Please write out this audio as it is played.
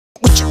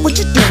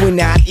doing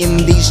out in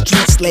these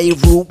streets,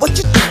 Leroy? What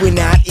you doing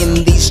out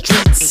in these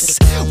streets?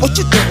 What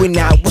you doing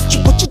out? What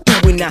you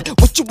doing out?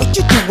 What you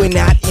doing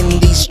out in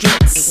these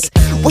streets?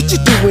 What you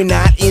doing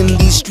out in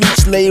these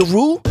streets,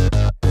 Leroy?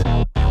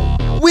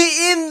 We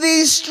in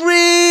these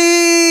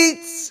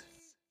streets.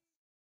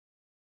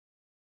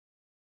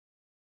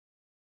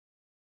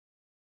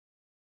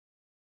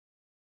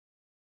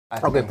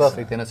 Okay,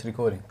 perfect. Then it's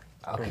recording.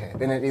 Okay,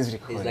 then it is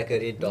recording. It's like a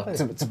red dot.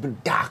 It's a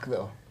bit dark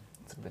though.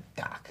 It's a bit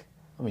dark.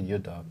 I mean, you're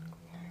dark.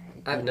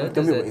 I've Don't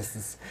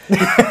noticed be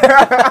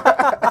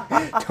that.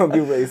 racist. Don't be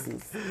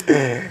racist.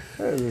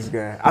 This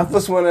guy. I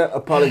first want to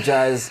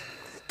apologize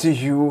to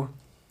you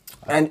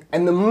and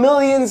the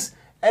millions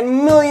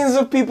and millions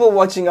of people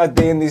watching out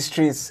there in these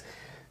streets.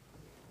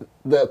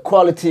 The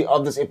quality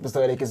of this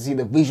episode, you can see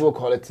the visual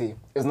quality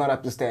is not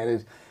up to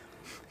standard.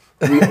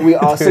 We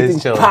are sitting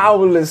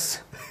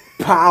powerless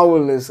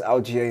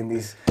out here in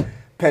these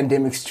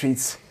pandemic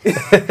streets. No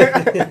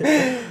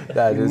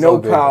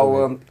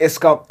power.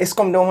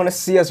 Eskom don't want to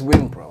see us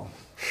win, bro.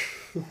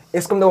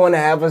 Eskom don't want to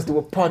have us do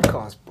a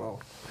podcast, bro.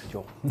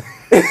 Yo.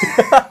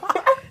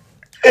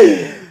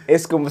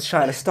 Eskom was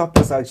trying to stop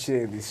us out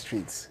here in these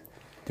streets.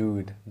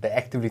 Dude, they're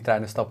actively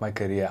trying to stop my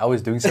career. I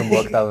was doing some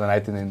work the other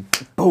night and then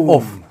Boom.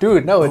 off.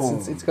 Dude, no,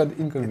 Boom. it's got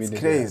inconvenient.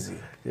 It's crazy.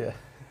 Yeah.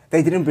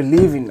 They didn't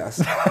believe in us.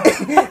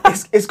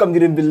 Eskom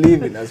didn't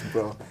believe in us,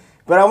 bro.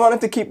 But I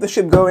wanted to keep the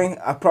ship going.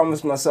 I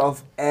promised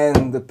myself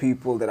and the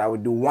people that I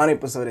would do one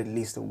episode at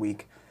least a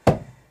week.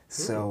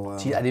 So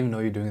Gee, I didn't even know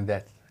you're doing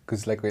that.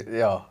 Cause like,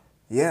 yeah,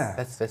 yeah.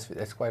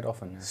 that's quite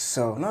often. Yeah.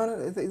 So no,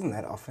 it isn't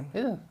that often.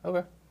 Yeah.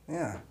 Okay.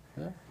 Yeah.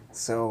 Yeah.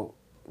 So,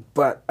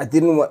 but I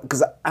didn't want,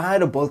 because I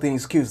had a bolting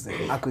excuse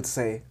there. I could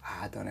say,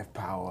 I don't have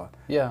power.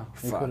 Yeah.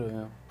 You Fuck. could.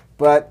 Yeah.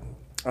 But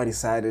I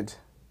decided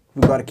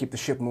we got to keep the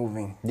ship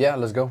moving. Yeah.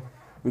 Let's go.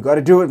 We got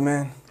to do it,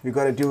 man. We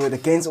got to do it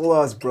against all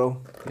odds, bro.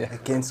 Yeah.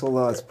 Against all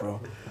odds, bro.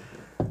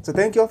 So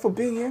thank you all for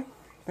being here.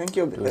 Thank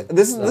you. Dude.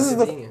 This is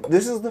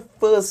Thanks the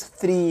first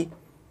three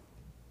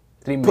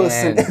Three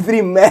person, man.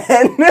 three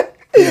man,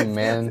 Three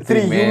man.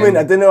 three human.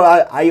 I don't know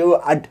how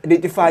you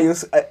identify you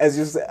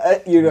as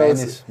you know.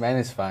 Man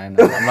is fine.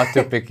 I'm not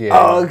too picky.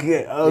 Oh,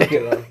 okay,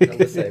 okay. Well, I'm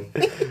the same.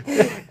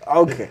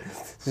 Okay,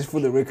 just for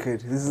the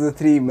record, this is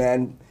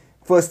the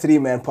first three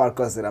man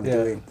podcast that I'm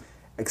doing.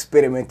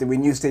 Experimenting. We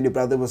knew Steady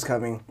Brother was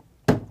coming.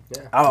 Yeah.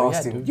 I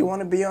asked him, dude. "You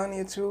want to be on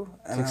here too?"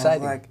 And It's I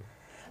exciting.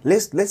 was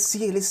like, "Let's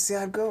see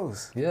how it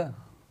goes." Yeah.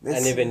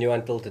 Let's I never see. knew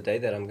until today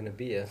that I'm gonna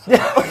be here. So.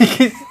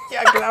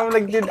 Yeah, cause I was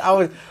like, dude,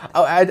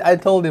 I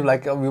told him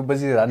like, we're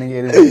busy running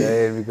errands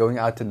today, we're going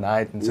out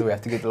tonight, and so we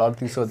have to get a lot of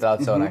things sorted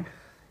out. So like,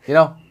 you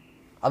know,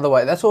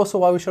 otherwise, that's also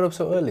why we showed up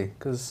so early,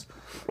 because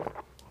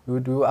we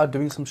were out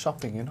doing some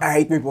shopping, you know. I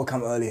hate people who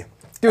come early.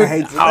 Dude, I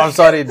hate I'm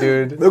sorry,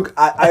 dude. Look,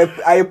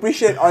 I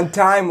appreciate on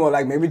time or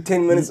like maybe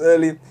 10 minutes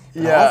early.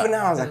 But Yeah. half an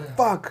hour. I was like,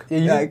 fuck. Yeah,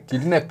 you like,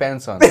 didn't have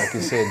pants on, like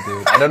you said,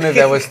 dude. I don't know if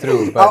that was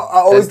true, I but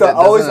always that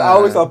tell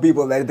doesn't,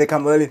 people that they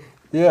come early and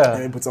yeah,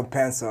 they put some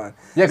pants on.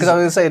 yeah, because I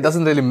was gonna say it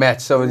doesn't really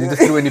match, so you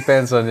just threw any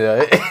pants on,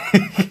 yeah.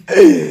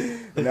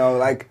 You know,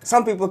 like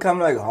some people come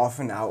like half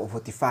an hour or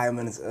 45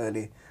 minutes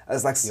early.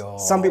 It's like Yo.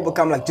 some people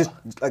come like just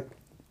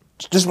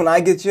when I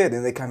get here,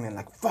 then they come in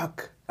like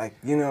fuck, like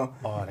you know.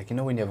 Oh, like you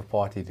know when you have a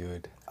party,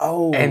 dude.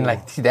 Oh. And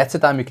like, see, that's the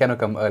time you cannot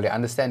come early. I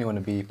understand you want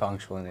to be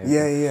punctual and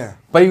everything. Yeah.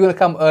 But you're going to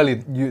come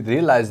early. You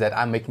realize that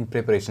I'm making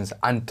preparations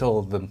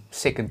until the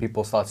second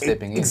people start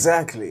stepping in.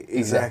 Exactly.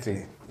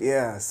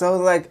 Yeah. So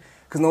like,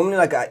 because normally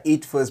like I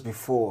eat first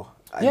before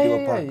I do a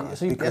podcast.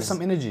 So you have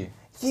some energy.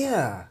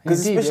 Yeah.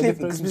 Because Indeed, you have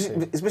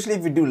especially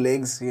if you do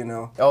legs, you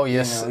know. Oh,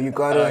 yes. You know, you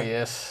gotta. Oh,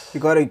 yes. You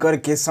gotta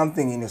get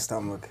something in your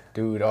stomach.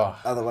 Dude, oh.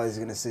 Otherwise,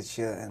 you're gonna sit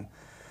here and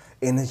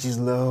energy's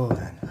low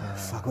and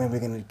fuck, when we're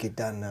gonna get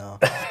done now.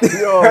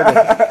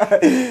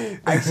 I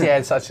actually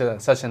had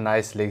such a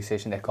nice leg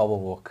session at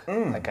Cobble Walk.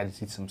 Like I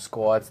did some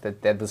squats,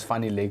 that this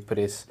funny leg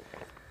press.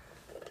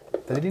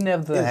 But they didn't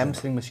have the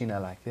hamstring machine I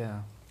like, yeah.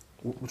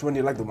 Which one do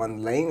you like? The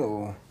one laying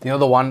or? You know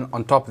the one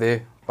on top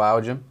there by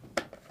our gym?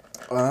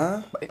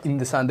 Uh-huh. In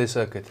the Sunday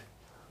circuit.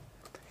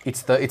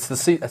 It's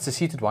the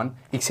seated one,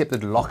 except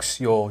it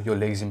locks your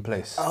legs in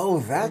place. Oh,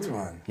 that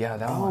one. Yeah,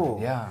 that Oh.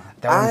 one. Yeah,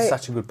 that one's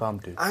such a good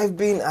pump, dude. I've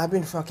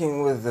been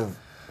fucking with the,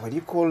 what do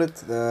you call it?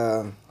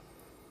 The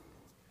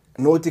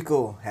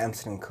nautical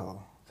hamstring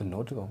curl. The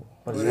nautical.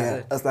 What is Yeah,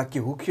 that? it's like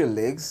you hook your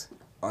legs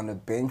on a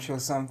bench or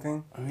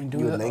something. I mean,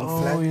 dude, You're laying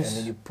flat yes. and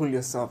then you pull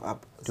yourself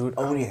up. Dude,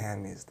 only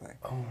hammies like.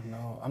 Oh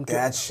no,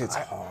 That shit's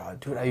hard,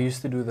 dude. I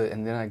used to do that,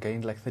 and then I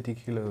gained like 30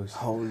 kilos.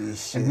 Holy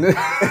shit.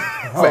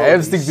 My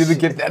hamstrings didn't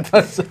get that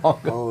much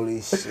stronger. Holy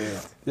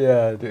shit.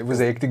 Yeah, dude, it was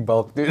a hectic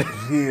bulk, dude.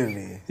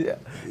 Really? Yeah,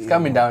 it's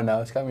coming down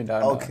now. It's coming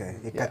down. Okay,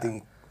 now.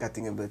 you're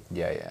cutting a bit.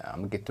 Yeah. I'm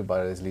gonna get to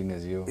about as lean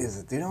as you. Is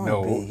it? You don't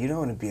No.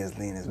 want to be as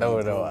lean as No,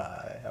 me. no.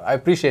 I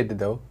appreciate it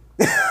though.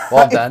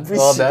 Well done.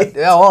 Well done.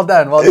 appreciate Yeah, well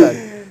done. Well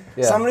done.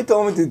 Yeah. Somebody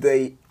told me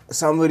today,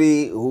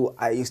 somebody who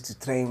I used to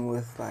train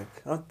with,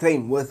 like, not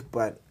train with,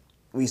 but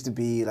we used to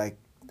be like,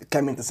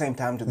 came at the same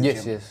time to the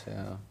Yes, gym. yes.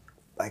 Yeah.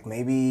 Like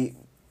maybe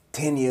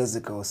 10 years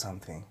ago or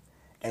something.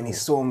 and he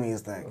saw me.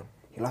 He's like,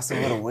 "You lost a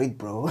lot of weight,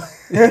 bro."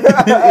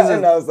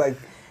 And I was like,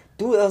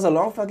 "Dude, that was a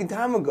long fucking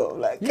time ago."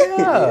 Like,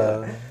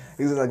 Yeah.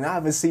 He was like, "Nah, I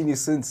haven't seen you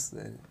since."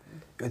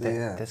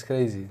 That's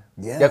crazy.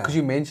 Yeah. Yeah, because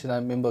you mentioned, I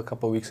remember a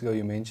couple of weeks ago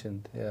you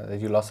mentioned, that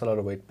you lost a lot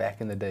of weight back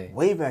in the day.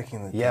 Way back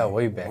in the day. Yeah,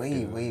 way back, Way,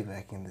 dude. way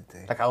back in the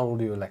day. Like, how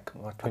old are you? Like,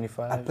 what,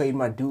 25? I paid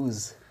my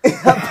dues.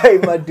 I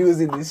paid my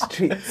dues in the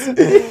streets.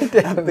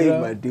 I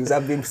paid my dues.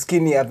 I've been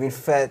skinny. I've been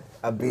fat.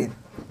 I've been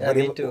Yeah,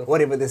 me too.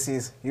 whatever this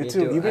is. You Me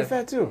too. too. You've been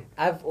fat too.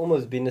 I've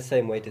almost been the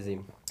same weight as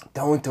him.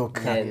 Don't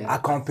talk. And I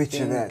can't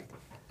picture that.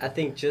 I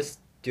think just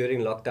during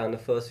lockdown, the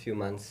first few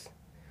months,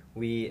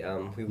 we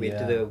went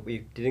to Yeah. we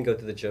didn't go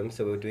to the gym,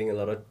 so we were doing a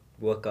lot of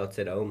workouts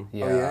at home.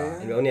 Yeah. Oh, yeah.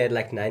 And we only had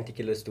like 90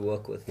 kilos to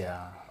work with.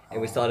 Yeah. And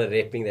we started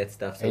repping that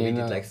stuff. So And we you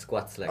did know- like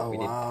squats, like Oh, we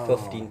did wow.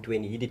 15,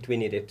 20. He did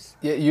 20 reps.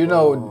 Yeah, you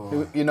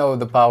know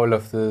the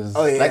powerlifters.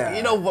 Oh, yeah. Like,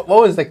 you know, what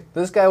was like,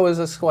 this guy was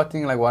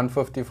squatting like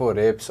 154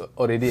 reps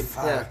already.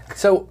 Yeah.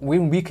 So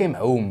when we came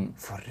home,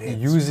 For reps,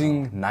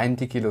 using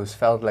 90 kilos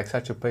felt like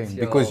such a pain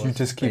Yeah, because you it's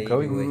just keep baby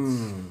going.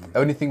 weights. The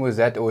only thing was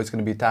that, it's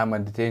going to be time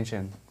and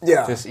detention.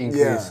 Yeah, Just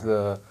increase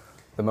yeah.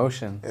 the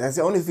motion. That's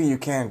the only thing you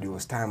can do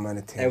is time and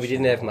attention. And we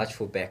didn't have much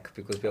for back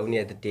because we only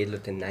had the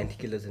deadlift and 90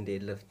 kilos in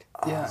deadlift.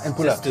 Yeah, and Just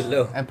pull-ups. too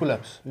low. And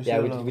pull-ups. Yeah,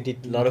 we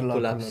did a lot of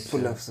pull-ups.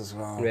 Pull-ups as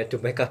well. And we had to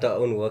make out our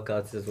own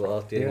workouts as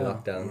well during Yeah.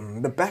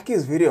 lockdown. The back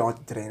is very hard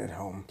to train at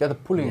home. Yeah, the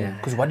pulling. Yeah.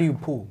 Because what do you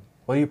pull?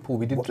 What do you pull?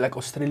 We did like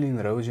Australian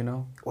rows, you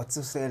know? What's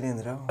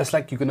Australian row? It's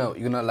like you're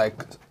gonna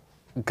like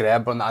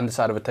grab on the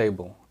underside of a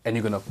table and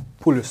you're gonna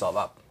pull yourself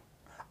up.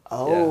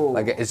 Oh,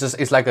 Like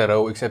it's like a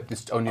row except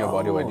it's only your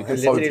body weight. You We can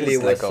fold literally it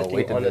were like a sitting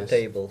weighted on a vest.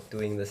 table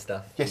doing the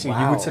stuff. Yeah, so you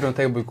Wow. would sit on the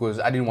table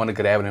because I didn't want to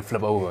grab it and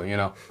flip over, you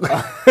know.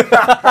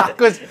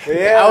 Because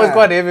I was Yeah.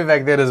 quite heavy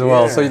back then as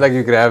well. So Yeah.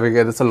 you're grabbing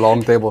it, it's a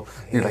long table.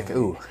 You're like,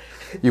 ooh.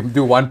 You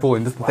do one pull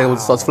and the table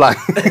just starts flying.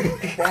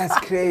 that's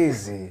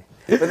crazy.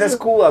 But that's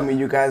cool. I mean,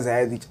 you guys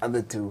had each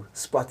other to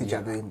spot each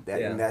other in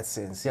Yeah. that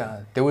sense. Yeah,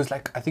 there was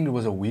like, I think it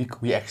was a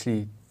week we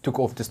actually took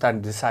off to start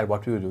and decide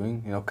what we were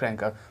doing. You know,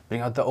 crank out,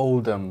 bring out the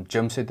old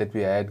gym set that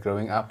we had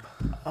growing up.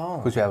 Oh.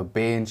 Because we have a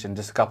bench and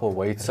just a couple of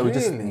weights. So we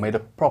just Really? made a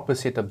proper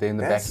setup there in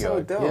the That's so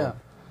backyard. dope. Yeah.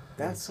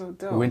 That's so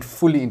dope. We went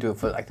fully into it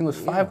for, I think it was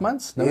 5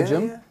 months, no Yeah,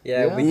 gym.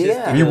 yeah. Yeah, we just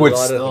Yeah. did We a were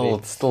lot of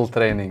reps. still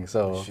training,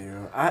 so.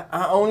 Sure.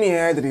 I only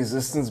had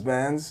resistance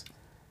bands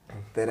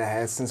that I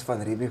had since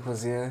Van Riebeek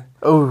was here.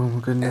 Oh my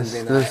goodness,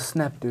 And then the I-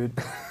 snap, dude.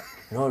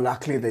 No,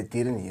 luckily they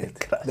didn't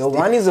yet. The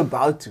one is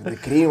about to. The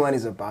green one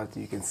is about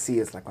to. You can see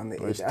it's like on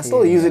the edge. I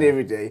still use it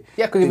every day.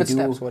 Yeah, 'cause if to it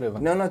snaps, whatever.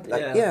 No, not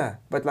like Yeah.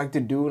 but like to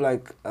do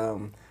like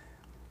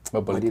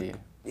Mobility.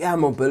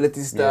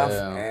 mobility stuff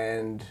Yeah.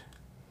 and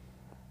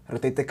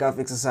rotator cuff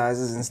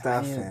exercises and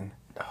stuff Yeah. and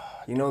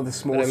you know the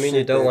small But I mean, shit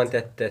you don't that-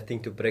 want that thing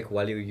to break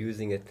while you're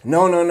using it.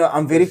 No.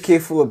 I'm very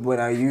careful of when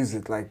I use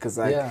it, like, cause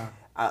like Yeah.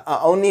 I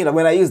only like,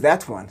 when I use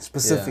that one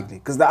specifically,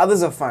 cause the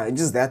others are fine. It's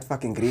just that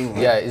fucking green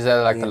one. Yeah, is that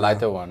like You the know.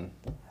 lighter one?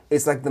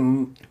 It's like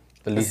The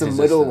it's least the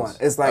middle one.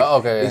 resistance. It's like Oh,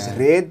 okay, there's yeah.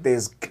 red,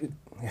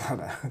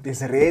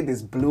 there's red,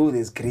 there's blue,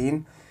 there's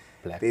green,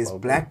 Black, there's purple.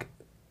 black,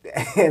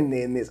 and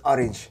then there's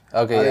orange.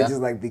 Okay, Orange yeah. is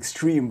like the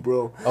extreme,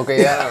 bro.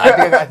 Okay, yeah.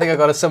 I think I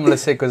got a similar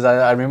set because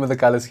I remember the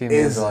color scheme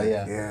as well. it?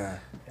 Yeah. Yeah.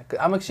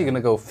 I'm actually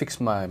gonna go fix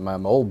my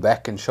whole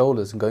back and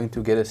shoulders. I'm going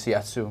to get a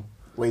shiatsu.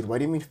 Wait, what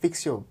do you mean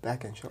fix your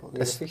back and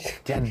shoulders?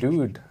 Yeah,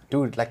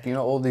 dude, like you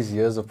know, all these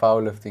years of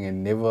powerlifting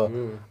and never.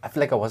 I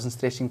feel like I wasn't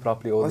stretching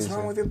properly all What's these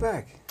wrong years. with your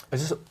back?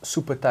 It's just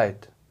super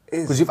tight.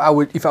 Is Because if I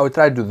would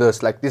try to do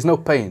this, like there's no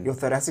pain. your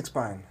thoracic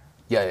spine?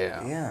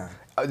 Yeah. Yeah.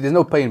 There's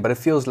no pain, but it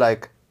feels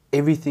like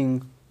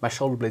everything. My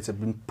shoulder blades have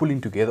been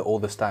pulling together all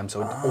this time,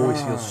 so it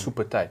always feels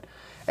super tight.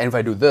 And if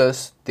I do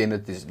this, then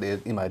it is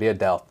in my rear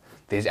delt.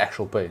 There's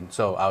actual pain.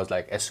 So I was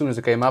like, as soon as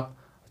it came up,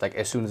 like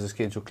as soon as the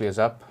schedule clears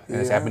up, and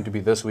it's Yeah. happened to be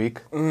this week,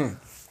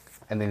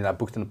 and then I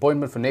booked an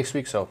appointment for next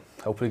week, so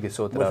hopefully it gets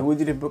sorted But out. who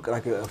did you book?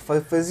 Like a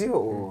physio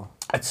or?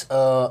 It's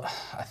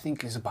I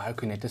think he's a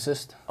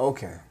biokineticist,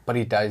 Okay. but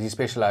he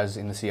specializes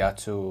in the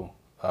shiatsu,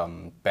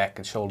 back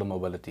and shoulder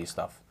mobility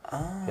stuff.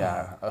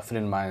 Yeah, a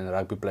friend of mine, a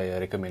rugby player,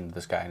 recommended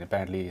this guy, and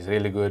apparently he's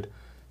really good.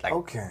 Like,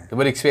 Okay. a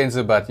bit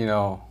expensive, but you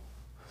know,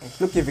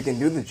 Look if you can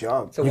do the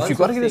job. So You once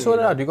gotta a get it thing,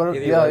 sorted like, out, you gotta-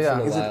 every yeah, once yeah. in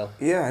a Is it- while.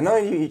 Yeah, no,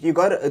 you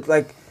got it.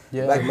 Like,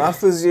 Yeah. like my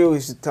physio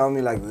used to tell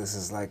me like this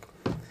is like,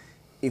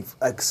 if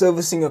like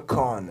servicing a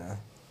car now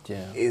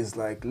yeah. is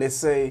like, let's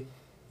say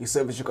you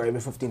service your car every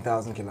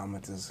 15,000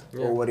 kilometers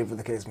Yeah. or whatever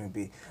the case may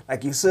be.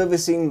 Like you're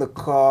servicing the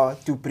car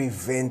to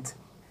prevent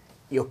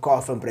your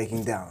car from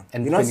breaking down.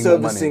 And you're not spending more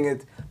money. servicing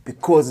it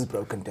because it's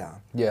broken down.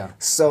 Yeah.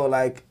 So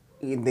like,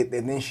 and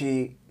then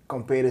she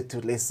compared it to,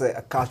 let's say,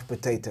 a couch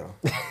potato.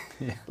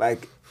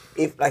 Like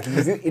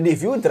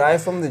if you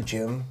drive from the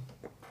gym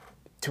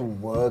to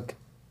work,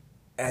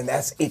 and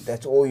that's it,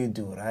 that's all you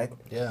do, right?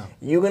 Yeah.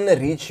 You're gonna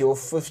reach your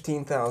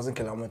 15,000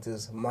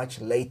 kilometers much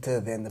later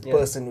than the Yeah.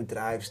 person who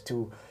drives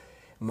to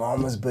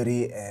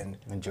Malmesbury and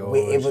George,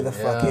 wherever the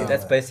fuck yeah. ever,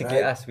 That's basically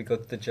right? us. We go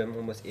to the gym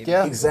almost every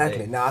Yeah. single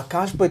Exactly. day. Now a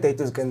couch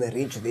potato is gonna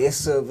reach their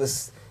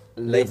service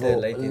Later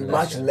level in life,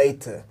 much yeah.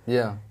 later.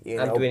 Yeah. You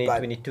I'm know,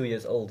 22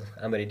 years old.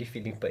 I'm already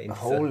feeling pain. so-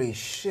 holy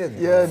shit.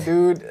 Yeah, bro.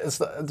 dude. It's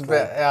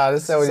bad. Yeah,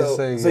 that's what he's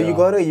saying. So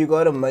yeah. you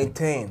gotta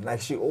maintain.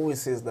 Like she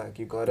always says, like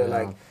you gotta Yeah.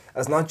 like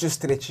it's not just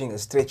stretching,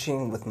 it's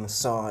stretching with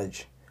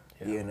massage.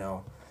 Yeah. You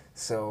know.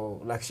 So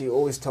like she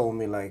always told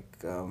me like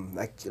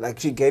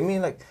she gave me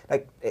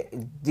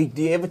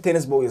do you ever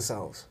tennis ball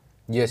yourselves?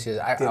 Yes, yes.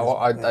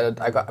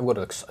 I got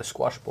a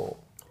squash ball.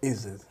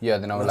 Is it? Yeah,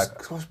 then I was No,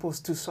 like, squash ball's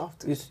too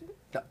soft.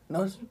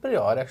 no, it's pretty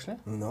hard actually.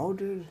 No,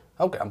 dude.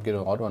 Okay, I'm getting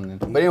a hard one then.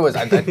 But anyways,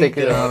 I take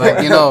it,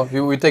 like, you know,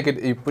 we take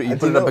it, you put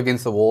it up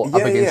against the wall,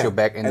 up against your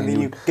back, and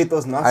then you get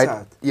those knots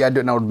out. Yeah, dude,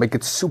 and I would make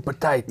it super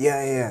tight.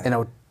 Yeah, yeah. And I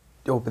would,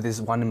 but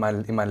there's one in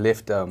my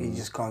left, You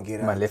just can't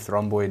get my out. left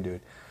rhomboid,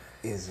 dude.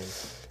 Is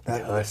it?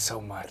 It hurts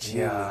so much. Really?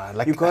 Yeah,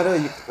 like you gotta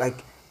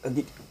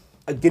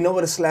you know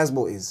what a slash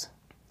ball is?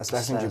 A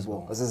slash Slash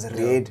ball. ball. It's this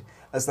red.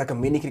 It's like a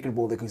mini cricket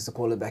ball they used to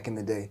call it back in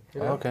the day.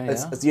 Okay,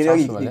 It's, yeah. it's, you know,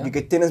 Sounds you familiar.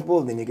 get tennis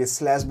ball, then you get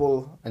slash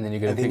ball, And then you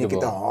get a then you cricket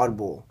get the ball. hard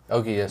ball.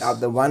 Okay, yes. Now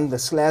the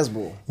slash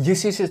ball,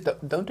 Yes, yes, yes.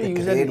 Don't they The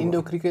use that in red Indo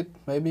one. cricket?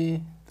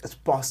 Maybe. it's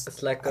past.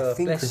 It's like I a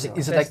think plastic- so.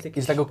 Is it Plastic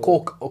like a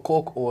ball.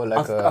 cork or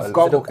like I've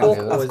got little one. kind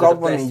Or I've is got it a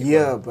one plastic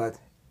here, one? but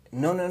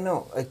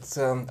no. It's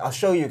I'll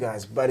show you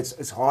guys, but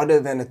it's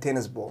harder than a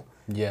tennis ball.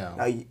 Yeah.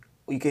 Now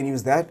you can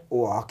use that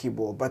or a hockey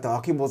ball, but the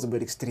hockey ball's a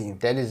bit extreme.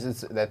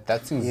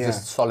 That seems Yeah.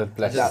 just solid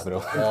plastic, Just bro.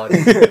 hard.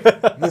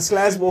 The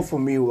slash ball for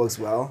me works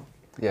well.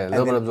 Yeah, a And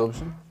little bit then- of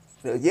absorption.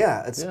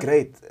 Yeah, it's Yeah.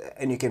 great,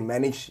 and you can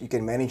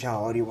manage how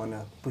hard you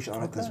wanna push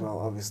on it as well,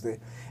 obviously.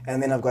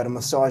 And then I've got a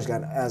massage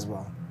gun as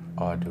well.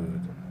 Oh,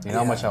 dude. You know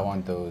how much I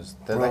want those?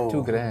 They're like Bro.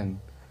 $2,000.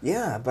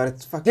 Yeah, but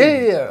it's fucking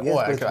Yeah. yes, Oh,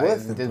 but it's okay,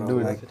 worth it, dude. bro.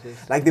 Dude.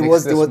 Like there Next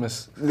was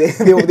Christmas.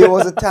 there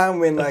was a time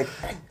when like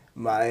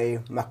my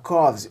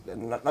calves,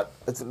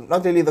 it's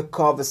not really the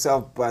calf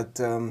itself, but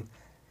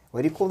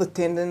what do you call the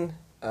tendon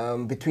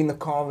between the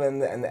calf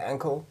and the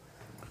ankle?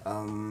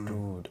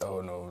 Dude,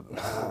 oh no.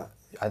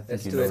 I think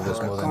That's you too know this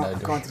hard. more than I I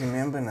do. can't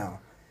remember now.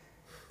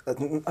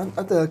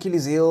 Not the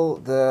Achilles heel,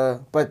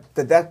 but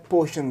that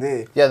portion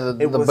there. Yeah, the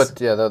bit,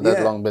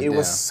 that long bit. It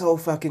was yeah. so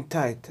fucking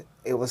tight.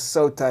 It was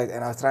so tight,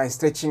 and I was trying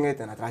stretching it,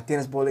 and I tried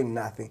tennis balling,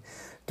 nothing.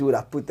 Dude,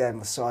 I put that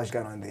massage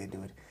gun on there,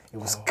 dude. It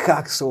was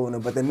cock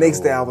sauna, but the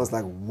next day I was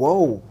like,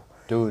 whoa,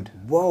 Dude,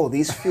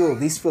 these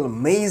feel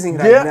amazing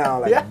right now.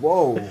 Like,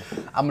 whoa.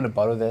 I'm gonna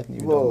borrow that.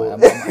 You Whoa.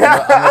 don't mind.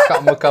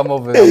 I'm gonna come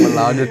over. I'm gonna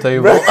lounge your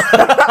table.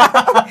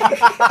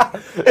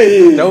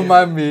 Don't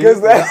mind me.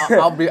 'Cause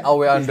that- I'll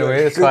wear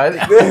underwear. It's fine.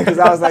 Because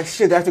I was like,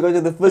 shit, I have to go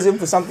to the physio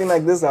for something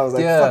like this. I was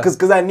like, Yeah. fuck,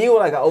 because I knew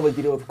like I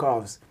overdid it with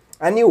calves.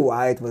 I knew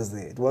why it was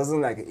there. It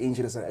wasn't like an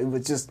injury or something. It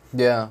was just,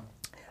 Yeah.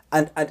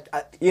 and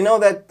you know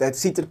that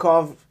seated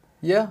calf.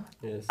 Yeah.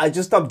 Yes. I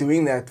just stopped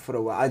doing that for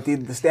a while. I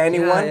did the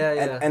standing Yeah, one, yeah,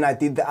 yeah. And I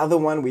did the other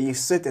one where you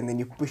sit and then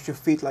you push your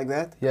feet like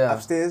that Yeah.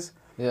 upstairs.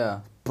 Yeah.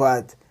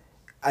 But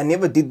I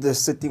never did the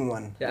sitting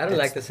one. Yeah, I don't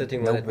like the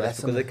sitting no, one that much that's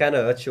because some- it kind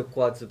of hurts your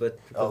quads a bit.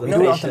 Oh, because we of do the it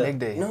on the pressure. leg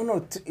day.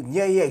 No,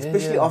 yeah,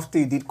 especially yeah. after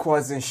you did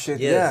quads and shit.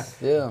 Yes.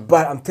 Yeah.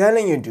 But I'm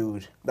telling you,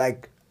 dude,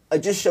 like it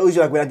just shows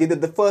you like when I did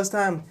it the first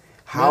time,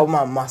 how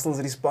my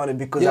muscles responded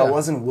because I Yeah.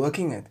 wasn't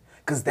working it.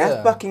 Because that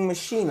Yeah. fucking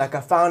machine, like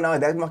I found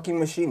out that fucking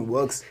machine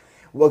works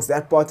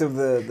that part of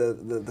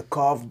the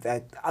calf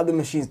that other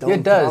machines don't. Yeah,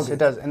 it does. target. It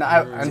does. And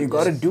So you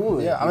gotta do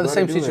it. Yeah, I'm You in the gotta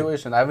same do it.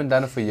 situation. I haven't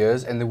done it for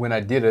years, and then when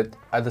I did it,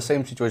 I had the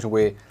same situation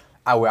where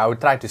I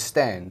would try to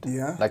stand,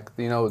 Yeah. like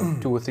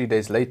 2 or 3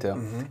 days later,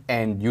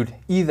 and you'd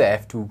either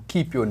have to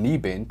keep your knee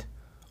bent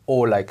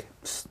or like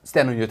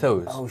stand on your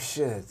toes Oh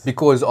shit.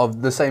 because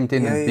of the same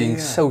tendon Yeah, being yeah.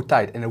 so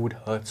tight, and it would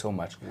hurt so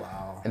much.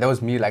 Wow. And that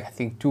was me, like I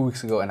think 2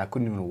 weeks ago, and I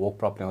couldn't even walk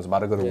properly. I was about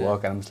to go to Yeah.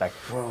 work, and I'm just like,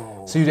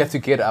 Bro. so you'd have to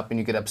get up, and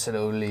you get up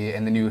slowly,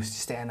 and then you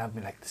stand up,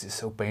 and like this is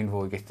so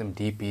painful. Get them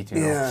deep heat,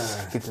 you know,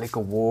 Yeah. get like a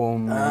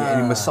warm,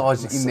 and you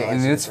massage it in there, and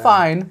massage then it it's down.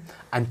 fine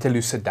until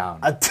you sit down.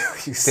 I tell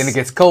you. Then it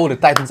gets cold,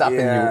 it tightens up,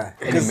 Yeah.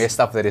 and you messed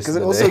up the rest Because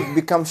of it the also day.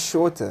 becomes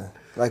shorter.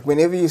 Like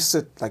whenever you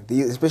sit, like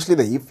especially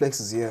the hip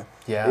flexors here,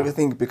 Yeah.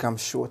 everything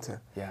becomes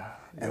shorter. Yeah.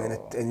 And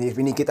then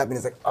when you get up and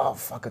it's like, oh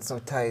fuck, it's so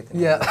tight.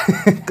 Yeah.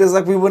 Because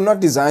like we were not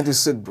designed to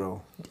sit,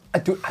 bro. I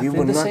We did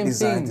were the not same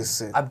designed thing. to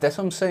sit. That's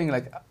what I'm saying.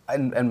 Like,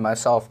 and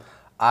myself,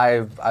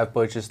 I've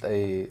purchased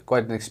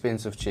quite an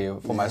expensive chair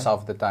for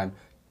myself at the time,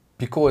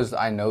 because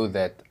I know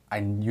that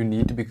you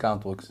need to be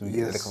comfortable because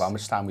Yes. like how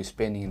much time we're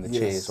spending in the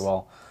chair Yes. as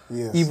well.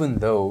 Yes. Even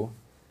though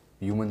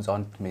humans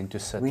aren't meant to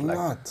sit. We're like,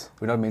 not.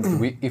 We're not meant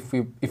to. If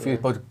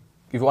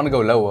you want to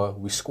go lower,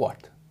 we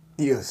squat.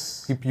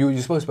 Yes. You're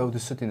supposed to be able to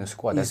sit in a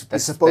squat. You're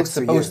That's supposed supposed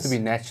to, to yes. be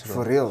natural.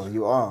 For real,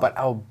 you are. But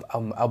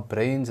our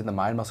brains and the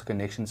mind muscle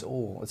connections,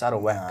 it's out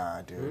of whack.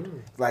 nah,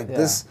 dude. Like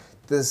Yeah.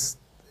 this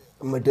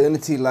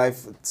modernity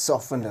life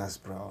softened us,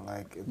 bro.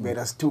 Like it made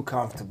us too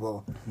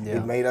comfortable. Yeah.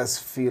 It made us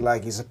feel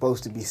like you're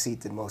supposed to be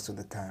seated most of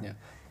the time. Yeah.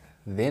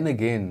 Then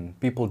again,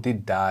 people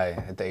did die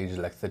at the age of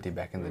like 30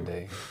 back in the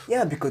day.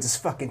 Yeah, because it's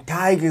fucking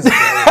tigers, bro.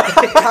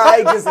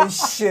 Tigers and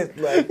shit,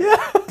 like,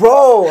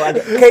 bro.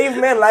 Like,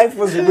 caveman life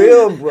was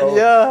real, bro.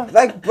 Yeah.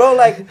 Like, bro,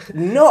 like,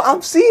 no,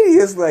 I'm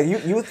serious. Like,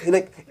 you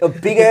like a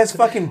big ass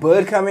fucking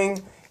bird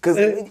coming. Because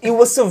it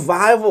was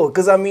survival.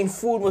 Because, I mean,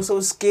 food was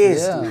so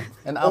scarce, Yeah. dude.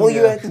 And all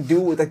you had to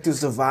do was, like, to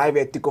survive, you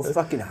had to go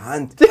fucking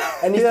hunt.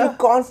 And if you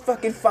can't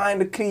fucking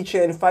find a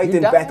creature and fight You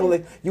in die. battle,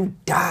 like, you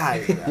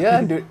die. Yeah,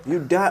 dude. You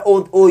die,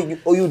 or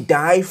you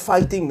die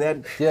fighting that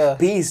Yeah.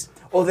 beast.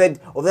 Or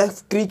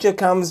that creature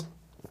comes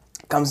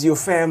to your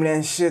family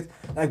and shit.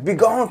 Like, be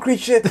gone,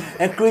 creature.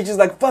 And creature's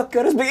like, fuck,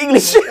 I don't speak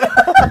English.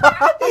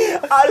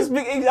 I don't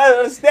speak English, I don't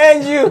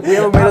understand you. We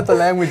haven't made up the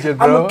language yet,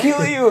 I'm bro. gonna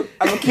kill you.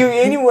 I'm gonna kill you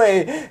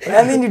anyway.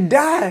 And then you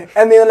die.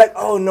 And they're like,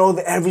 oh no,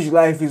 the average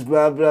life is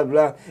blah, blah,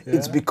 blah.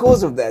 It's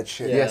because of that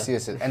shit. Yes,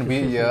 yes, yes. And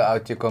we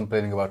out here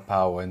complaining about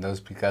power, and those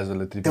guys are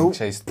literally being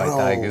chased by Bro,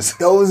 tigers.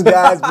 Those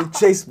guys been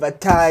chased by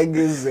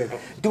tigers. And,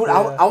 dude,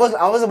 I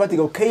was about to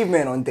go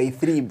caveman on day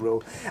 3,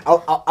 bro.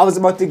 I was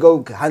about to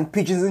go hunt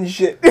pigeons and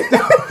shit.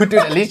 Dude,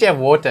 at least you have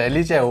water. At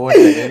least you have water.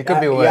 It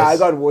could be worse. Yeah, I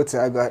got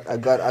water. I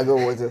got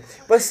water.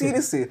 But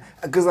seriously,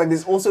 because like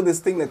there's also this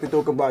thing that they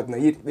talk about. Now,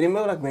 you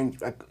remember like when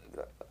I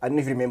don't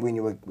know if you remember when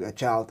you were a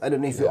child. I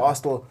don't know if you are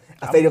still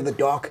afraid of the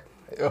dark.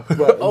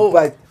 But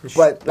like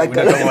We're not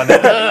talking about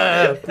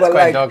that. It's but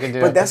quite like, dark in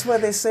here. but that's why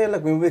they say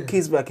like when we were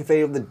kids, we're like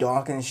afraid of the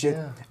dark and shit.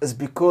 Yeah. It's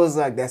because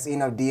like that's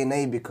in our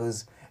DNA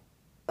because.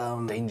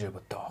 Danger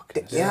with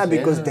darkness. Yeah,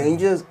 because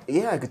dangers.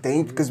 Yeah,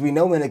 because we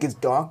know when it gets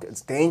dark,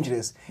 it's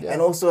dangerous. Yeah.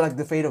 And also like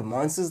the afraid of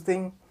monsters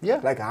thing. Yeah.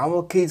 Like how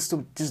are kids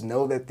to just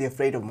know that they're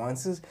afraid of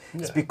monsters?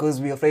 It's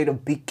because we're afraid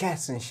of big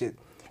cats and shit.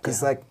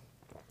 Because like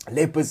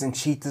leopards and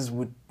cheetahs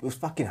would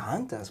fucking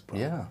hunt us, bro.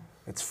 Yeah.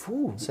 It's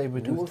food.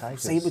 Saber-toothed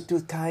tigers.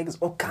 Saber-toothed tigers,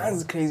 all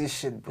kinds of crazy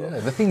shit, bro. Yeah,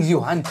 the things you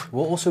hunt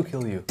will also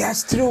kill you.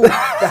 That's true.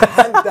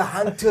 The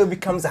hunter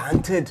becomes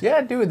hunted.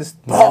 Yeah, dude. This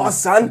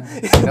Boss, son.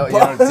 You know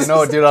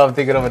what I'm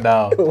thinking of it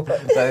now?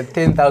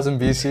 10,000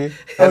 BC.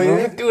 That yeah?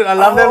 movie? Dude, I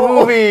love that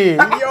movie.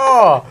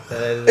 Yo.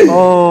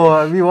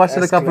 Oh, we watched it a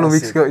That's couple of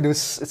weeks classic. ago.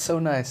 It's so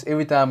nice.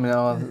 Every time,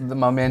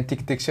 my man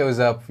Tick Tick shows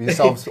up, he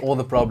solves all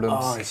the problems.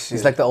 Oh, He's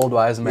shit. like the old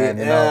wise man,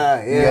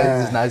 Yeah, He has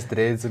yeah. his nice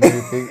dreads and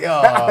everything.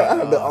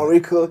 Yeah. The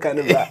oracle kind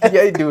of vibe.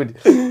 Yeah, dude.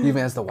 He even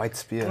has the white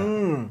spear.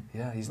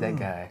 Yeah, he's that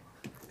guy.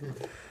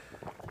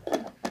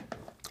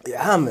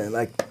 Yeah, man.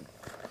 Like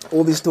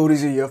all these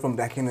stories you hear from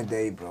back in the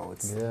day, bro.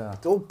 It's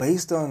all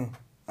based on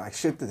like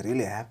shit that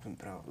really happened,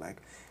 bro. Like,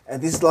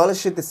 and there's a lot of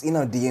shit that's in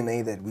our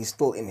DNA that we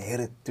still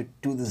inherit to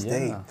this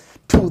day.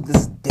 To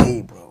this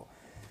day, bro.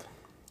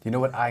 You know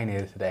what I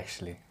inherited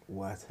actually?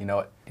 What? You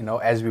know,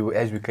 as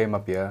we came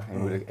up here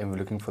and we were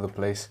looking for the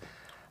place,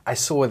 I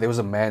saw there was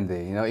a man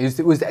there. You know, it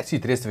was actually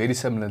dressed very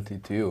similarly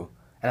to you,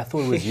 and I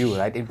thought it was you,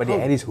 right? But he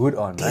had his hood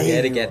on,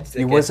 right?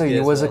 He was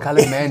a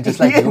colored man, just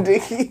like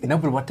you. No,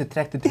 but what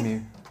attracted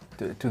me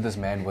to this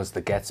man was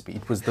the Gatsby.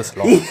 It was this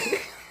long.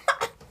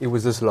 It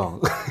was this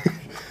long.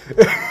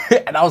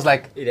 And I was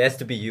like, It has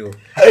to be you.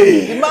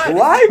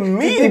 Why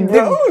me,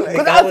 bro?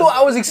 because I thought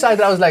I was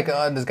excited. I was like,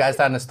 oh, this guy's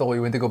starting a store.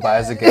 He went to go buy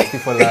us a Gatsby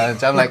for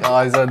lunch. I'm like,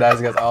 oh, he's so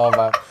nice. Guys. Oh,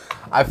 man.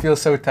 I feel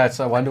so touched.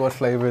 I wonder what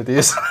flavor it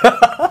is.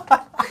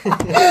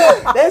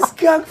 That's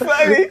kind of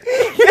funny.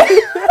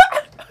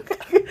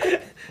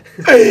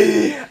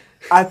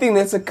 I think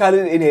that's a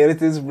colored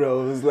inheritance,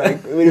 bro. It's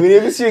like whenever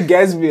you see a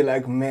Gatsby,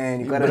 like man,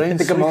 you gotta brain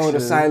take a moment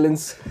of switches.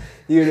 silence.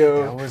 You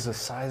know. That was a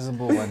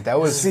sizable one. That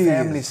was Serious.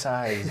 family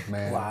size,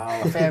 man.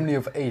 Wow. A family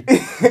of 8.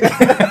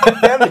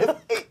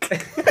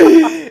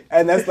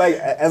 And that's like,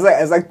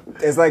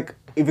 it's like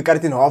if you cut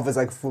it in half, it's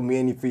like for me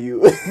and for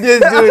you.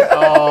 Yes, dude.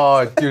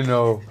 Oh, you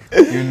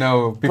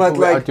know. People But were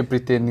like- out here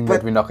pretending but-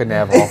 that we're not gonna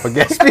have half a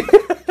Gatsby.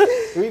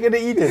 We're gonna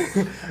eat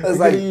it. It's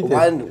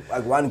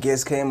like one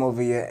guest came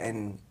over here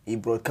and he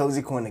brought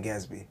cozy corn to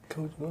Gatsby.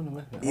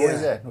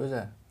 Where's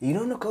that? You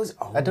don't know cozy?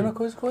 Oh, I don't know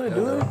Cozy Corner,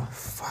 dude.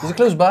 Is it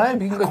close by?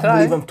 We can go I can't try.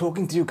 believe I'm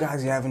talking to you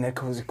guys. You're having that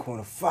cozy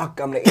corner. Fuck,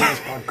 I'm like in this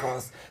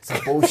podcast.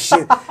 Some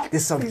bullshit.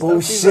 There's some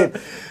bullshit.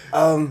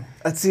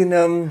 It's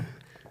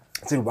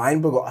in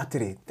Weinberg or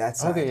Uttery.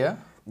 That's Okay, yeah.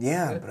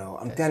 Yeah, bro.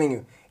 I'm telling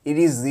you, it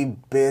is the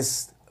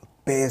best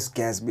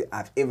Gatsby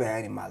I've ever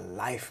had in my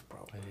life, bro.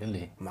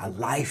 Really? My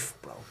life,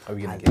 bro. Are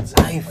we gonna My get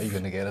some? life. Are you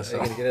gonna get us Are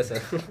you some? gonna get us a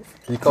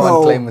You can't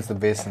Bro. claim it's the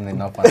best and then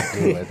not want to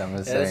do it. I'm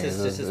just Yeah, saying.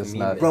 this is It's me,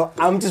 not. man. Bro,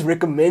 I'm just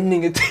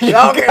recommending it to you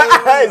Okay,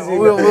 guys. you know.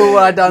 we'll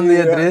write down the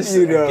You know, address.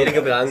 you know. getting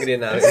a bit hungry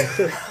now?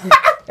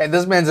 And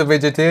this man's a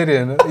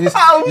vegetarian.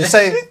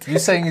 You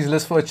saying he's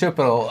list for a chip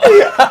roll?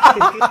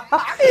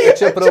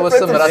 Chip roll with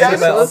some Chip roll, Russian yeah.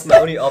 sauce. my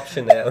only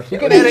option now. You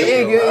can add an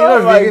egg. You're Oh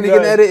not my vegan. You can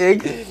God. add an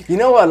egg. You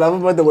know what I love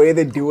about the way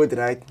they do it,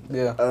 right?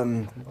 Yeah.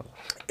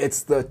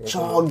 It's the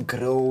char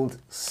grilled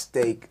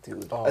steak,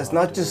 dude. Oh, it's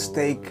not just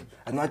steak,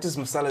 and not just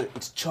masala.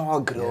 It's char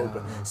grilled,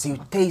 bro. So you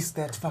taste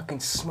that fucking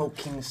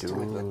smokiness to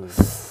it, like,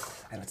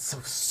 and it's so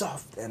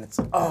soft and it's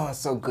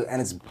so good and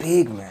it's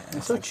big, man.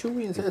 It's so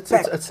chewy. It's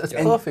packed. it's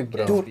perfect,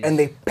 bro. Dude, and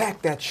they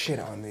pack that shit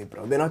on there,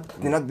 bro.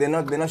 They're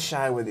not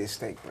shy with their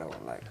steak, bro.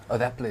 Like, Oh,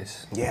 that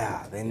place.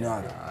 yeah, they're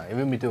not.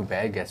 Even me to a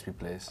bad Gatsby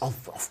place.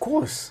 Of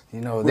course.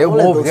 You know, We they're all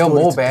have those they're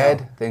stories more to bad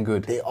tell. than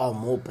good. They are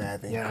more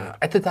bad than Yeah, good.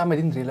 at the time I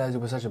didn't realize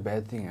it was such a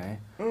bad thing,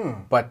 eh?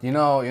 But you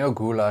know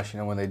goulash.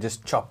 You know when they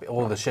just chop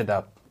all the shit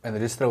up and they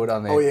just throw it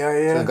on there. Oh, yeah,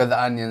 yeah. So they got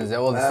the onions,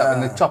 all the stuff,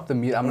 and they chop the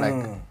meat. I'm like,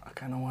 I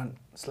kind of want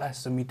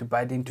slices of meat to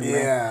bite into. Man.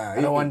 Yeah,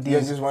 I don't want you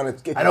these. just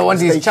want to. I don't want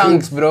these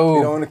chunks, bro.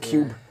 You don't want a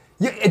cube.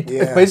 Yeah, it's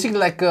Yeah. basically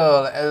like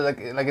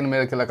in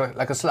America,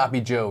 like a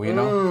sloppy Joe. You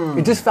know,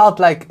 it just felt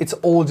like it's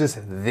all just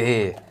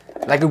there.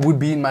 Like it would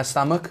be in my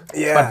stomach,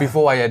 Yeah. but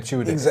before I had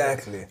chewed it.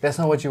 Exactly. That's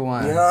not what you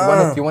want.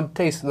 Yeah. You want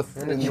to taste the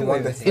You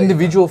want the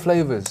individual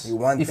flavors. You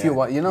want if that. you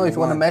want, you know, You if you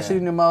want to want mash that. it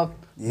in your mouth,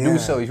 Yeah. do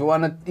so. If you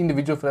want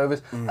individual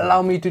flavors,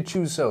 allow me to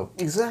choose so.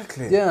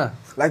 Exactly. Yeah.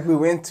 Like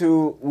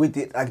we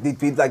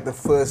did like the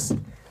first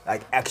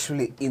like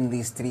actually in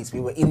these streets.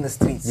 We were in the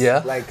streets.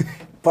 Yeah. Like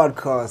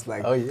podcast.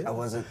 Like Oh, yeah. I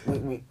was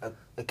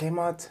it came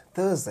out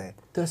Thursday.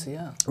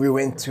 Yeah. We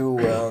went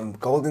to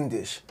Golden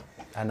Dish.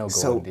 I know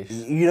So Golden Dish.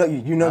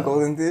 you know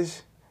Golden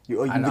Dish.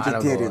 You I know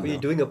vegetarian. Golden We're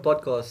doing a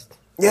podcast.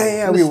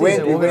 Yeah, In we the went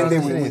streets, we walking went there.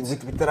 around the We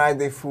streets. tried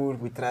their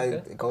food. We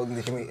tried Golden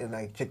Dish. And we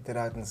like checked it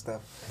out and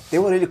stuff. They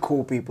were really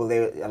cool people. They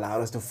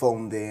allowed us to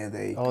film there.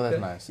 They Oh, that's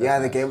nice. yeah,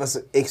 That's they nice. gave us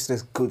extra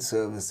good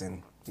service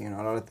and you know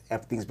a lot of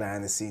everything's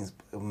behind the scenes.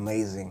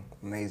 Amazing.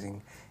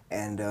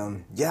 And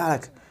yeah,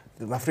 like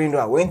my friend who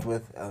I went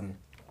with,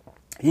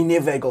 he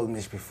never had Golden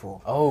Dish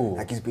before. Oh.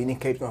 Like he's been in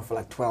Cape Town for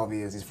like 12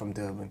 years. He's from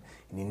Durban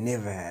and he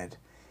never had.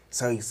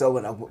 So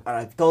when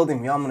I told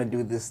him, yo, I'm gonna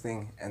do this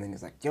thing, and then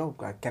he's like, yo,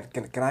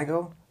 can I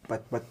go?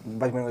 But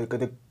we're gonna go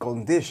to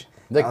Golden Dish.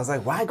 Like- I was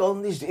like, why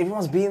Golden Dish?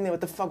 Everyone's been there.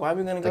 What the fuck? Why are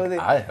we gonna go Like, there?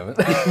 I haven't.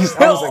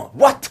 I was like,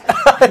 what?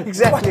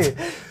 Exactly.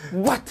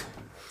 What?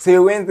 So he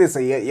went there.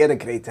 So he had a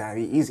great time.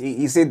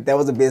 He said that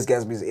was the best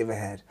Gatsby he's ever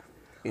had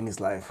in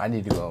his life. I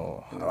need to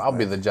go. I'll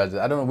be the judge.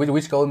 I don't know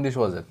which Golden Dish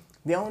was it.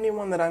 The only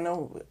one that I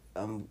know,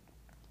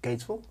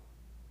 Gatesville.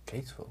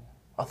 Gatesville.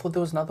 I thought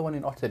there was another one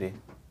in Ottery.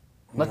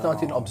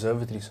 Not in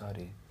Observatory,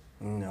 sorry.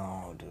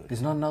 No, dude.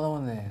 There's not another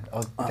one there.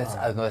 Oh,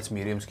 that's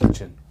Miriam's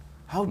Kitchen.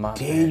 How My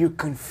dare bad. you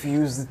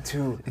confuse the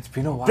two? It's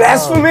been a while.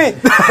 Blasphemy!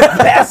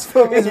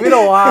 Blasphemy! It's been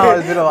a while.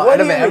 It's been a while. What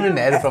do you I haven't mean?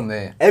 had it from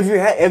there. Have you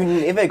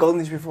ever had Golden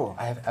Dish before?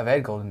 I've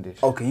had Golden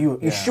Dish. Okay, you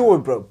Yeah. sure,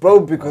 bro,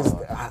 because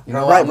You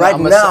know, right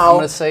I'm now,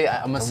 gonna say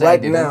I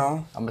right didn't.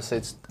 now- I'm gonna say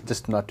it's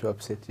just not to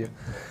upset you.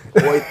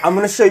 wait, I'm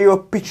gonna show you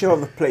a picture of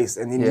the place,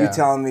 and then you Yeah.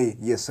 tell me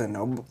yes or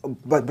no.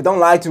 But don't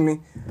lie to me.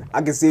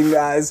 I can see in your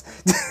eyes.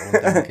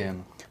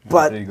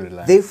 But Pretty good at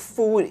lying. their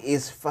food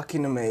is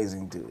fucking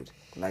amazing, dude.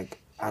 Like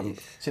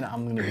See, now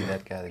I'm gonna be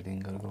that guy that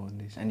didn't go to Golden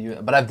Dish, and you.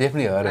 But I've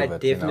definitely heard I of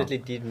it. you know. definitely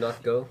did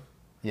not go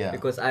Yeah.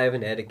 because I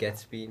haven't had a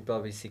Gatsby in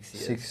probably 6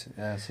 years.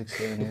 6,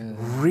 7 years.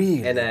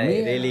 really, And I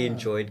Yeah. really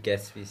enjoyed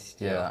Gatsby's.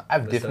 Yeah,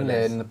 I've it was so definitely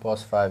nice. had in the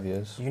past 5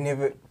 years. you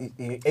never.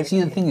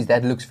 See, the thing is,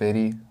 that looks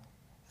very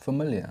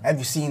familiar. Have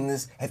you seen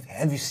this?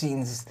 Have you seen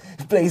this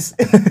place?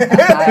 I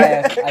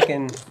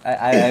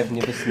have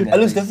never seen that. It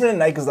looks place. different at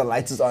night because the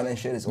lights is on and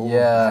shit. It's all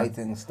Yeah. bright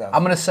and stuff.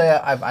 I'm gonna say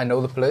I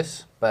know the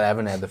place, but I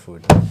haven't had the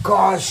food.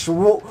 Gosh,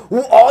 who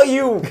are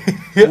you?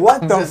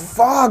 What the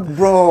fuck,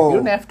 bro? You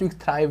don't have to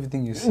try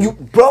everything you see.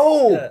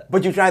 Bro, Yeah.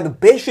 but you try the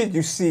best shit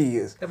you see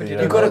is. Yeah, but you you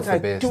don't gotta know it's try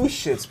the best. two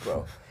shits,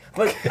 bro.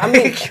 But I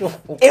mean,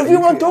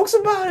 everyone talks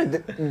about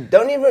it.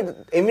 Don't even.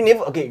 I mean,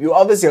 okay, you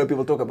obviously heard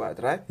people talk about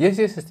it, right? Yes,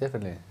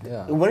 definitely.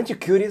 Yeah. Weren't you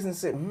curious and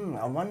said,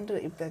 I wonder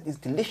if that is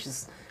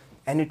delicious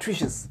and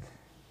nutritious?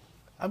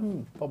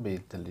 I'm probably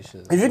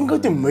delicious. If you can go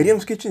to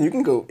Miriam's kitchen, you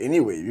can go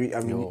anywhere.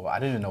 I mean, Yo, I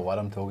don't even know what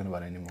I'm talking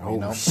about anymore. oh you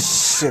know?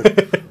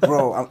 shit,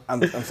 bro!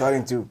 I'm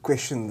starting to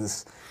question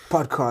this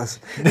podcast.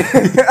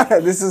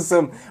 This is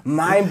some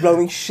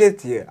mind-blowing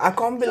shit here. I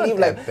can't believe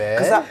that like bad.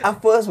 because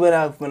at first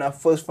when I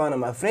first found out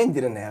my friend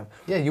didn't have.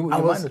 Yeah, you I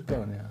might was- have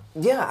blown, yeah.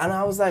 Yeah, and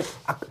I was like,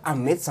 I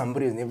met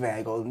somebody who's never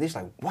had Golden Dish.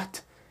 Like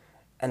what?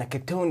 And I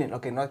kept telling him,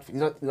 okay,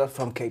 not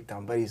from Cape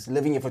Town, but he's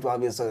living here for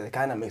 12 years, so it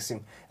kind of makes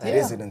him a Yeah.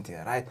 resident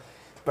here, right?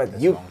 But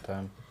That's you, a long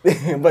time.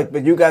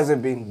 but you guys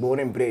have been born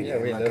and bred. Yeah,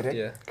 here, we am I lived correct?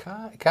 here.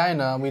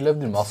 Kinda. We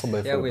lived in Muscle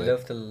Bay Yeah, for a we bit.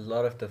 lived a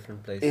lot of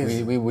different places.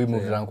 Is- We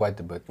moved Yeah. around quite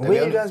a bit.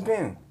 Where you guys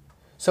been?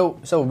 So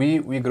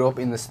we grew up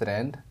in the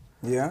Strand.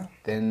 Yeah.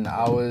 Then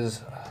I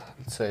was,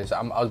 so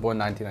I was born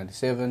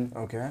 1997.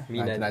 Okay. Me,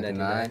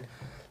 1999.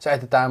 So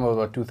at the time of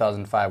about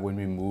 2005 when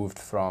we moved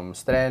from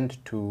Strand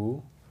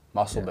to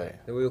Muscle Bay.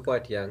 We were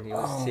quite young. He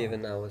was Oh.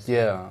 7 hours.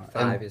 Yeah.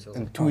 5 years old.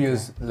 And 2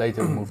 years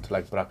later we moved to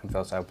like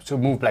Brackenfell side. So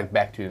we moved like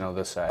back to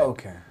this side.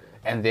 Okay.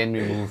 And then we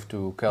moved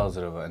to Kells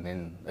River and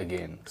then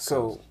again.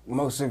 So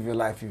most of your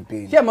life you've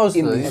been. Yeah, most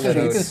in of it. these You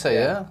can streets. say,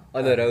 yeah.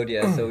 On the road,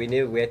 yeah. So we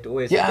had to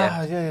always Yeah,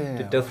 adapt yeah.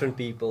 to different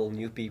people,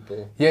 new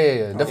people.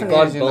 Yeah. You Different can't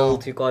areas, you know.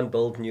 build. You can't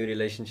build new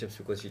relationships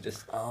because you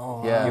just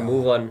Oh. Yeah. you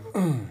move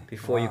on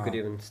before you could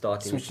even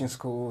start. Switching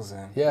schools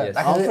and. Yeah. Yes.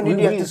 How often we- did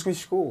you have we- to switch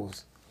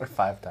schools? Like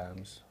 5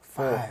 times.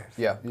 5.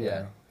 Yeah.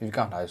 Yeah. If you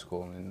count high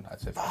school, then I'd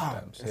say 5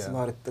 times. That's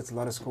Yeah. that's a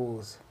lot of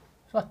schools.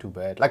 It's not too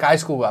bad. Like high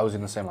school, I was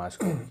in the same high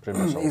school pretty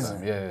much all the Is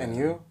time. it? Yeah. And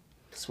you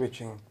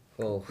switching?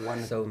 Oh,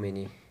 so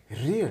many.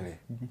 Really?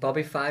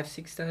 Probably 5,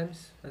 6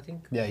 times, I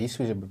think. Yeah, he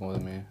switched a bit more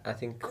than me. I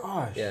think.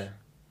 Gosh. Yeah.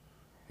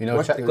 You know,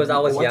 What- Because I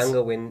was What's-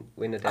 younger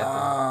when it happened.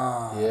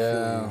 Ah. I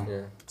Yeah. feel you.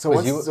 Yeah. So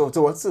Because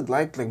so what's it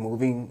like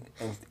moving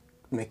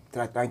and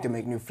trying to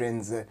make new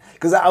friends?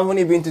 Because I've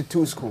only been to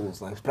 2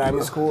 schools, like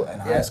primary school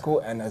and high Yeah. school,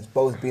 and it's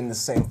both been the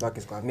same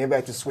fucking school. I've never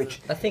had to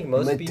switch I think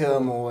most midterm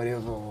people or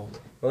whatever.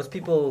 most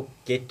people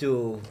get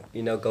to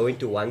go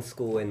into one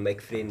school and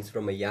make friends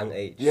from a young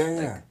age. Yeah,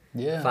 Like, yeah.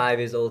 Yeah. 5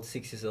 years old,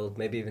 6 years old,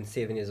 maybe even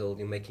 7 years old,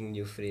 you're making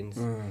new friends.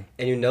 Mm.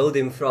 And you know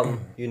them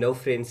from,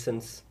 friends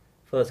since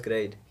 1st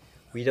grade.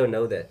 We don't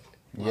know that.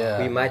 Yeah.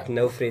 We might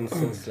know friends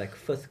since like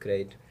 5th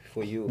grade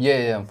for you.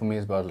 Yeah. For me,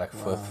 it's about like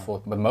 5th,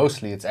 4th, but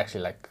mostly it's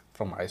actually like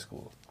from high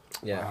school.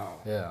 Yeah. Wow.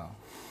 Yeah.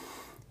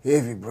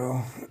 Heavy,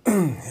 bro.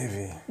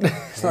 Heavy.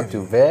 It's not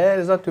too bad.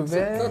 It's not too It's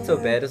bad. not so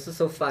bad. It's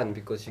also fun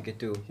because you get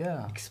to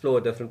Yeah.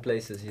 explore different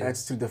places here.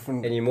 That's 2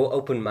 different. And you're more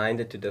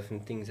open-minded to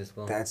different things as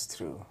well. That's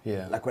true.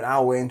 Yeah. Like when I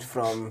went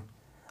from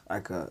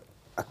like a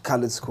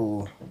colored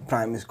school,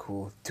 primary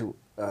school, to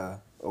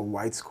a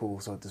white school,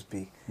 so to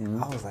speak,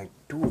 I was like,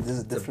 dude, this is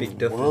a a different big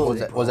difference. world. Was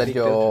that, bro. was that Big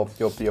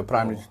your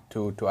primary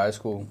to high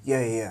school?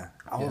 Yeah, yeah.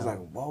 I was Yeah. like,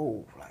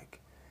 whoa, like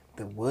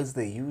the words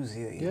they use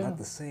here is Yeah. not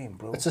the same,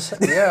 bro. It's just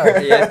yeah.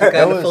 You have to That kind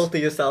of was- filter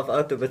yourself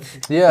out a bit.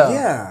 Yeah.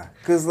 Yeah,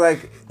 cause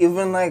like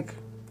even like,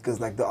 cause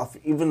like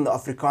even the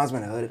Afrikaans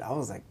when I heard it, I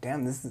was like,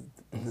 damn, this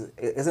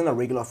isn't a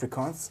regular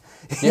Afrikaans.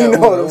 Yeah, you know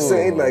what I'm ooh,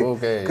 saying? Like,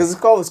 okay. cause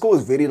school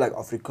was very like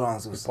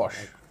Afrikaans, it was Posh.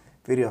 like,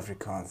 very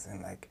Afrikaans,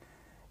 and like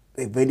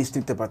they're very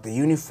strict about the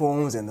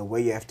uniforms and the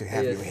way you have to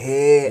have Yes. your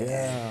hair.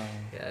 Yeah.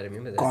 Yeah, I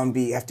remember that. Can't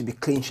be, you have to be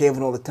clean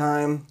shaven all the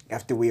time. You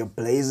have to wear a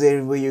blazer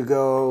everywhere you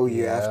go.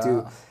 You have to,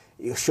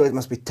 Yeah. your shirt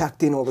must be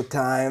tucked in all the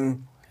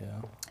time. Yeah.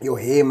 Your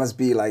hair must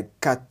be like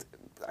cut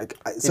like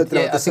certain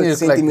yeah, I think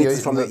it's like centimeters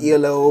your- from the the-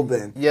 earlobe,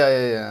 and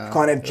Yeah. you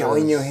can't have gel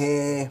in your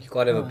hair. You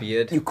can't have a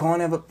beard. You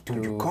can't have a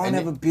dude, you can't and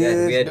have a it- Yeah,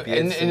 beard. we had And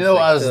beards you since know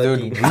like us,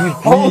 dude. 13.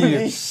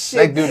 Holy shit!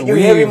 Like, dude, you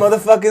we heavy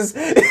motherfuckers.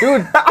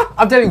 Dude,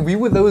 I'm telling you, we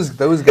were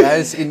those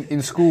guys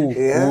in school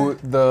Yeah. who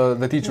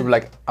the teacher would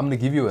like, I'm gonna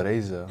give you a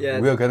razor. Yeah,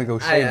 We are gonna go I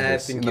shave have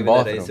this been in the given a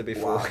bathroom. razor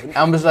before. Wow.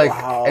 I'm just like,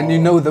 Wow. and you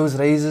know those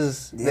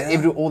razors that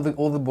Yeah. all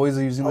the boys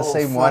are using the Oh,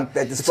 same fuck, one.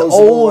 that It's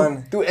disposable old,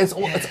 one. dude.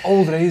 It's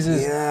old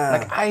razors. Yeah.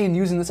 Like I ain't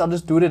using this. I'll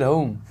just do it at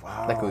home.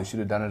 Wow. Like we should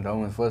have done it at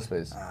home in the first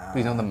place.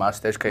 You know the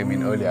mustache came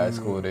in early high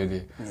school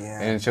already, Yeah.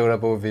 and it showed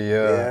up over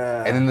here,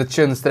 Yeah. and then the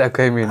chin strap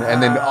came in,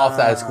 and then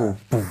after high school,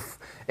 poof,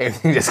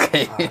 everything just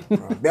came in.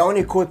 Bro, they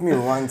only caught me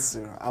once.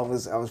 You know. I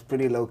was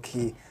pretty low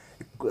key.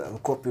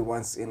 Caught me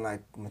once in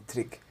like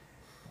matric.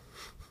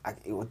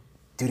 It was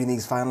during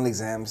these final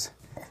exams,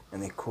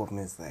 and they caught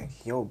me. It's like,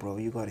 yo, bro,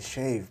 you gotta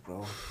shave,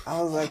 bro.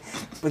 I was like,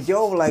 but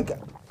yo, like,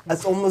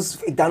 it's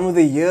almost done with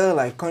a year.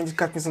 Like, can't you just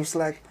cut me some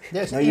slack?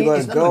 Yes, no, you gotta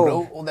it's not gonna go.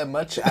 grow all that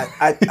much.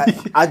 I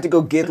had to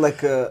go get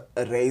like a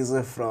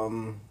razor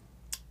from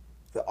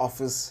the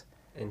office.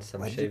 And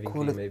some What do you shaving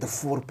call cream it? maybe. The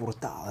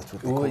voorportaal. That's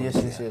what they Oh call yes,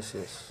 it.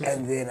 yes.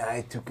 And then I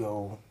had to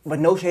go, but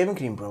no shaving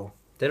cream, bro.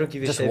 They don't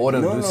give you Just shaving water,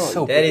 cream. No, dude. no,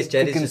 Soap. That is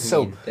Freaking just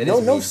soap. mean. That No,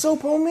 is no mean.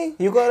 soap, homie.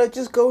 You gotta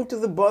just go into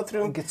the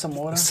bathroom, Get some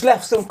water.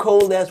 slap some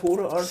cold ass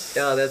water on.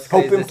 Yeah, that's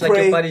Hope crazy. and It's like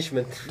pray. your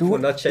punishment for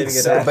not shaving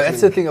exactly. it off. But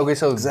that's the thing. Okay,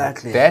 so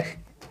Exactly.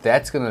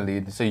 that's gonna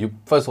lead. So you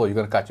first of all you're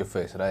gonna cut your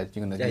face, right?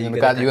 You're gonna Yeah, you're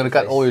you're gonna gonna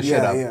cut cut all your your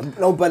shit Yeah, up. yeah.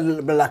 No, but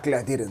luckily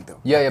I didn't though.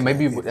 Yeah, Luckily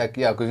maybe I didn't. like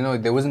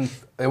because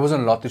there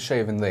wasn't a lot to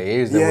shave in the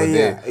hairs that Yeah, were yeah.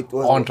 there. It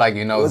wasn't- Aren't like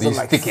it wasn't these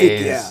like thick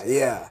thick, hairs.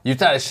 yeah. You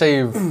try to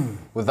shave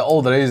with the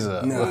old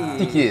razor, Nah. with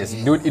thick hairs,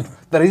 dude.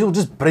 The razor will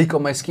just break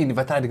on my skin if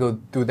I try to go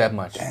do that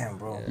much. Damn,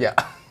 bro. Yeah.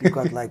 You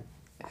got like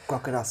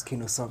crocodile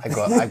skin or I something.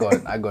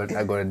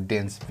 got a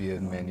dense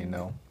beard, man. You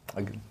know,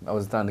 I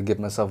was trying to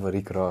get myself a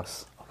Rick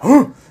Ross.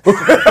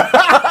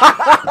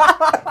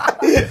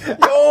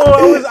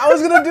 I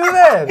was gonna do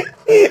that.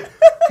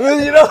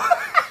 Because, you know,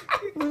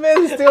 the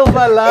man steals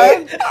my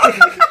line.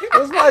 It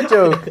was my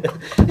joke.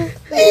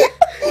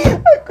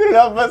 Couldn't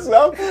help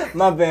myself.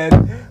 My bad.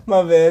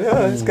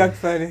 Oh, it's kind of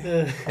funny.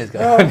 It's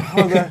Oh, got-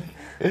 hold on.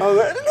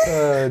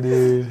 Oh,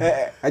 dude.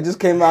 I just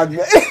came out.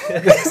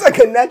 It's like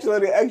a natural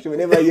reaction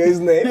whenever I hear his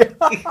name.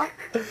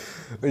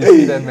 When you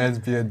see that man's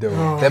beard,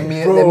 though, that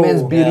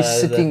man's beard Yeah,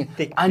 is the sitting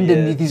thick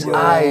underneath beard. his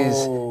eyes.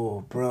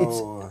 Oh,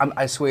 bro.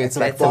 I swear, it's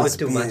like That's a bit boss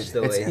too beard. much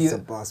though. It's, eh? it's a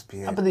boss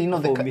beard. Yeah, but you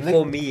know,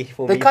 For me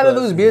they color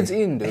those personally. beards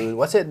in, dude.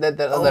 What's it? That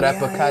other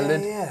rapper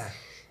colored. Yeah.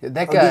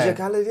 That Oh, guy. DJ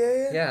Khaled,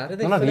 yeah. Yeah, how do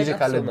they No, not fill it DJ up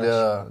so Khaled.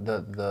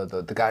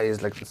 much? The guy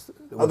is like.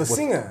 Oh, the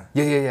singer.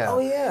 Yeah. Oh,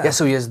 yeah. Yeah,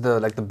 so he has the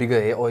bigger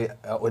hair. Or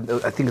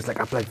I think it's like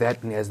up like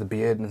that, and he has the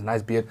beard and it's a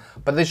nice beard.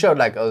 But they showed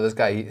like, oh, this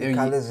guy. What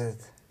color is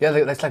it? Yeah,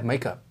 that's like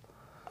makeup.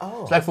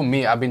 Oh. It's like for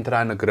me, I've been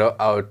trying to grow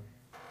out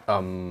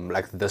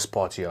like this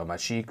part here on my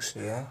cheeks.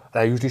 Yeah.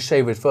 And I usually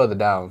shave it further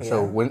down.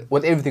 So Yeah.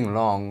 with everything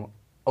long,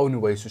 only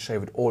way is to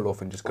shave it all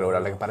off and just grow it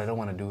out. Like, but I don't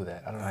want to do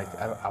that. I don't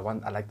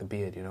like. I like the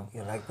beard, you know.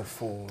 You like the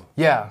full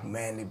Yeah.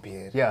 manly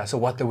beard. Yeah. So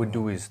what they would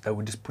do is they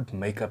would just put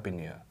makeup in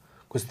here,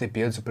 because their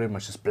beards are pretty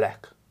much just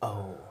black.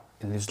 Oh.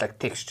 And there's like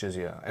textures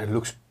here, and it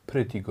looks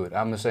pretty good.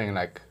 I'm just saying,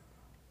 like,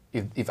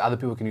 if other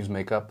people can use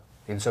makeup,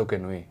 then so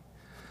can we.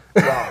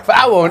 Wow. But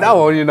I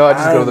won't, you know. I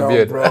just grow the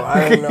beard. bro.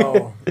 I don't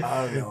know.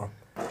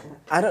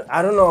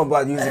 I don't know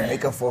about using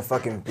makeup for a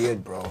fucking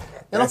beard, bro.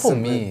 Yeah, not for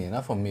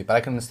me. But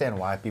I can understand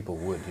why people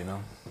would, you know.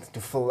 The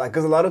full, like,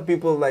 because a lot of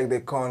people, like, they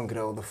can't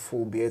grow the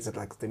full beards. It's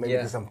like they maybe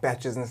Yeah. do some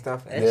patches and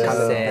stuff. It's just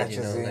Color sad, patches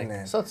you know, in like-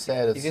 and- It's not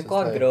sad. If you it's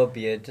can't like- grow a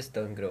beard, just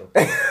don't grow. Look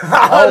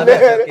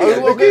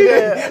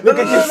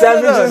at you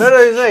savages.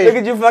 Look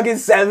at you fucking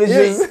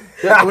savages.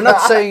 Yeah, we're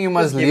not saying you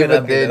must Just give leave it it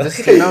up, there. you know.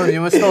 Just, you know,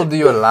 you must still do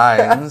your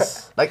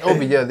lines. Like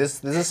over here,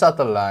 there's a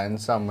subtle line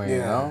somewhere, you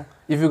Yeah. know.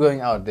 If you're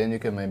going out, then you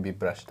can maybe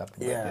brush it up a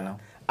bit, Yeah. you know.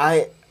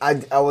 I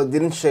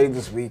didn't shave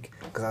this week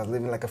because I was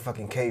living like a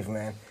fucking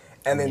caveman.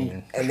 And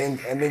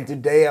then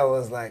today I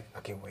was like,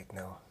 okay, wait,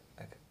 no.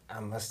 Like, I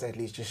must at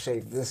least just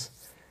shave this.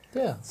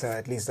 Yeah. So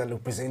at least I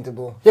look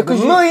presentable. Yeah, For 'cause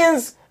the you-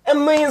 millions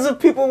and millions of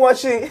people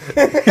watching.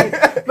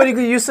 But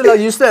you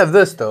still have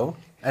this though,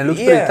 and it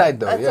looks pretty tight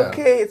though. It's Yeah.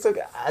 okay. It's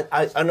okay.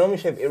 I normally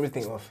shave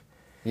everything off.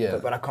 Yeah.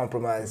 But I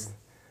compromised.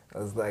 I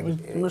was like, You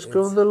must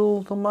grow the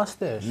little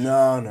mustache.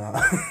 no.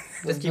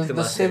 Just keep the The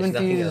mustache,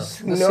 nothing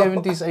else. 70s, No.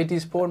 70s,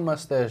 80s porn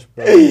mustache,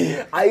 bro.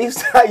 I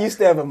used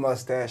to have a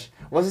mustache.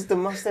 Was it the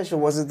mustache or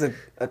was it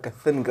like a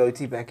thin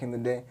goatee back in the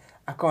day?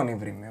 I can't even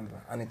remember.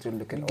 I need to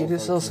look at Get old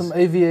yourself photos. some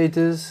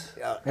aviators,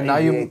 Yeah, and now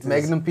you aviators.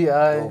 Magnum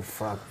PI. Oh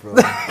fuck, bro.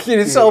 Get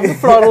yourself a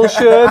throttle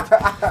shirt.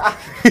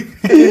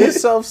 Get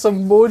yourself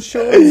some board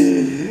shorts.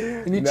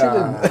 And you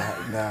chilling.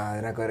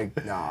 Then I gotta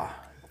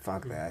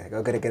fuck that.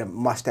 I gotta get a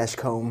mustache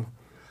comb.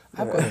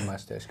 I've got a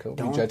mustache coat. You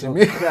Don't judging talk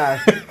me? crap.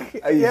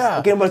 Yeah.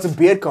 Okay, but it's a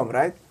beard comb,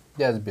 right?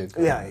 Yeah, it's big.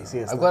 Yeah, you see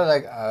it's I've not- got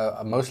like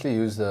I mostly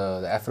use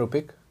the Afro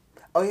pick.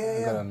 Oh yeah,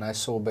 I've got yeah. a nice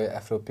sorbet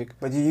Afro pick.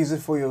 But you use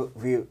it for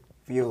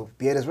your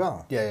beard as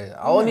well. Yeah.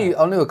 I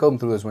only comb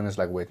through this when it's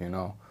like wet, you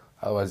know.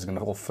 Otherwise it's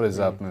gonna all frizz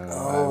up. You know.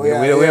 Oh, we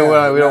yeah, don't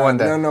yeah. want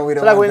that. No, we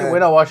don't so like want when, that.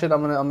 when I wash it,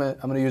 I'm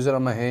gonna use it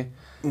on my hair,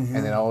 and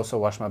then I also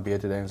wash my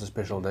beard today. It's a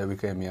special day. We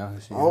came here.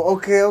 So, Oh,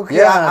 okay.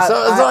 Yeah, so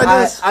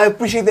I just- I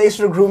appreciate the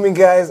extra grooming,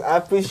 guys. I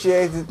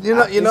appreciate it. You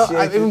know, Appreciate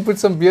I've it. even put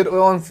some beard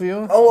oil on for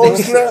you. Oh,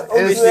 snap. Oh,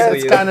 It's, snap.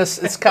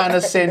 it's kind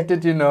of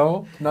scented, you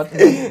know. Not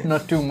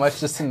too much,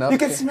 just enough. You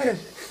can smell it.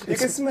 You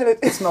can smell it.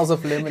 It smells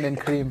of lemon and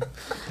cream.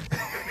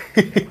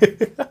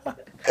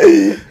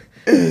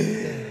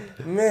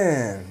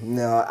 Man,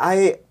 no,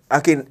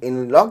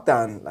 in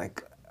lockdown,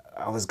 like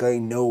I was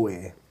going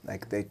nowhere.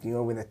 Like that, you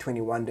know, when the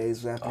 21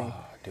 days was happening.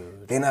 Oh,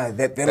 dude. Then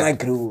I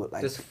grew.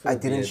 Like Just I full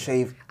didn't beard.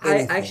 shave. I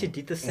Anything, actually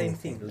did the same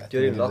anything. thing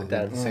during I did the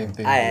lockdown. same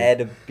thing, I dude.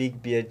 had a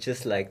big beard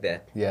just like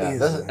that. Yeah. Easy.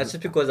 That's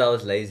just because I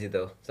was lazy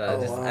though. So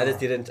I just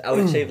didn't. I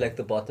would shave like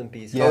the bottom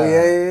piece. Yeah. Oh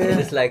yeah. And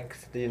just like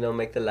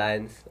make the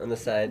lines on the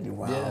side.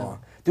 Wow. Yeah.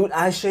 Dude,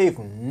 I shave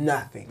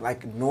nothing.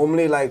 Like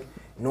normally,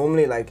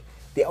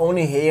 the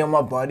only hair on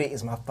my body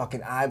is my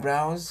fucking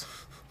eyebrows.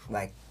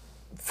 Like,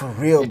 for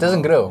real. It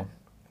doesn't bro. grow.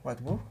 What?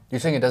 Who? You're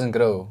saying it doesn't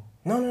grow?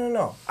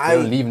 No.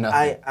 don't leave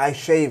nothing. I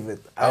shave it.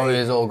 Oh, it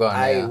is all gone,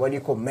 yeah. What do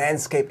you call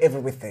manscape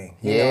everything?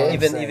 You Yeah. know what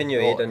I'm saying? Even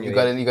your head on your You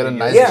got head. a- you got a You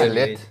nice shave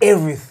Gillette. your head.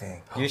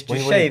 Everything. You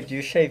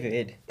Wait. shave your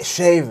head.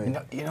 Shave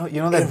it. You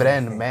know that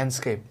brand,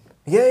 Manscaped?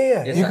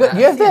 Yeah. Yes, You I- got- I've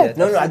you have seen that? it.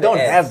 No, I've I seen the don't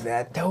ads. have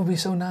that. That would be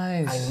so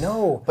nice. I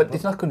know. But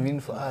it's not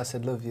convenient for us. I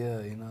live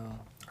here, you know.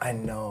 I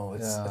know.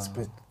 It's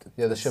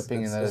Yeah, the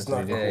shipping and that is not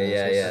really cool. cool.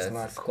 Yeah. It's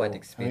not It's quite cool.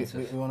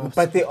 expensive. wanna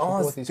But there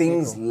support are these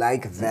things people.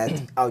 like that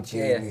out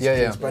here in these Yeah,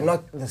 streets, yeah. but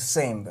not the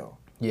same though.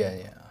 Yeah.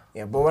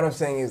 Yeah, but what I'm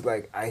saying is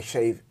like I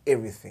shave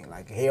everything,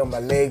 like hair on my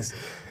legs,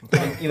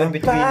 Even my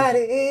between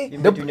body.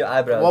 even between your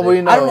eyebrows. What eh? were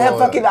you I don't have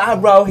fucking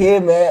eyebrow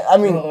hair, man. I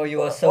mean, Oh,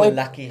 you are so wait,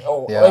 lucky.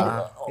 Oh, Yeah.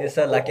 wait, You're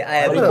so lucky. I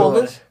have What do you call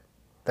a- this?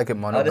 Like a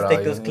monobrow. I'll just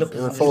take those clippers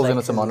It and falls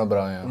just in like- as a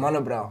monobrow, yeah.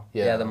 monobrow.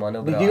 Yeah, the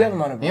monobrow. Did you have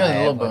monobrow? Yeah, I a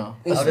little have bit.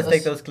 one. I'll just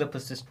take those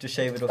clippers just to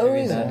shave it off Oh,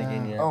 every is now and it?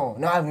 again. Yeah. Oh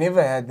no, I've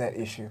never had that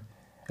issue.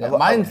 Yeah, I've-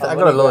 mine, I've I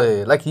got a only lot of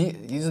hair. Like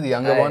he's the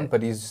younger I- one,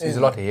 but he's a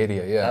lot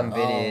hairier, yeah. I'm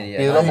very He's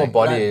a yeah. lot more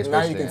body hair, Now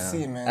especially. you can yeah.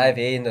 see, man. I have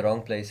hair in the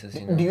wrong places,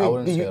 you know. Do I you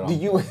wouldn't do say you wrong. do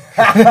you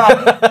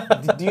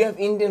do you have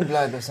Indian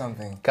blood or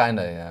something?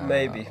 Kinda, yeah.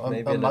 Maybe a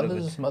little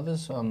mother's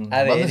I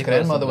have a mother's 80%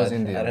 grandmother was blood.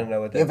 Indian. I don't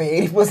know what You have that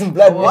a 80%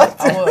 blood.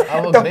 What?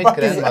 Our The great fuck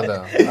is that?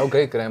 grandmother, our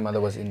great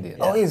grandmother was Indian.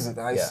 Oh, is it?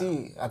 I Yeah.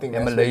 see. I think Yeah,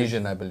 that's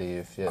Malaysian, I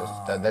believe. Yes,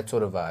 that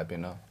sort of vibe, you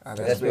know.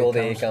 That's where all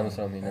the hair comes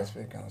from, you know. That's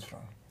where it comes from.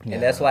 Yeah.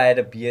 And that's why I had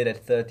a beard at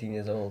 13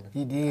 years old.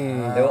 He did.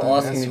 They were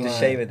asking me to that's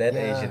shave at that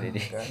Yeah. age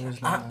already.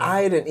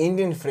 I had an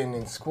Indian friend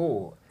in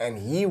school, and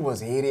he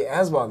was hairy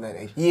as well that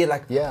age. He had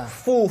like Yeah.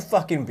 full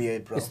fucking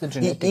beard, bro. It's the He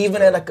genetics, even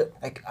bro. had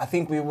like I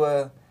think we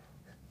were,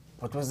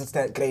 what was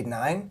it? Grade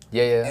 9.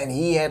 Yeah. And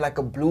he had like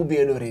a blue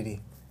beard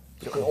already.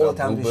 You could all the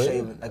time blue just beard?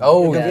 shave it. Like,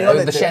 Oh, you yeah. know Oh,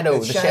 that- the shadow,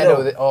 that the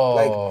shadow,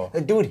 oh.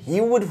 Like, dude,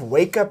 he would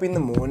wake up in the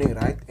morning,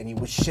 right, and he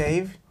would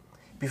shave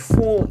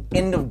before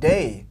end of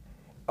day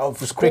of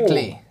Just school.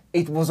 quickly.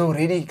 it was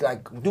already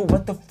like, dude,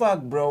 what the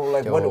fuck, bro?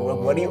 Like, what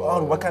are you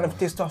on? What kind of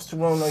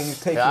testosterone are you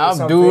taking? or Yeah,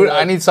 something? dude, Like,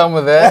 I need some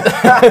of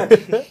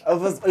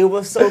that. it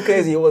was so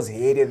crazy. It was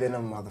hairier than a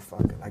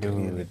motherfucker. Like,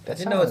 really. Dude, I that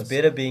didn't know it's sounds-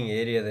 better being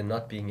area than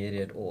not being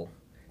area at all.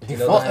 You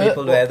know, Well, those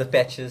people who have the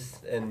patches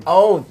and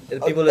Oh,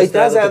 the people who it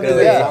does struggle have to its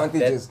grow hair.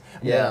 advantages.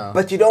 Yeah.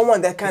 But you don't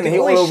want that kind You of can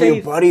hair all always over your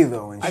shave. body,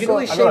 though. And You shit. can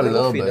always I shave got a it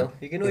little off, you bit. know.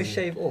 You can always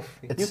shave off.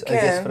 It's, You it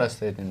gets can,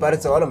 frustrating. But though.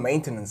 it's a lot of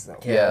maintenance, though.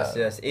 Yes,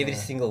 Yeah. yes. Every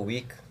single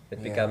week it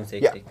Yeah. becomes Yeah.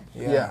 hectic.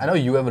 Yeah, I know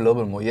you have a little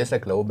bit more. Yes,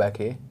 like lower back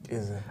hair.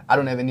 Is it? I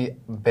don't have any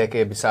back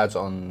hair besides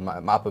on my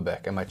upper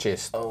back and my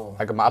chest. Oh.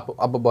 Like my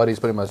upper body is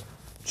pretty much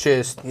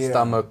chest, Yeah.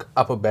 stomach,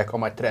 upper back on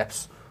my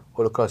traps.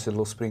 All across a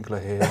little sprinkler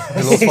hair.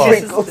 A little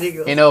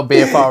forest. You know,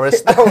 bare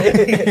forest.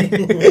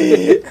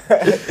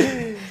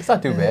 It's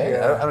not too bad.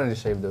 Yeah. I don't need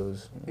to shave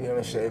those. You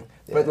know, shave.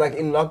 But like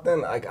in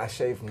lockdown, like I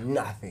shave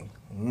nothing.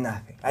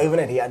 I even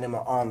had hair under my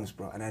arms,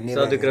 bro. And I never.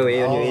 Started to had grow hair.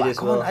 hair on your Oh, head I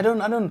as well. can't.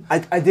 I don't.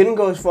 I didn't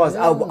go as far as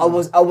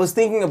I was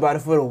thinking about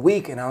it for a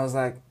week, and I was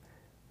like,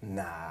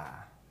 nah.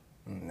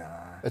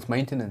 It's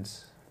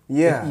maintenance.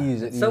 Yeah.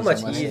 It's so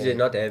much easier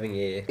not having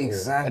hair.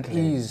 Exactly. At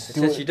ease. It's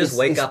just you just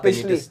wake up and you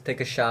especially- just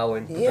take a shower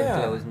and put on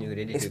clothes and you're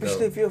ready to Especially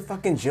go. if you're a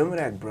fucking gym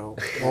rat, bro.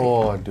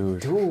 Oh,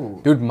 dude.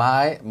 Dude.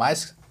 my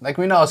like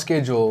we know our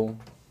schedule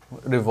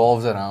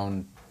revolves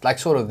around like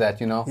sort of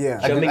that, you know. Yeah.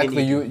 Like, Jumping like and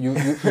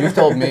for you've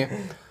told me,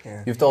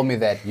 Yeah. you've told me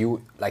that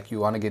you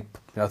want to get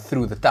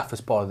through the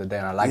toughest part of the day,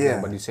 and I like Yeah.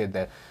 that. But you said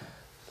that.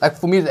 Like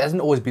for me, it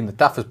hasn't always been the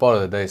toughest part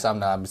of the day.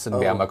 Sometimes I'm sitting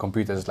behind my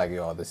computer, just like,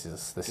 yo, this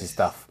is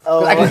tough.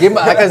 Oh. I could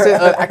like I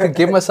said, I could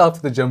give myself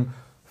to the gym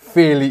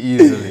fairly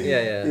easily.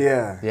 Yeah.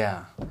 Yeah.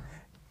 Yeah.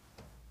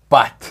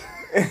 But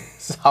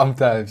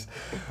sometimes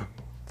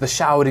the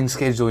showering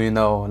schedule,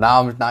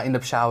 now I end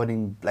up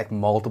showering like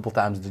multiple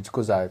times just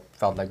because I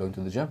felt like going to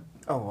the gym.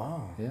 Oh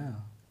wow. Yeah.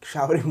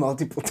 Showering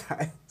multiple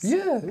times.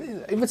 Yeah. If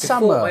it's Before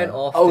summer. and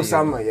after Oh, you.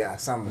 summer. Yeah,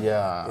 summer.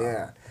 Yeah.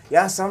 Yeah.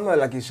 Yeah, summer.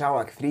 Like you shower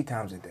like 3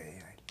 times a day.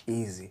 Like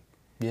easy.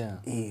 Yeah.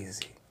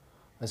 Easy.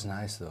 That's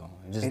nice though.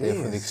 You're just It there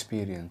for the is.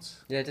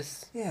 experience. Yeah,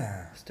 just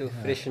Yeah. to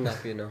freshen up,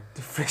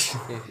 The friction.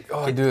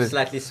 Oh, Get dude.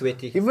 slightly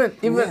sweaty Even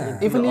in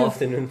the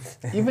afternoons.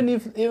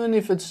 even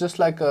if it's just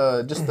like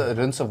just a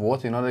rinse of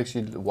water, you're not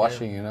actually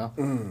washing,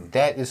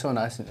 that is so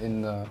nice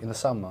in the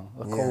summer.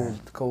 The Yeah.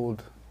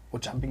 cold, or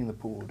jumping in the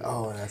pool. dude.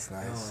 Oh, that's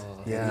nice.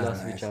 Yeah.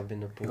 Last we Nice. jump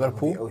in the pool. You got a The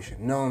pool? ocean.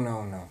 No.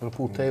 Got a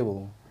pool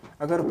table.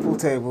 I got a pool You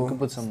can table.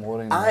 put some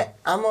water in there.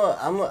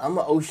 I'm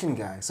a ocean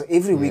guy. So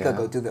every week I Yeah.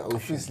 go to the ocean.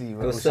 Obviously,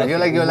 Go you're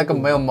surfing. like a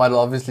male model.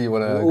 Obviously, you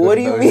wanna. What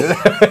do you mean?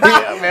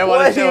 Yeah, man,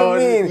 What do you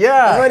mean?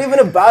 Yeah. It's not even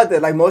about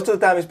that. Like most of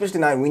the time, especially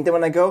now in winter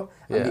when I go,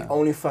 I'm Yeah. the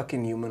only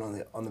fucking human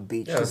on the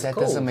beach. Yeah. Because that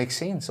Cold. doesn't make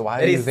sense. Why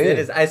are That you is, there? that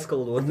is ice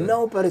cold water.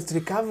 No, but it's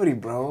recovery,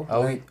 bro.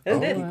 Oh, Like,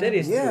 That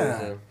is yeah.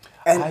 true.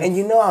 And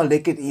you know how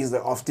like it is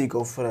that after you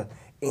go for an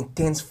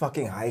intense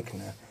fucking hike,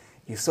 nah,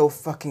 you're so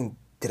fucking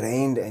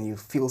drained and you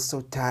feel so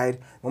tired.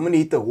 The moment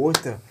you hit the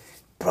water,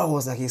 bro,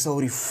 it's like you're so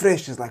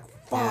refreshed. It's like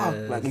fuck,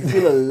 Yeah. like you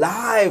feel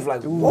alive.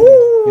 Like woo,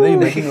 you're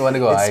making me want to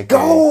go let's hiking.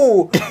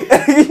 go.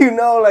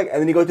 Like,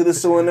 and then you go to the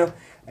sauna.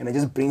 And it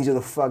just brings you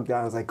the fuck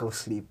down. It's like, go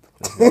sleep.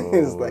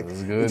 It's like,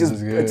 that's good, it just,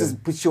 that's good. it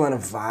just puts you on a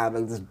vibe,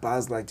 like this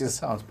buzz, like just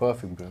Sounds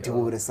perfect, bro.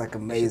 dude, it's like You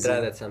should amazing. try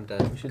that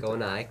sometime. Go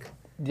on a hike.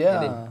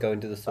 Yeah. And then go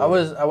into the sauna. I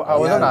was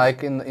Yeah. on a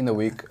hike in the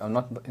week. I'm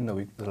not in the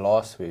week. The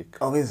last week.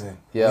 Oh, is it?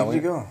 Yeah, Where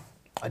did you go?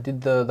 I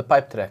did the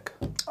pipe track.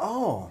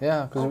 Oh.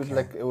 Yeah, because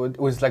it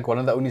was like one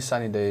of the only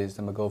sunny days.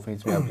 And my girlfriend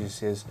hits me up. She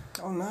says,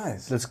 Oh,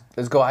 nice.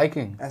 "Let's go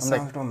hiking." That I'm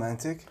sounds like,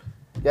 romantic.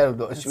 "Yeah,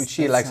 That's-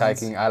 she that likes sounds-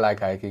 hiking. I like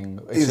hiking.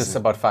 It's Is just it?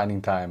 about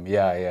finding time."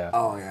 Yeah.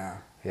 Oh, yeah.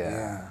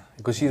 Yeah.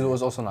 Because she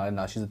was also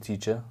now she's a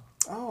teacher,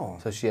 Oh.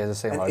 so she has the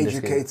same An holiday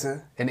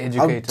educator. An How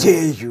educator.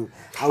 dare you?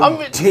 How I'm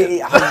a-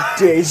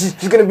 dare you?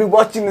 She's gonna be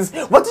watching this.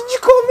 What did you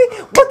call me?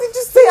 What did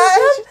you say I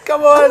am?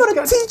 Come on, I'm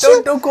not a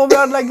teacher. don't call me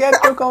out like that.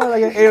 Don't call me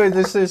like that. Anyway,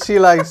 this is, she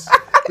likes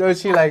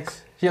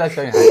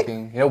going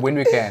hiking. When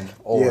we can,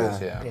 always.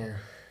 Yeah. Yeah.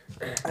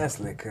 That's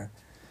liquor.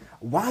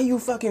 Why are you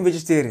fucking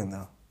vegetarian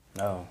though?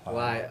 No.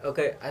 Why?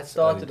 Okay, I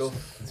started off.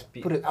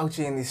 Put it out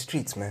here in these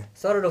streets, man.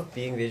 Started off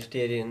being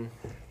vegetarian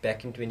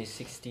back in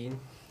 2016.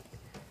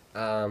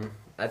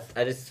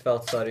 I just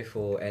felt sorry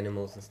for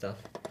animals and stuff.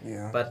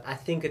 Yeah. But I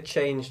think it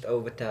changed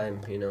over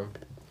time,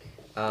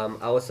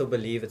 I also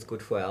believe it's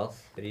good for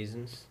health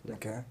reasons.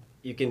 Okay.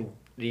 You can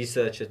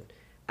research it.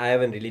 I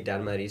haven't really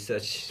done my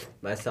research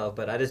myself,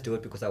 but I just do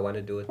it because I want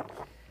to do it.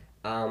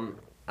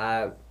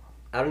 I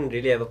don't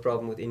really have a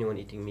problem with anyone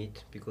eating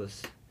meat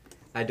because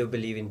I do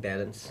believe in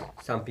balance.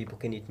 Some people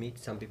can eat meat,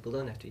 some people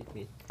don't have to eat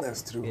meat.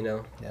 That's true.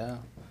 Yeah.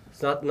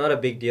 It's not a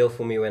big deal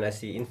for me when I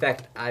see. In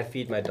fact, I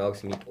feed my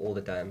dogs meat all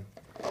the time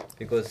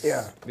because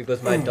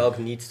my dog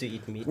needs to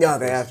eat meat. Yeah,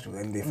 they have to,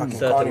 and they're fucking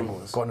Certain-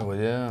 carnivores. Carnivore,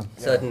 yeah.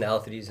 Certain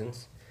health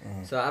reasons.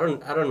 So I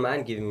don't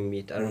mind giving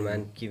meat. I don't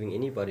mind giving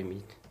anybody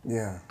meat.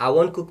 Yeah. I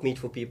won't cook meat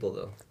for people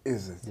though.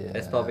 Is it? Yeah.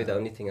 That's probably the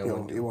only thing I You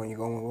won't do.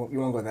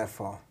 won't go that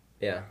far.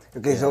 Yeah.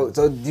 Okay, so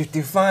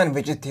define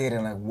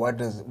vegetarian. Like,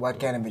 what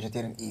can a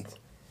vegetarian eat?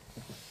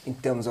 In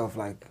terms of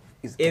like,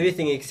 is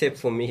Everything except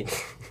for meat.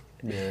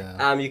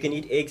 Yeah. You can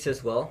eat eggs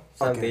as well.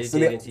 Some Okay,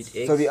 vegetarians eat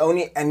eggs. so the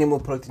only animal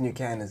protein you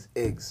can is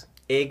eggs.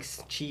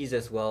 Eggs, cheese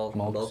as well,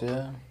 milk.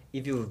 Yeah.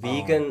 If you're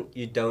vegan,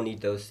 you don't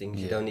eat those things.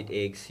 You Yeah. don't eat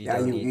eggs. You Yeah,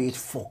 don't you eat. eat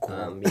fuck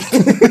all. Meat.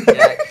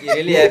 Yeah, you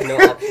really have no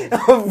option.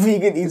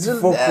 Vegan eats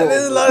fuck all.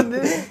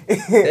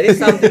 That is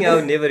something I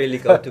would never really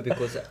go to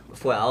because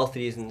for health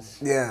reasons,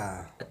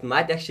 Yeah. it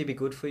might actually be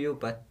good for you,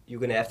 but you're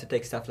gonna have to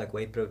take stuff like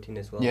whey protein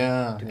as well.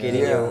 Yeah. To get yeah.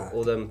 in your Yeah.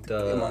 all The amount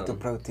of the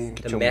protein.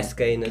 the mass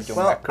gainers.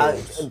 Well,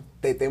 macros.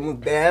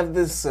 they have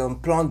this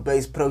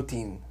plant-based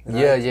protein. right?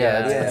 Yeah,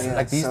 yeah,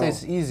 Like these so-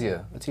 days, it's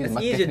easier. It's It's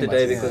much- easier definitely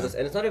today much easier. because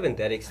and it's not even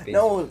that expensive.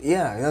 No,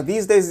 yeah.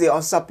 These days there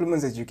are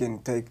supplements that you can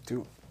take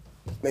to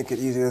make it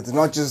easier. It's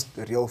not just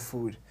real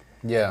food.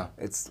 Yeah.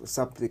 It's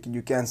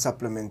you can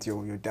supplement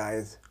your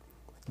diet.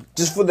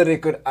 Just for the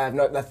record, I have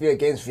nothing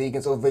against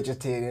vegans or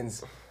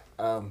vegetarians.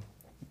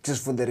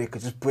 Just for the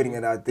record, just putting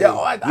it out there.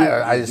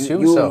 Yeah, I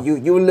assume you, so.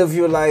 You live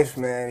your life,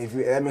 man. If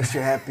that makes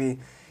you happy,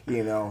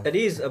 you know. It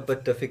is a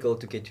bit difficult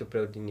to get your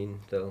protein in,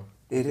 though.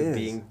 It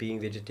is. Being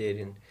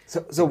vegetarian.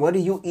 So what do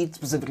you eat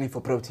specifically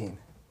for protein?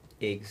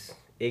 Eggs,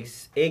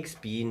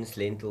 beans,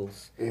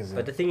 lentils. Is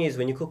But it? the thing is,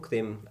 when you cook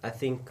them, I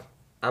think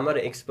I'm not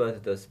an expert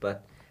at this,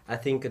 but I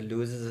think it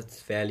loses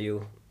its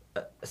value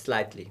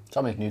slightly.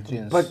 Some is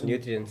nutrients. But-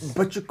 Nutrients.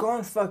 But you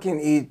can't fucking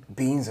eat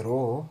beans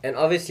raw. And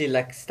obviously,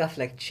 like stuff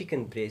like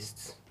chicken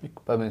breasts.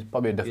 Probably a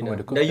You different know. way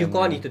to cook No, you them,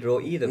 can't yeah. eat it raw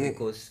either Yeah.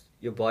 because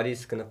your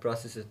body's gonna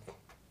process it.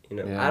 You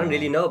know, Yeah. I don't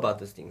really know about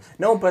those things.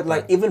 No, but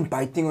like But- even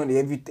biting on it,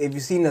 have you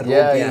seen a raw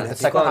Yeah, bean? yeah.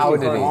 It's you like a can't- you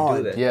powdery. can't hard.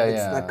 do that. Yeah, It's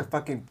yeah. like a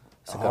fucking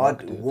It's like a hard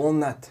rock, dude.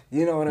 walnut.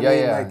 You know what I Yeah, mean?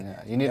 yeah, Like,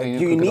 yeah. You need to you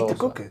cook it need to also.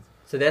 cook it.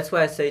 So that's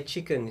why I say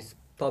chicken is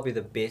probably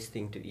the best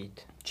thing to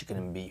eat. Chicken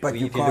and beef. But if you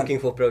you're can't- looking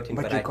for protein,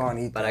 but but you I can't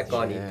eat But I that.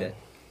 can't Yeah. eat that.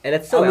 And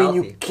it's so I mean,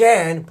 healthy. you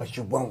can, but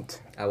you won't.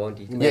 I won't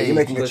eat it. Yeah, you're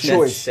making a Because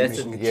choice. That's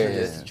You're a making a choice.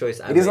 that's a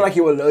choice I It isn't made. like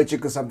you're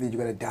allergic or something.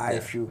 You're gonna die Yeah.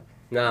 if you.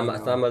 No, I'm, you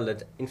know. I'm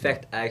allergic. In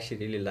fact, I actually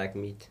really like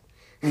meat.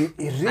 You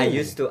really? I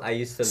used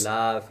to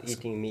love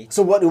eating meat.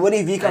 So what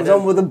if he comes don't-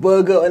 home with a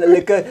burger and a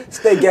liquor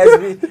steak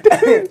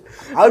Gatsby?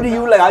 How do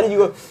you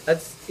go?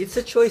 It's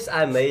a choice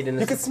I made, and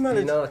You it's, can smell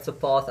you it. know, it's a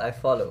path I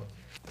follow.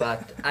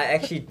 But I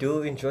actually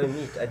do enjoy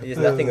meat. There's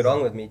nothing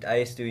wrong with meat. I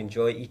used to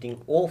enjoy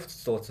eating all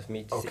sorts of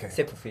meat, Okay.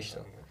 except for fish,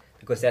 though,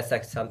 because that's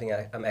like something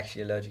I'm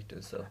actually allergic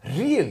to. So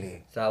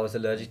Really? I was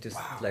allergic to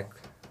like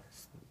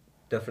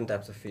different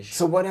types of fish.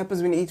 So what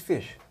happens when you eat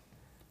fish?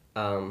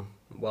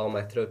 Well,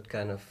 my throat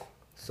kind of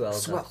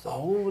swells up. So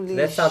Holy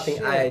that's something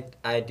shit.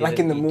 I didn't Like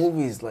in the eat.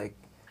 movies, like.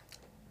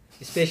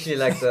 Especially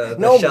like the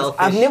No, shellfish.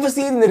 I've never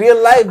seen it in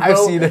real life, bro. I've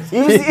seen it.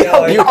 You've seen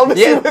Yeah, it? you-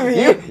 Obviously with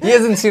you. He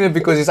hasn't seen it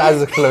because his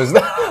eyes are closed.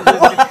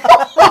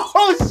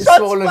 Oh, shots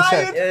swollen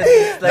fired. shut. Yeah,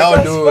 it's like No,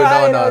 Shots dude,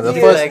 fired, no. The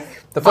dude. first,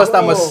 Like, the first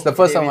time oh, the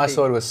first time I everything.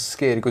 saw it was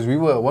scary because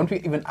weren't we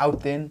even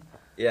out then?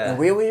 Yeah. And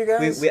where were you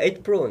guys? We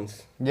ate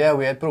prawns. Yeah,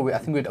 we had probably I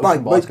think we had But,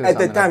 ocean basket or at that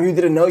something time, like you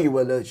didn't know you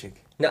were allergic.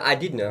 No, I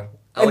did know.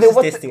 I And was then just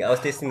what the- testing. I was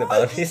testing the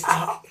boundaries.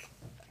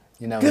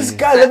 you know. This when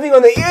guy living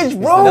on the edge,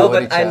 bro. No,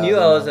 Nobody but I child, knew you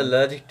I was know.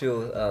 allergic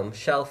to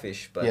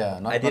shellfish, but Yeah,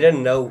 I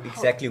didn't know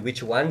exactly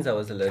which ones I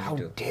was allergic How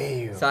to. dare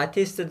you? So I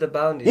tested the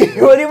boundaries.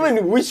 You don't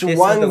even which Tested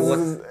ones.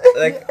 the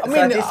like, I so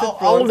mean, tested how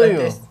prawns, old are I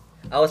you?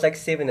 I was like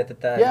 7 at the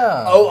time.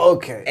 Yeah. Oh,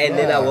 okay. And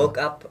then I Yeah. woke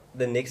up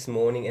the next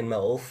morning and my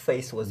whole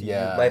face was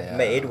Yeah, my yeah.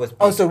 head was.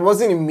 Oh, big. so it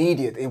wasn't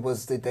immediate. It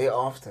was the day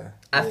after.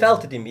 I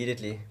felt it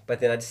immediately, but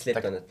then I just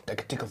slept on it.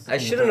 like a tickle. I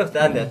shouldn't have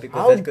done that because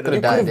How that you could could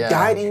have died, have yeah.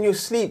 died in your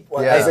sleep,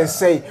 well, Yeah. as they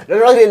say. Not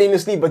really in your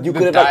sleep, but you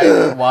could have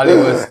died while he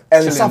was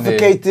and chilling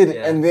suffocated,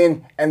 there. and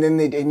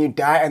then you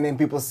die, and then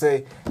people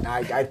say, "Nah,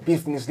 I died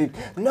peacefully in your sleep."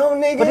 No,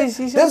 nigga, But he's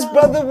this alive.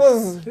 brother was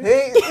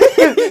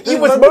He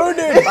was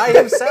murdered by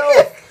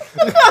himself.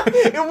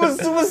 It was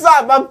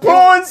suicide by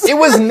prawns. It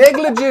was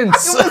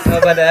negligence. No,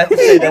 but I have to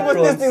say He that was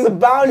testing the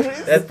prawns,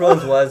 boundaries. that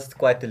prawns was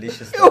quite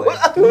delicious. though, eh.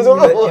 It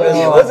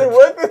was it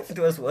worth it? It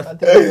was worth I it.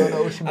 think we go to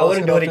ocean I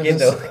wouldn't do it basket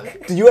again after though.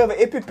 this. Do you have an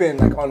EpiPen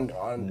like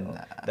on?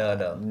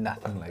 No.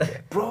 Nothing like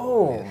that.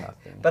 Bro. Yeah,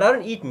 nothing. But I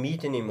don't eat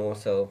meat anymore,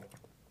 so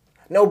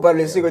No, but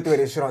let's say you go to a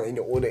restaurant and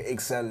you order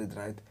egg salad,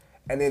 right?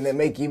 And then they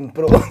make him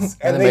prawns,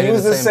 and they they made it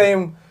use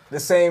the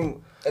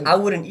same. I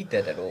wouldn't eat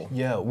that at all.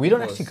 Yeah, we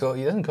don't actually go.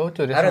 He doesn't go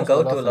to a I don't restaurant.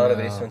 go so to a lot of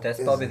often, restaurants. That's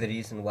Is probably it? the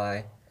reason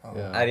why.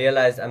 Yeah.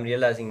 I'm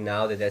realizing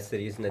now that that's the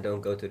reason I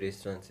don't go to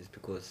restaurants is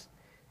because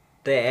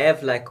they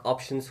have like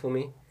options for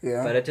me,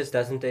 Yeah. but it just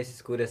doesn't taste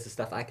as good as the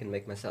stuff I can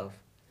make myself.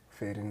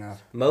 Fair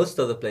enough. Most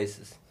of the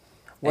places.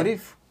 What And-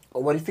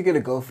 if you get a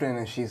girlfriend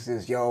and she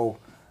says, "Yo,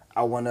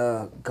 I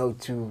wanna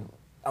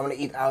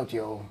eat out,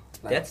 yo."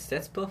 Like,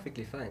 That's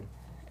perfectly fine.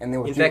 and then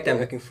what In you- fact, I'm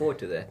looking forward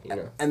to that. You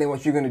know, And then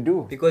what you gonna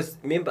do? because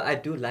remember I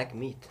do like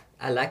meat.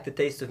 I like the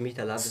taste of meat.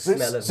 I love the So,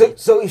 smell of so, meat.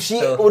 so if she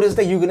So- orders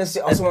that, you gonna say,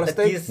 "Also want a At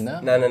steak"? least- No.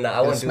 No,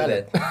 I won't do smell that.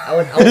 it.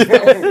 I'll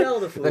smell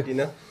the food, you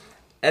know.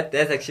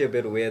 That's actually a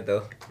bit weird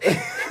though.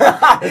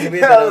 It's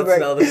weird that I I was don't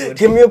smell the like, food.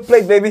 "Give me a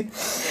plate, baby."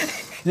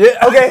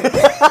 Yeah. Okay.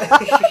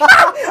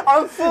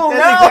 I'm full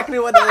That's now. exactly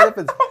what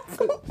happens.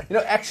 You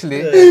know,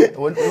 actually,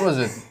 when was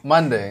it?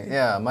 Monday.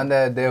 Yeah,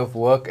 Monday, day of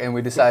work, and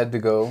we decided to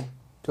go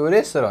to a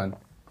restaurant.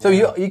 So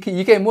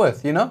you came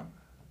with, you know?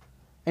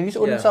 And you just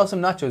ordered Yeah. yourself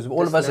some nachos.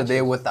 All Just of us are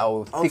there nachos. with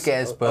our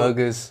thick-ass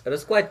burgers. It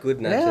was quite good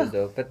nachos Yeah.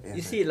 though. But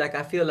you see, like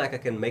I feel like I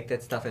can make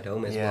that stuff at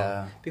home as Yeah.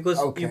 well. Because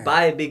Okay. you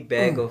buy a big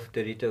bag of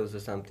Doritos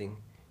or something,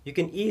 you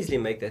can easily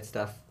make that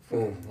stuff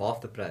for half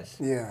the price.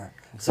 Yeah.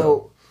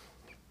 So,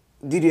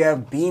 did you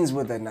have beans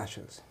with that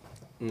nachos?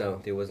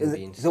 No, there wasn't Is it-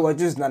 beans. So what?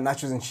 Just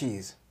nachos and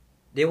cheese.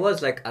 There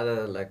was like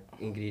other like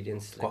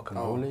ingredients like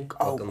Guacamole.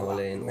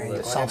 guacamole and all man,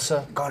 that.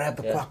 Salsa. Gotta have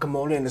the Yeah.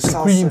 guacamole and the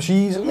salsa. Cream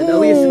cheese. And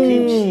oh yes,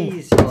 cream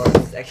cheese. Oh,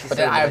 it's actually But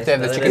so I have nice. to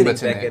have the Now chicken that I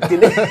bits in think there.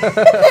 back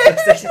at-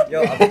 It's actually-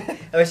 yo,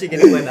 I'm actually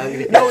getting quite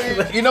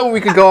hungry. You know,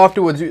 we could go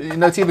afterwards. You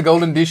know, it's either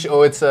golden dish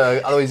or it's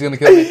otherwise he's gonna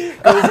kill me.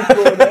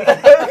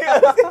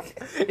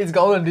 It's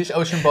golden dish,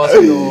 ocean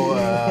basket, or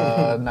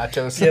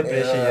nachos. Peer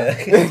pressure,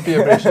 yeah. It's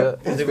peer pressure.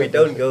 If we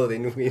don't go,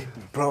 then we.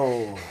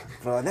 Bro,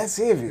 that's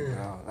heavy,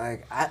 bro.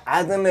 Like,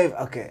 I don't know if,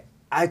 okay,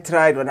 I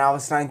tried when I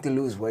was trying to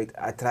lose weight,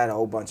 I tried a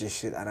whole bunch of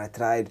shit and I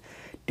tried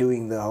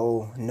doing the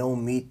whole no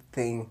meat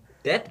thing.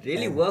 That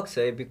really works,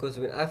 eh? Because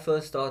when I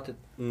first started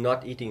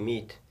not eating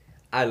meat,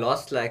 I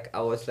was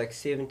like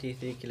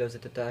 73 kilos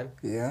at the time,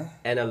 Yeah?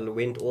 and I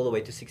went all the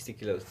way to 60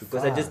 kilos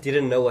because I just Fuck.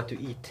 didn't know what to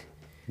eat.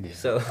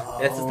 So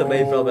that's just the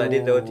main problem. I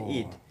didn't know what to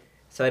eat,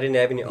 so I didn't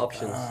have any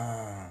options,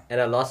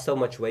 and I lost so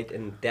much weight,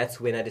 and that's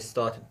when I just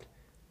started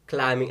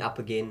climbing up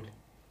again,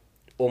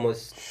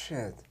 almost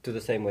Shit. to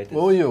the same weight. as-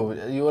 What were you?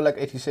 You were like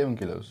 87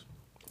 kilos.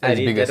 I That's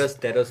did,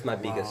 biggest. that was my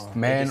biggest.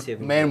 Man,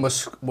 87 man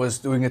kilos. was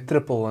doing a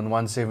triple on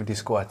 170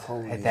 squat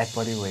Holy at that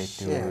body weight,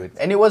 dude. shit.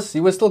 And he was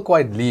still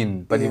quite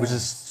lean, but he was Yeah.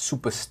 just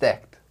super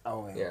stacked.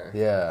 Oh, Yeah.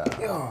 Yeah.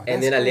 Yo, And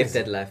that's then I left crazy.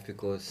 that life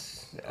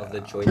because of the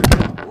joint.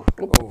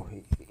 Oh,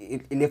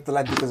 he left the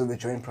life because of the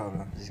joint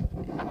problem.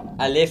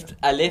 I left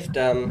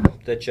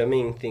the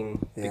gymming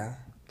thing, Yeah.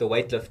 the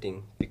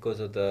weightlifting because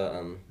of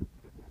the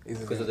Is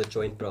it- because of the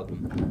joint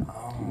problem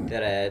Oh.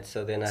 that I had.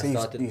 So then I So you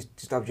started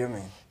stopped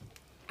gymming?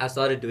 I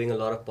started doing a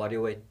lot of body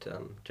weight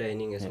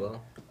training as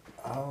well,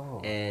 Oh.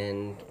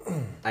 and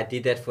I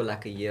did that for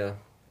like a year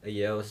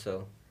or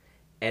so,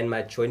 and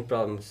my joint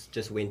problems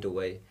just went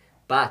away.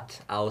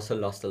 But I also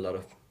lost a lot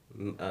of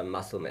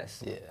muscle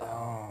mass, Yeah.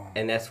 Oh.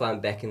 and that's why I'm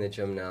back in the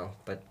gym now.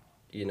 But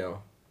you know,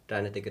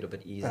 trying to take it a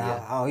bit easier. But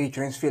how are your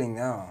joints feeling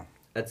now?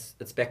 It's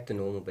back to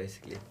normal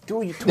basically.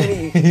 Dude, you're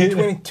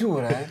 22,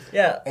 right?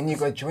 Yeah. And you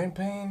got joint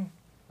pain?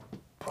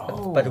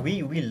 Bro. But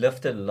we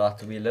lifted a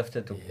lot. We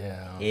lifted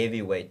Yeah.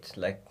 heavy weight.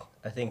 Like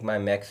I think my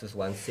max was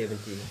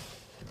 170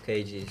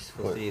 kgs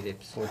for 3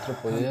 reps. For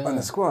triple, yeah. On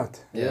the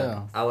squat?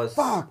 Yeah. I was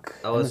Fuck.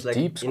 I was It's like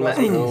deep in my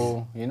squats, 80s.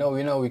 bro. You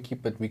know, we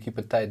keep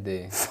it tight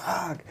there.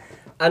 Fuck.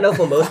 I know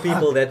for most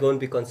people that won't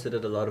be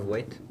considered a lot of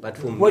weight, but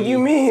for me, What do you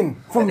mean?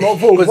 For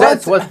Because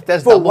what?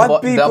 that's for double,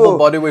 what people? double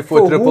body weight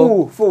for triple.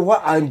 Who? For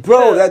what? And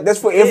bro, that's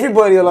for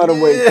everybody a lot of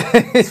weight.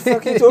 What the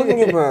fuck you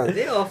talking about?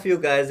 There are a few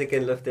guys that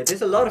can lift it.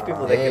 There's a lot of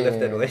people that can lift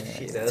that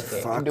weight. You know, so.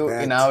 Fuck Do-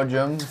 that. in our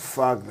gym,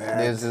 Fuck that.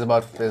 there's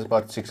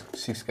about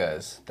six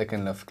guys that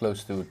can lift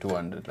close to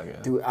 200. Like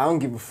that. Dude, I don't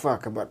give a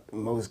fuck about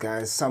most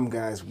guys. Some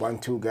guys,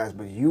 2 guys,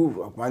 but you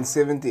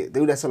 170.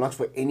 Dude, that's a lot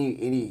for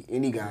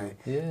any guy.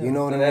 Yeah. You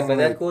know what But I that, mean? but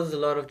that Like, causes a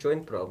lot of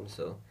joint problems.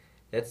 So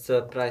that's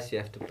the price you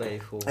have to pay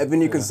for.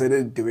 haven't you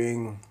considered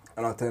doing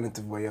an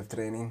alternative way of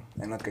training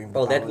and not going?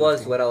 Well, that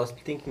was powerlifting? what I was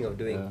thinking of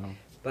doing, Yeah.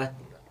 but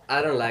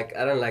I don't like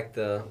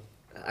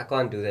I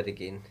can't do that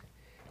again.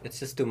 It's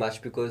just too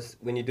much because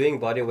when you're doing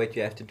body weight,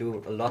 you have to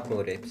do a lot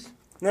more reps.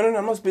 No,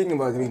 I'm not speaking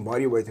about doing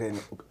body weight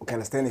training or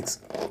calisthenics.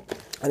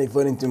 I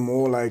referring to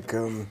more like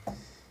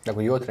Like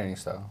with your training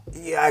style.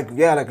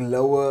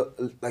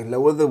 like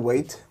lower the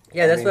weight.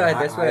 Yeah, that's what I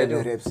higher do.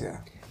 the reps, yeah.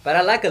 But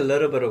I like a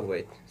little bit of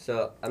weight,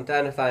 so I'm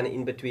trying to find an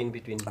in between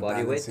body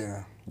balance, weight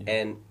yeah.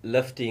 and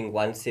lifting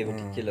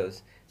 170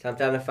 kilos. So I'm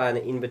trying to find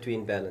an in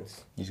between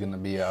balance. He's gonna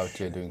be out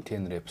here doing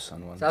 10 reps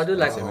on one. So I'll do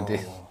like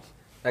 170.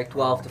 like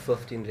 12 to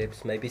 15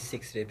 reps, maybe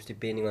 6 reps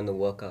depending on the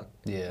workout.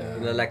 Yeah.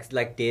 You know,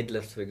 like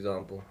deadlifts for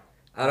example.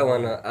 I don't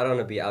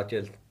wanna be out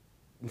here,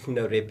 you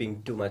know,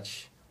 repping too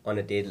much on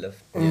a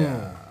deadlift.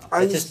 Yeah.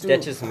 That's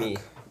just me.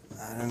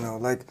 I don't know,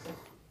 like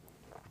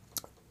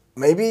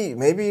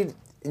maybe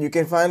you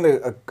can find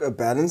a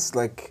balance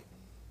like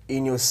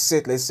in your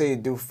set. Let's say you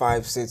do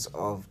 5 sets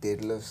of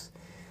deadlifts.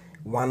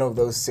 One of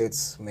those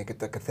sets, make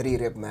it like a 3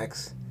 rep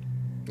max.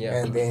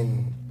 Yeah. And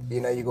then,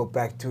 you go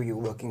back to your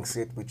working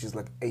set, which is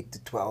like 8 to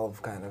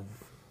 12 kind of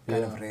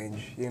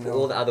range, you For know.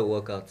 all the other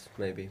workouts,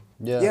 maybe.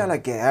 Yeah.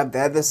 They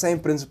have the same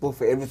principle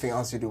for everything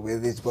else you do,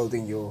 whether it's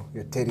building your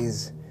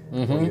teddies,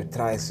 or your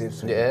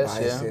triceps, or The your ass,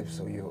 yeah. biceps,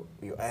 or your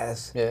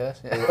ass,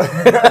 Yes.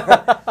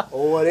 Yeah.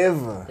 or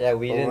whatever. Yeah,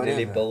 we or didn't really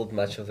whatever. build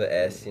much of the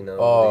ass, you know.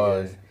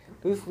 Oh.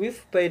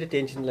 We've paid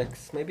attention, like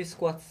maybe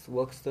squats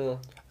works the.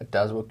 It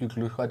does work.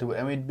 You quite well.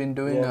 And we've been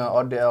doing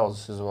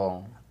RDLs as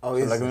well. Oh,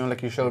 so is like it?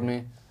 like you showed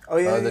me. Oh,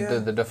 yeah,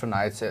 the different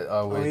heights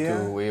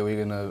where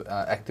we're gonna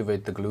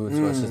activate the glutes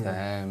versus the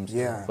hams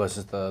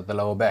versus the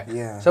lower back.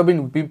 Yeah. So I've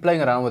been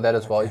playing around with that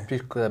as well. It's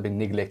because I've been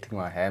neglecting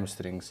my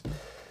hamstrings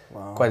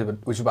Wow. quite a bit,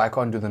 which is why I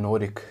can't do the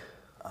Nordic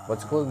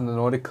What's it called? The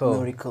Nordic curl.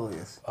 Nordic curl,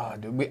 yes. Oh,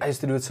 dude, I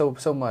used to do it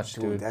so much,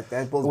 dude.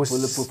 That was It was-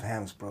 bulletproof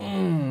hams, bro. It's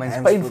Hams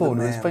for painful. the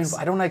Dude. It's mams. painful.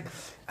 I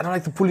don't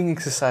like the pulling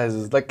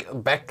exercises. Like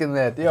back in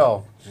that,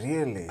 yo.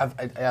 Really?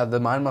 Yeah, the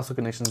mind muscle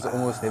connection's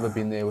almost never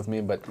been there with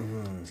me, but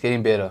it's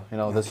getting better. You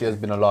know, this year's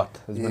been a lot.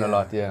 It's been a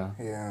lot, yeah.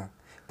 Yeah.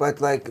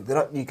 But like,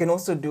 you can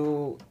also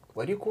do,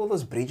 what do you call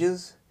those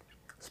bridges?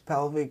 It's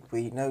pelvic,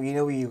 where you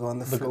know where you go on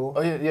the floor.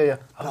 Oh yeah.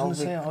 I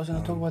Pelvic, was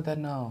gonna talk about that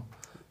now.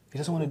 He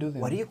doesn't want to do them.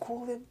 What do you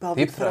call them?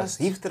 Pelvic Hip thrusts.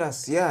 Hip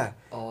thrusts, yeah.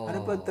 Oh. What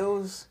about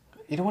those?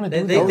 You don't want to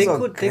They, do they, those. they are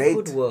could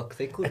great. work.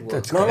 They could work.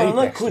 That's No, great,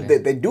 not actually.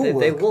 good. They do work.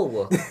 They will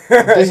work.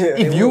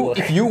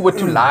 If you were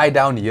to lie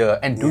down here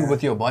and do it Yeah.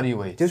 with your body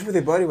weight, Just with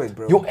your body weight,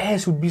 bro. your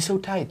ass would be so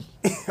tight.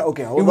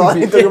 Okay, It hold would on.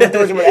 be- You're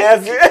talking about my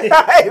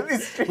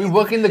ass. We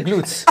work in the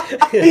glutes.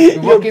 We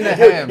work in the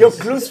hams. Your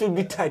glutes will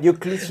be tight. Your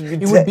glutes will be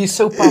tight. You would be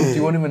so pumped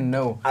you won't even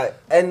know.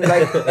 And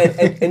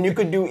like, and you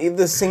could do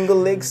either single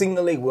leg.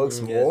 Single leg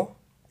works more,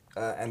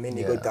 and then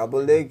you go Yeah.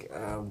 double leg.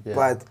 Yeah.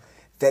 But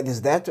that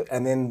is that,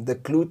 and then the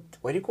glute.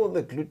 What do you call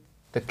the glute?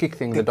 The kick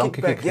thing, the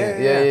donkey kickback, kick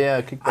thing.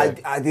 Yeah,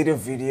 kickback. I did a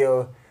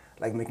video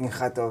like making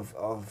cut of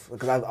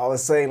because I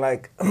was saying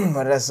like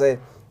what did I say?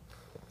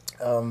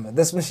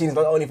 This machine is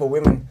not only for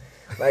women.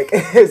 Like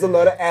there's a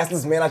lot of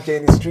assless men out here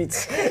in the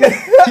streets.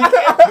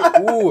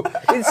 Ooh,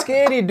 it's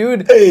scary,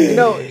 dude. You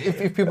know,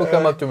 if people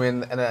come up to me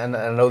and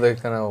I know they're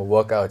gonna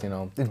work out, you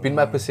know, it's been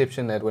my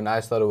perception that when I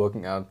started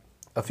working out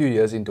a few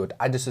years into it,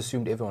 I just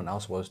assumed everyone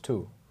else was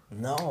too.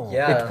 No.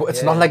 Yeah.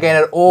 It's not like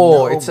that at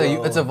all. No, it's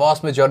bro. a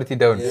vast majority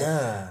don't.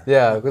 Yeah.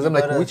 Yeah, because I'm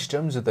like, gotta- which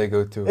gyms did they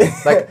go to?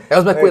 Like, that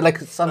was my question. Like,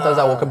 sometimes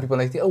I walk up, people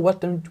are like,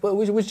 oh,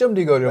 which gym do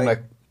you go to? I'm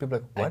like, people are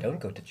like, I what? don't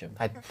go to gym.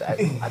 I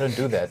don't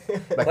do that.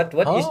 Like,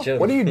 What is gym?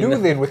 What do you do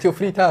then with your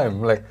free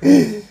time? Like,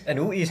 And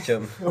who is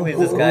gym? Who is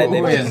this guy?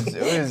 who is gym,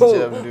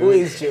 dude? Who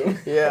is Jim?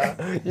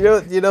 Yeah,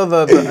 you know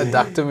the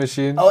adductor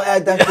machine. Oh,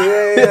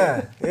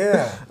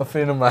 yeah. A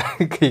friend of mine,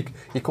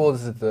 he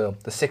calls it the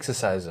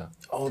sexerciser.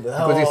 Oh,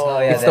 Because it's, Oh,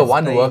 yeah, it's the that's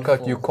one workout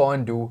painful. you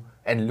can't do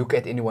and look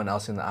at anyone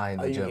else in the eye in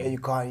the gym. You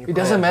can't. It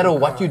doesn't matter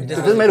what you do. It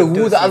can't. doesn't matter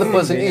who the other Yeah.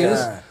 person is.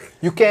 Yeah.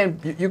 You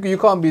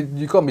can't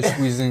be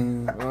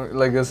squeezing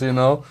like this, you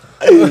know.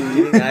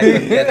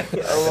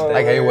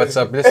 Like, hey, what's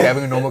up? Just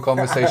having a normal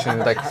conversation.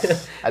 Like,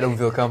 I don't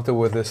feel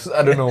comfortable with this.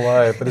 I don't know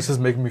why, but this is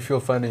making me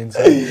feel funny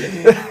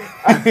inside.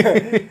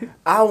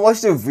 I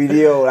watched a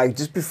video like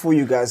just before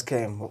you guys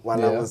came while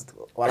I Yeah. was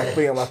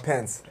putting on my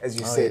pants, as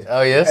you said.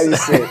 Oh yes.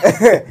 As you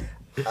said.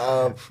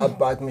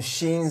 About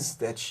machines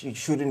that you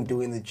shouldn't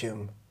do in the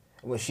gym.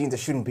 Machines that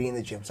shouldn't be in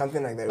the gym.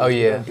 Something like that. Oh,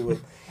 You yeah. don't do it.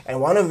 And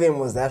one of them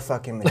was that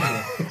fucking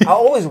machine. I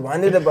always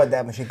wondered about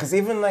that machine. Because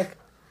even like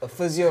a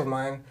physio of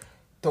mine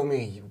told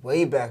me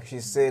way back, she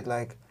said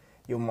like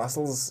your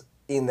muscles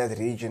in that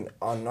region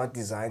are not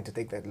designed to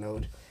take that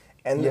load.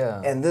 And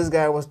Yeah. and this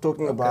guy was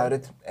talking about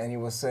it and he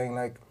was saying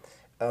like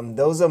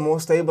those are more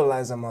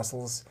stabilizer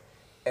muscles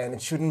and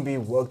it shouldn't be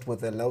worked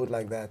with a load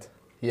like that.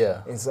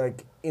 Yeah. It's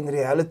like in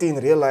reality, in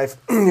real life,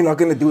 you're not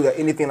gonna do that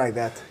anything like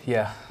that.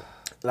 Yeah.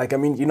 Like I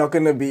mean, you're not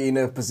gonna be in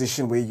a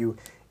position where you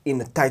in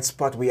a tight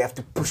spot where you have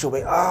to push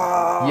away.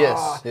 Ah.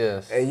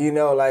 Yes. And you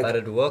know, like But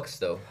it works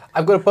though.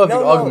 I've got a perfect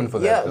argument for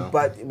yeah, that.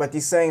 Though. but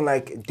he's saying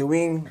like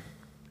doing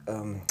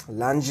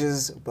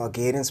lunges,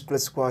 Bulgarian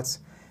split squats,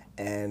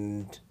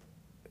 and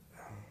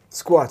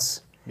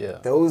squats. Yeah.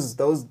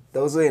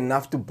 Those are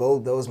enough to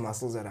build those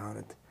muscles around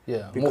it.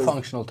 Yeah. More because-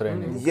 functional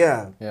training.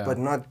 Yeah, Yeah. but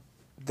not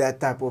that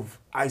type of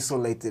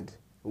isolated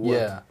work.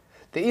 Yeah.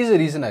 There is a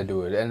reason I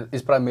do it, and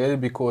it's primarily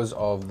because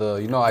of the,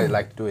 you know, I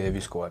like to do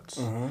heavy squats.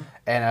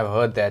 And I've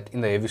heard that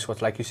in the heavy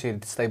squats, like you said,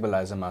 it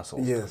stabilizes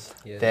muscles. Yes.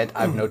 Yeah. That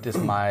I've noticed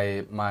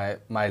my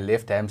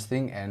left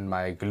hamstring and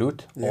my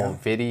glute Yeah. are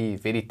very,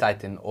 very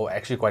tight and or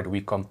actually quite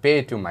weak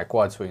compared to my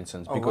quads, for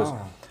instance. Oh, Because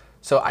wow.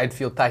 so I'd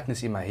feel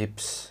tightness in my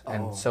hips,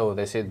 and so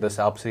they said this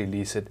helps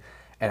release it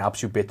and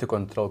helps you better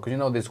control. Because you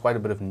know there's quite a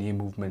bit of knee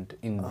movement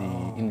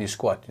in the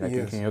squat. Like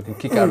Yes. you can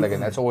kick out like,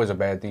 and that's always a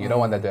bad thing. You don't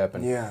want that to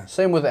happen. Yeah.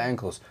 Same with the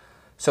ankles.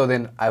 So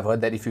then I've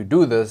heard that if you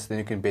do this, then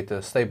you can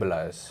better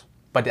stabilize.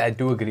 But I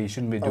do agree you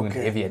shouldn't be doing it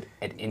Okay. heavy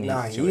at any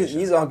Nah, situation.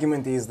 his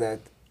argument is that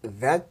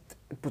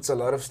puts a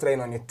lot of strain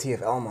on your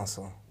TFL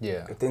muscle.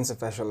 Yeah. Your tensor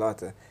fascial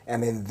lata.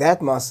 And then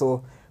that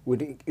muscle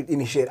would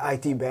initiate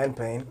IT band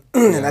pain,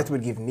 and that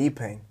would give knee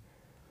pain.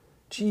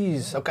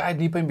 Jeez, okay, I had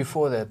knee pain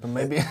before that, but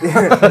maybe.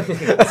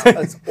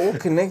 It's all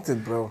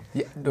connected, bro.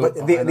 Yeah, But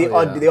dude, there I know,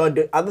 are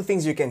the other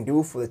things you can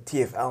do for the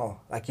TFL.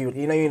 Like you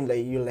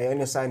lay on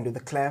your side and do the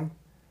clam.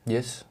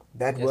 Yes.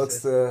 That Yes,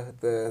 works yes.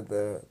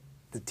 the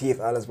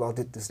TFL as well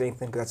to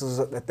strengthen because that's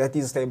also, that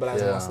is a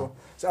stabilizer Yeah. muscle.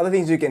 So other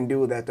things you can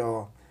do that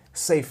are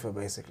safer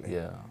basically.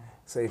 Yeah.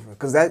 Safer.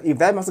 Because if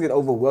that muscle get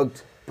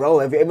overworked, bro,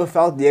 have you ever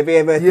had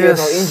TFL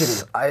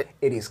injury?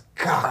 It is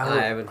cock.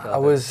 I haven't felt I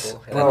that was-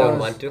 before, and bro, I don't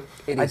want to.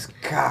 It is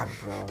cock,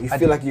 bro. You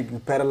feel like you're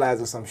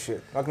paralyzed or some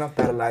shit. Not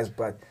paralyzed,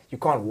 but you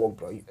can't walk,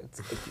 bro.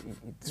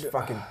 It's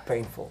fucking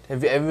painful.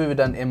 Have you ever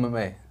done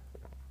MMA?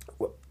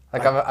 Well,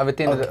 Like I've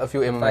attended a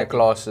few MMA Fighting.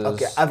 classes.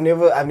 Okay, I've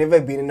never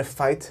been in a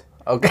fight,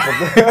 Okay.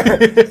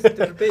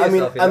 To prepare I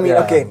mean, yourself, you know?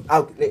 Yeah. okay.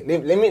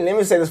 Let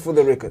me say this for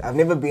the record. I've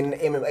never been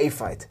in an MMA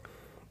fight,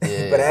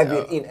 but I have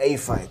been in a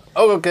fight.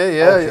 Oh, okay,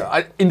 yeah. Okay.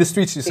 yeah. In the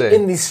streets, you say?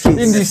 In these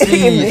streets. In the streets.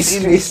 In these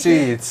In the streets.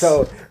 streets.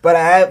 So, but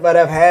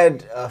I've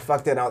had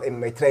fucked it out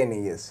MMA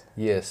training years.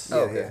 Yes. Yeah,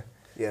 okay.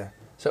 yeah.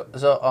 So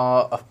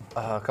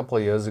a couple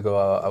of years ago,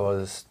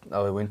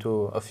 I went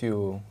to a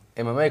few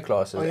MMA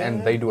classes, Oh, yeah, and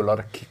yeah. they do a lot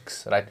of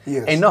kicks, right?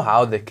 Yes. And you know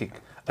how they kick.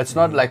 It's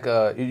not like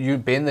you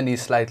bend the knee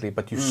slightly,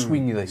 but you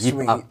swing the hip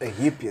Swing up. the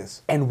hip,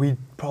 yes. And we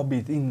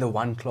probably in the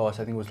one class,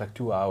 I think it was like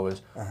 2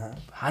 hours,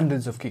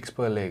 hundreds of kicks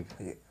per leg.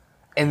 Yeah.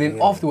 And then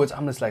Really? afterwards,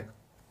 I'm just like,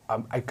 I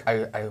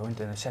went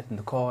and I sat in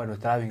the car and was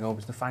driving home,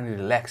 just finally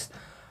relaxed.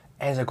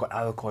 As I got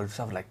out of the car,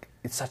 itself like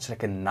it's such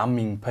like a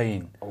numbing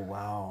pain. Oh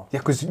wow. Yeah,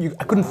 because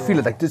I couldn't feel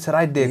it like this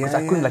right there, because Yeah,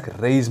 I couldn't yeah. like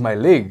raise my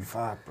leg.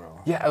 Fuck,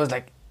 bro. Yeah, I was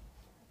like,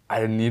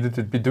 I needed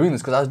to be doing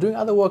this because I was doing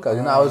other workouts.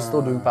 You know, I was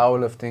still doing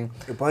powerlifting.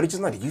 Your body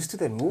just not used to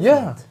that movement.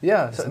 Yeah,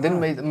 yeah. So It's then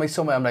not. my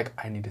somewhere I'm like,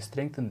 I need to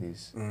strengthen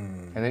these.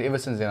 And then ever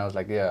since then I was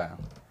like, yeah,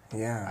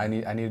 Yeah. I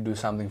need to do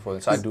something for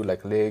this. So I do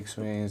like leg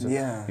swings.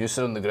 Yeah. You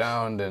sit on the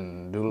ground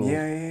and do.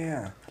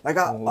 Yeah. Like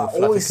I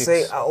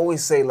fluffy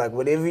always say, like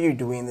whatever you're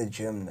doing in the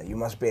gym, you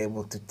must be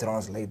able to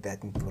translate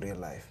that into real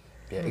life.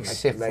 Yeah,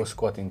 except for like-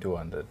 squatting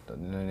 200. You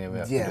never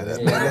have Yeah, to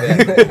do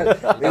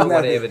that. Yeah, Isn't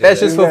whatever. That's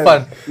just for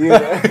fun. Yeah.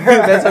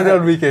 That's only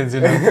on weekends,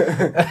 you know.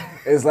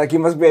 It's like you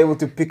must be able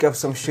to pick up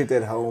some shit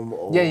at home.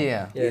 Or, Yeah.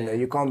 You know, Yeah.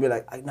 you can't be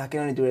like, I can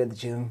only do it at the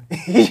gym.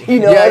 You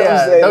know what I'm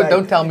saying? Don't, Like,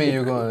 don't tell me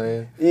you're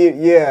going to.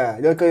 Yeah.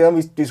 You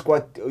can't do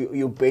squat, or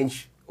you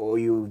bench, or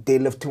you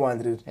deadlift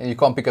 200. And you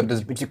can't pick up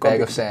this But you bag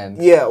can't of pick- sand.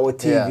 Yeah, or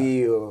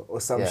TV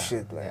or some Yeah,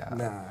 shit. Like, yeah.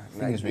 nah.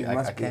 Thing Like, is, it I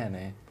must be. can,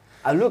 eh?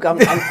 Look, I'm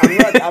not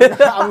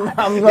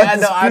Yeah,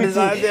 no, I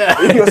understand,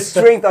 disputing your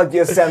strength out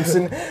here,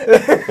 Samson.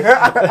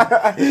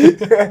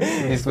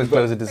 He's with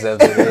closer to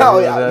 7. Oh,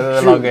 yeah.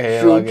 Longer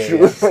hair, longer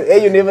hair.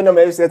 Hey, you never know,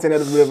 maybe that's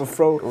another bit of a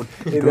fro.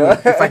 You Dude, know?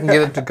 if I can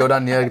get it to go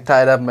down here,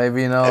 tied up,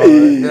 maybe, you know,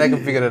 then I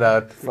can figure it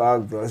out.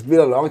 Fuck, bro. It's been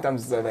a long time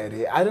since I've had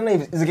it. I don't know,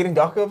 is it getting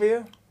dark over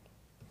here?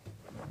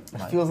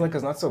 It feels like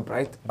it's not so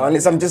bright.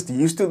 Unless I'm just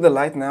used to the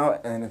light now,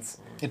 and it's...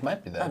 It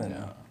might be I that, don't yeah.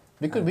 know.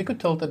 We could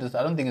tilt it.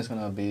 I don't think it's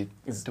gonna be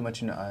Is- too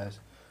much in your eyes.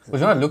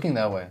 Because we're not looking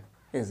that way.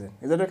 Is it?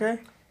 Is that okay?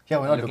 Yeah,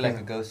 we're You not look looking.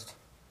 like a ghost.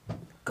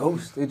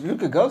 Ghost. It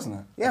look a ghost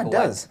now. Yeah, Like it a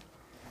what? does.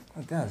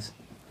 It does.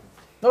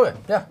 No way.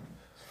 Yeah.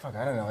 Fuck,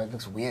 I don't know. It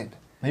looks weird.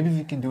 Maybe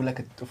we can do like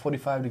a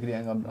 45-degree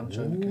angle. I'm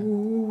sure we can.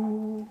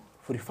 Ooh.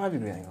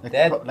 45-degree angle. Like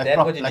That, pro- like that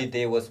prop- what you like- did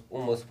there was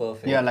almost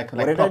perfect. Yeah, like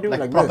What did I do? like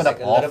Like prop this? it up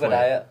like a little bit halfway.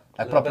 higher,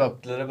 Like a prop it little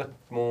up bit, little bit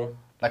more.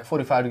 like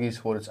 45 degrees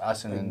towards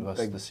us and then was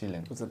like- the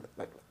ceiling. What's it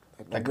like?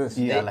 Like Like this.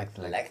 yeah, There, like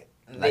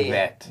like there,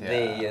 that. yeah.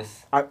 There,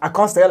 yes. I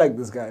can't stay like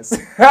this, guys.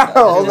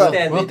 Hold Just on.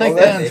 stand We'll there,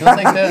 take just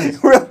stand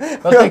turns. there.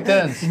 We'll take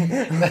turns. We'll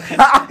take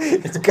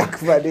turns. It's cock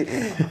funny.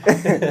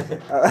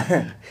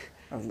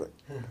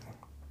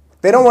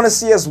 They don't want to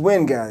see us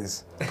win,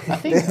 guys. I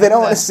think They don't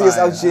wanna that's see us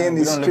fine. out here in We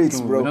these don't look streets,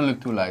 too- bro. We don't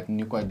look too light, and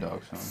you're quite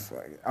dark, so.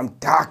 I'm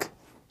dark.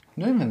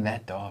 Not even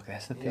that dark.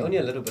 That's the You're thing. only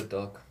a little bit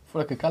dark. For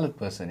like a colored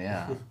person,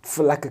 yeah.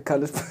 For like a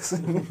colored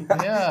person.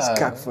 Yeah. It's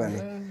cock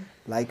funny.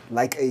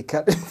 Like a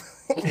colored.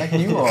 Like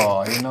you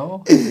are, you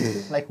know?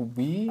 Like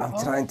we I'm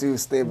are. trying to Get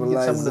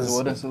stabilize some of this this.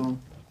 water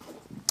soon.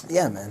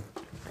 Yeah, man.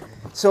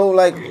 So,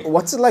 like,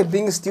 what's it like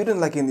being a student,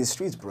 like, in these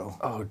streets, bro?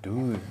 Oh,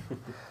 dude.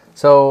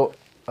 So,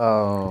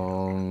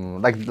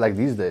 like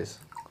these days.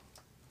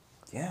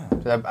 Yeah.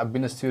 So I've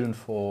been a student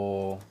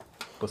for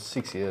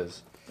 6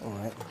 years. All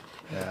right.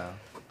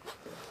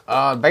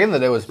 Yeah. Back in the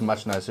day was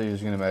much nicer,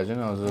 as you can imagine.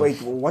 I was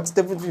Wait, what's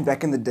the difference between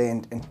back in the day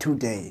and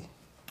today?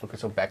 okay,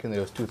 so back in the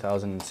day was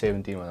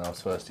 2017 when I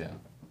was first year.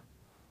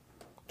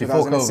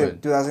 Before 2007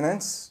 COVID.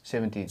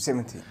 2017.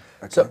 17.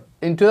 Okay. So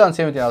in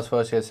 2017 I was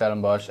first year at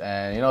Stellenbosch,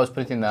 and you know it was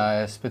pretty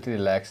nice, pretty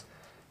relaxed.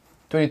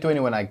 2020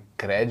 when I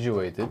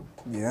graduated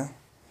yeah.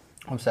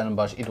 from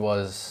Stellenbosch, it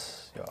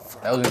was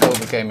that was when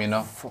COVID came, you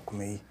know. Fuck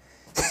me.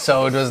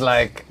 So it was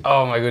like,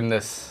 oh my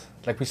goodness.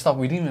 Like we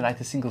didn't even write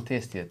a single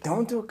test yet.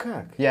 Don't do a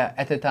cock. Yeah,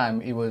 at the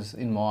time it was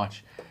in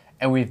March,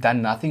 and we've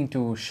done nothing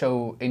to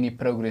show any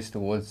progress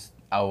towards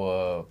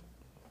our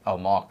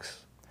marks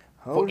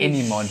for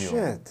any module.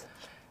 Shit.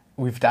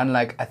 We've done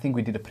like, I think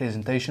we did a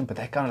presentation, but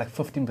that kind of like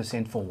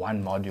 15% for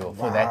one module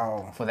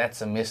Wow. for that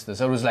semester.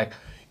 So it was like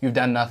you've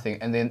done nothing,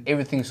 and then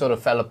everything sort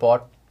of fell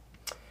apart.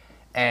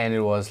 And it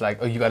was like,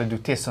 oh, you got to do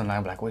tests online.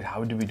 I'm like, wait,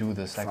 how do we do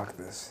this? Like, Fuck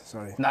this.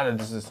 Sorry. no,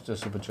 this is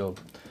just super chill.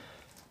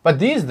 But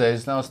these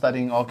days, now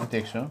studying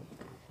architecture,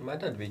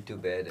 Might not be too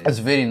bad. Eh? it's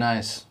very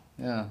nice.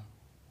 Yeah,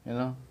 you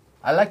know,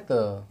 I like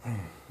the,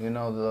 you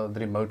know, the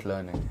remote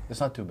learning. It's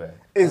not too bad.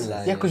 Is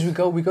Online, Yeah, because yes.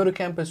 we go to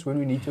campus when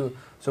we need to.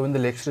 So when the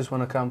lecturers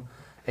want to come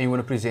and you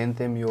want to present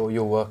them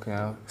your work, you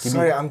know. give me-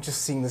 Sorry, I'm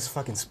just seeing this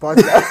fucking spot.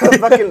 The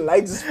fucking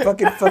light just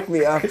fucking fucked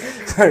me up.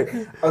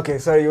 Sorry. Okay,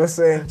 sorry, you were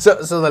saying. So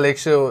the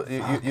lecture,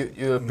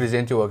 you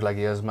present your work like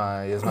here's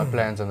my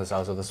plans on this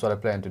house, or this is what I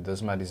plan to do, this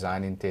is my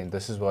design intent,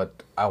 this is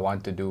what I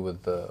want to do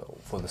with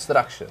for the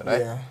structure, right?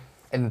 Yeah.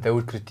 And they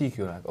would critique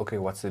you like, okay,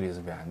 what's the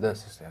reason behind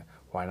this?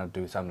 Why not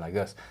do something like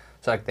this?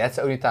 So like that's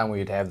the only time where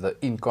you'd have the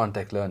in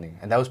contact learning,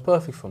 and that was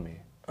perfect for me.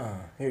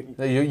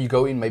 You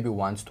go in maybe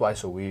once,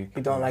 twice a week.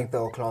 You don't like the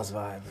whole class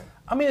vibe.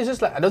 I mean, it's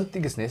just like I don't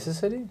think it's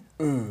necessary,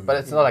 but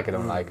it's not like I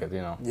don't like it.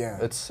 You know. Yeah.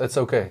 It's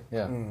okay.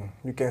 Yeah.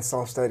 You can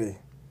self-study.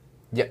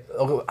 Yeah.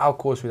 Our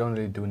course we don't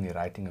really do any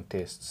writing of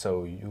tests,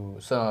 so we do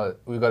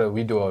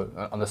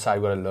on the side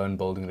we gotta learn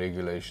building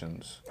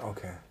regulations.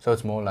 Okay. So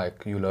it's more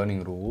like you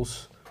learning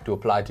rules to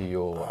apply to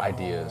your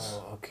ideas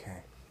Okay.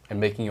 and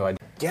making your ideas.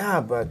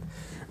 Yeah, but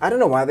I don't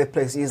know why they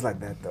place E's like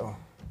that though.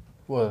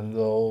 Well, the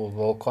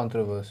whole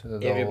controversy.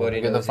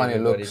 Everybody the knows funny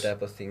everybody looks.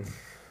 type of thing.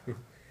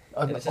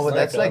 it's just Oh, like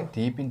that's that. like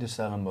deep into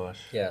Stellenbosch.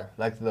 Yeah.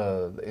 Like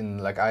in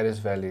like Iris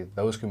Valley,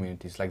 those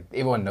communities, like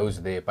everyone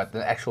knows there, but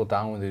the actual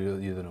town where the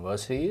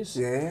university is,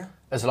 Yeah.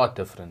 it's a lot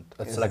different.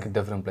 It's Is like it? a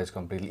different place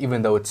completely,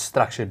 even though it's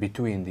structured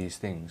between these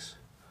things.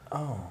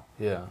 Oh.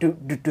 Yeah. Do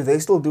they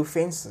still do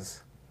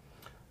fences?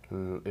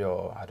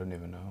 Yo, I don't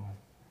even know.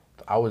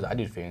 I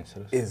did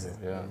fences. Is it?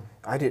 Yeah.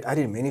 I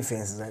did many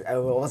fences. I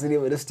wasn't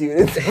even a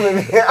student.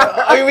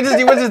 Oh, you were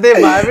just there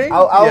vibing?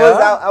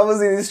 I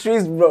was in the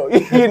streets, bro.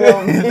 You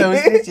know me.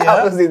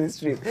 I was in the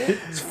streets.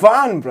 It's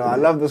fun, bro. I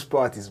love those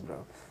parties,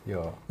 bro.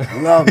 Yo.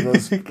 Love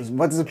those.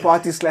 What is the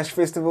parties /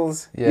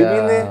 festivals? Yeah. You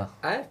been there?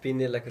 I've been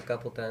there like a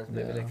couple times,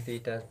 maybe Yeah. like 3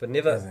 times, but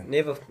never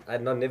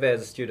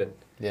as a student.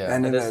 Yeah.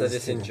 And I never as a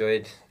just student.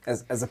 enjoyed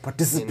as a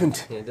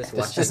participant. just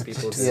watching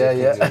people do Yeah,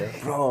 things, yeah. you know.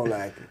 Bro,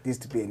 like, it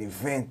used to be an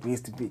event. We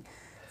used to be,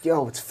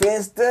 yo, it's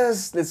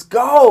Fensters, let's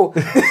go.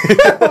 We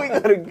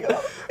gotta go.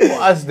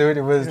 For us, dude,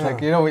 it was Yeah.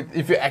 like, you know,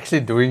 if you're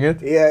actually doing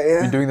it, Yeah,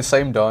 yeah. you're doing the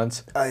same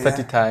dance Oh, yeah.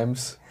 30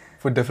 times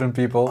for different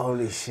people.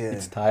 Holy shit.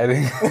 It's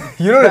tiring.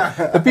 You know,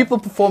 the people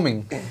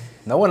performing,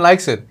 no one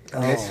likes it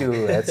unless you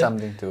had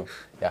something to.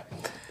 Yeah.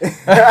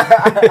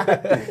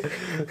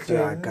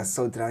 Yeah, I got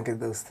so drunk at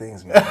those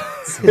things, man.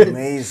 It's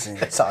amazing.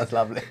 Sounds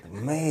lovely.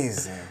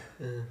 Amazing.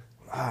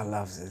 I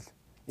loves it.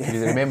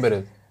 You remember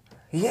it.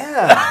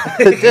 Yeah.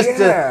 Just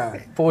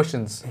yeah.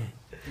 portions.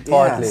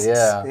 Partly,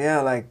 Yeah, yeah.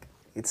 Yeah, like,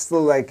 it's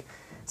still like,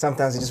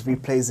 sometimes it just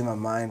replays in my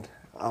mind.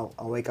 I'll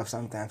wake up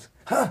sometimes.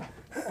 Huh?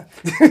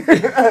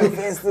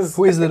 Fensters.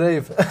 Who is the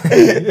rave?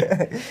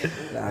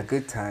 Nah,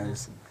 good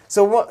times.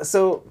 So what?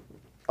 So,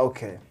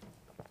 okay.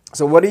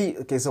 So what are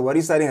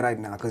you studying right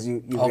now? Because you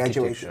graduated.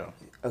 Architecture.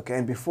 Okay,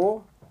 and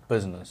before?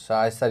 Business. So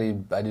I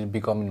did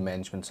BCom in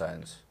management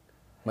science.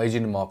 Major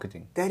in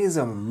marketing. That is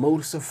a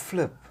motor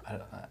flip.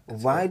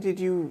 Why did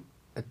you?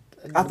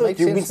 I thought makes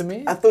you've sense been. to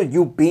me. I thought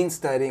you've been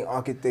studying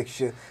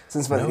architecture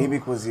since Van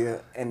Riebeek was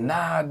here. And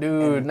Nah,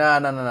 dude. Nah.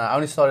 I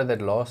only started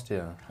that last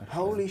year. actually.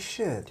 holy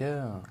shit!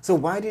 Yeah. So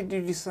why did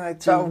you decide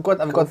to? So I've got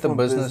go the from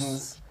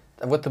business.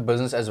 I've got the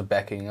business as a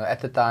backing. You know, at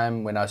the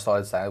time when I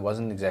started studying, I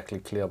wasn't exactly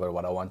clear about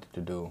what I wanted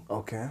to do.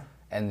 Okay.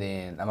 And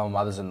then my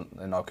mother's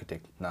an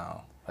architect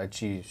now. Like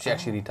she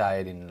actually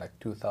retired in like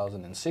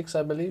 2006,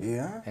 I believe.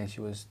 Yeah. And she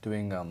was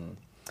doing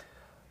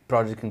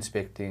project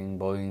inspecting,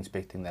 building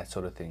inspecting, that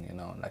sort of thing. You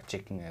know, like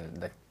checking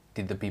like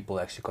did the people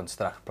actually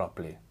construct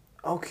properly.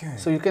 Okay.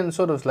 So you can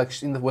sort of like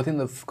within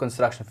the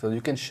construction field,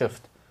 you can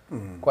shift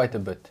quite a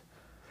bit.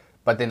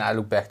 But then I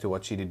look back to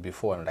what she did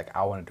before, and I'm like,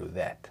 I want to do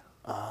that.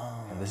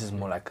 And this is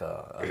more like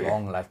a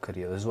long life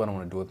career. This is what I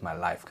want to do with my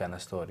life, kind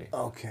of story.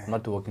 Okay. I'm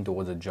not working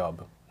towards a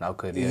job. Now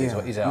career is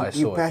Yeah. how I You're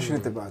saw it.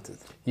 passionate about it.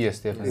 Yes,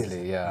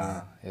 definitely. Is.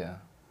 Yeah.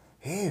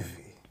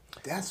 Heavy.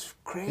 That's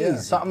crazy. Yeah,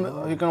 so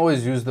bro. you can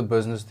always use the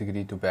business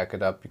degree to back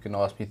it up. You can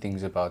ask me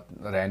things about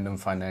random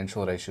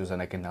financial ratios,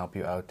 and I can help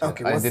you out.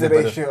 Okay, I what's did the a bit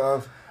of- ratio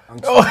of?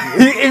 Oh,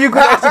 if you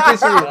could actually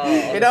question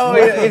me. You know,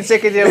 in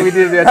second year we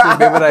had to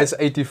memorize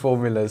 80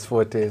 formulas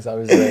for a test. I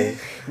was like,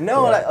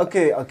 No, like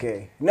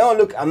okay. No,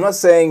 look, I'm not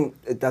saying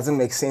it doesn't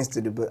make sense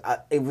to do,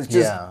 but it was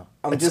just. yeah,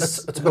 I'm it's,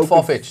 just. it's a bit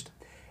far fetched.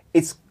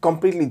 It's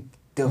completely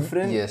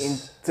different Yes. in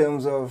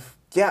terms of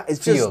It's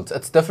just Fields.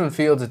 It's different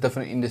fields. It's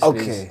different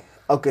industries.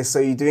 Okay. So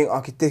you're doing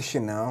architecture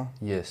now.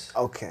 Yes.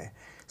 Okay.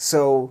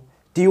 So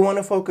do you want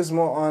to focus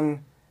more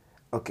on?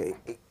 Okay.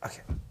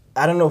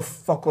 I don't know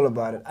fuck all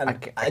about it.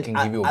 I can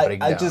give you a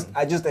breakdown.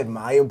 I just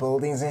admire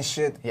buildings and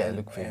shit. Yeah, they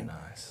look very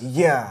nice.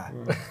 Yeah,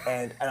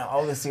 and I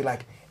obviously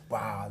like,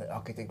 wow, the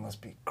architect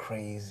must be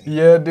crazy.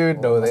 Yeah,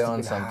 dude. No, Or they must have on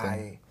been something.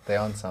 high, They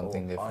on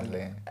something, or on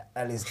definitely.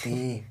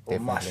 LSD or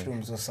Definitely.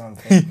 mushrooms or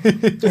something.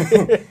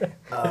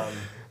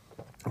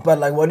 But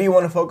like, what do you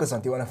want to focus on?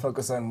 Do you want to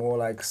focus on more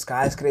like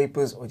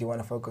skyscrapers, or do you want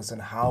to focus on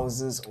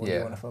houses, or do you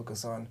Yeah. want to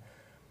focus on,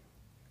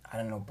 I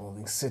don't know,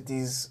 building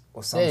cities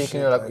or Yeah, something? you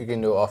can do like you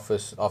can do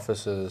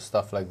offices,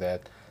 stuff like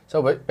that.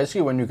 So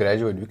basically, when you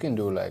graduate, we can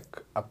do like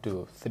up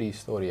to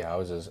 3-story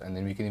houses, and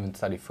then we can even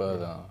study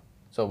further.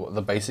 So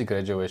the basic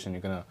graduation, you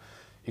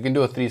can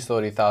do a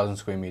 3-story, 1,000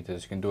 square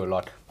meters. You can do a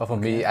lot. But for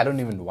me, I don't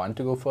even want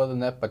to go further than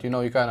that. But you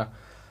know,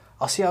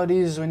 I'll see how it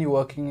is when you're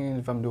working.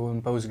 If I'm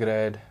doing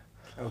postgrad.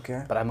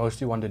 Okay. But I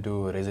mostly want to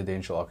do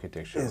residential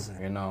architecture. Is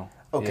it? You know.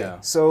 Okay. Yeah.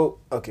 So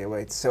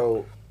wait.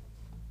 So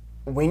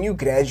when you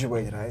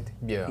graduate, right?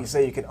 Yeah. You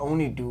say you can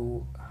only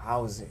do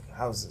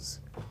houses.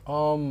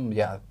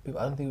 Yeah.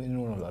 I don't think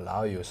anyone will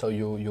allow you. So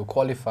you're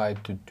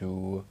qualified to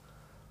do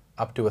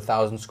up to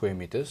 1,000 square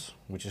meters,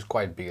 which is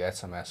quite big.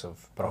 That's a massive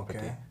property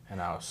Okay. and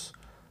house.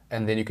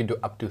 And then you can do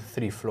up to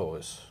 3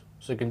 floors.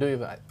 So you can do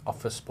even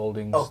office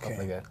buildings, stuff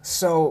like that.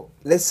 So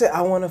let's say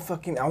I want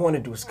to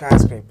do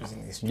skyscrapers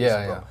in these streets,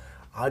 Yeah, bro. yeah.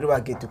 How do I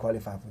get to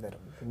qualify for that?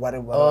 What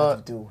do I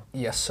have to do?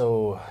 Yeah,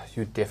 so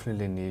you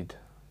definitely need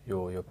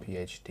your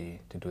PhD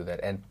to do that.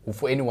 And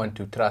for anyone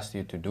to trust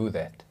you to do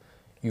that,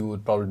 you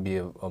would probably be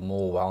a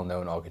more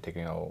well-known architect,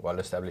 you know,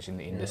 well-established in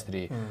the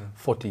industry,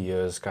 40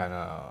 years kind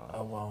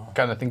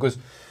of thing. Because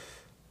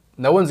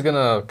no one's going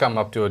to come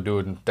up to a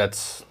dude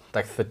that's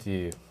like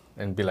 30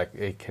 and be like,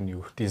 hey, can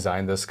you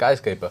design the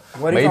skyscraper?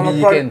 What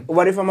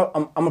if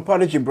I'm a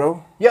prodigy,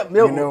 bro? Yeah,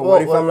 You know,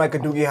 what if I'm like a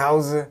Doogie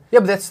Howser? Yeah,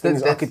 but that's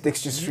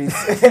architecture streets.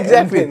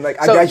 Exactly.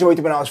 Like I So-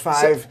 graduated when I was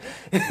 5.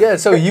 yeah,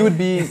 so you would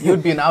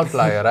be an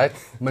outlier, right?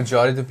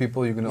 Majority of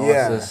people you're gonna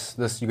Yeah. ask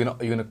this you're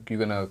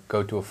gonna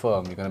go to a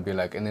firm, you're gonna be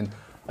like, and then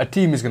a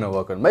team is gonna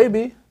work on.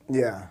 Maybe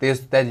Yeah.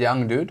 there's that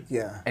young dude,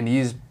 Yeah. and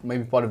he's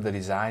maybe part of the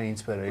design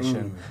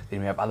inspiration. Then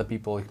we have other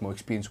people with more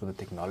experience with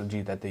the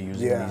technology that they're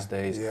using Yeah, these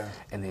days, yeah.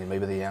 and then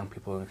maybe the young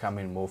people will come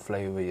in more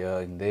flavor here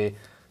and there.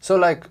 So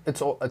like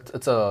it's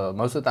a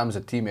most of the time it's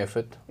a team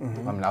effort.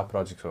 I mean our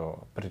projects are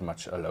pretty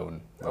much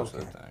alone most of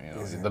the time. You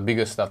know, Easy. the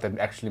biggest stuff that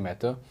actually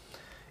matter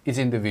is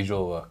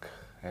individual work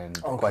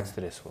and quite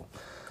stressful.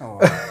 Oh,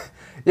 wow.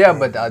 Yeah,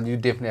 but you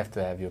definitely have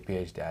to have your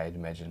PhD, I'd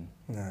imagine,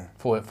 Yeah.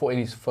 for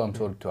any firm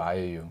sort of to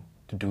hire you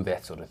to do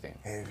that sort of thing.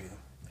 Heavy.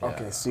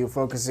 Okay, so you're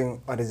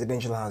focusing on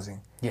residential housing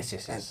Yes,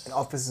 yes, yes. and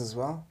office as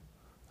well?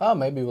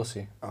 Maybe we'll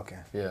see. Okay.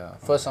 Yeah.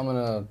 First, I'm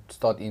gonna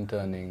start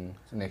interning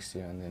next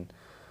year, and then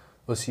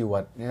we'll see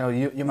what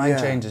your mind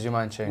Yeah. changes. Your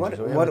mind changes.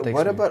 whatever What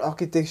takes you. about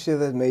architecture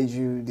that made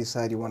you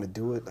decide you want to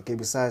do it? Okay,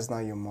 besides now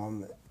your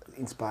mom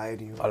inspired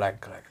you. Or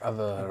like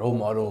other role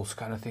models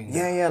kind of thing.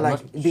 Yeah, I'm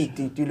like not-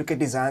 do you look at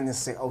design and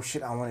say, oh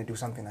shit, I want to do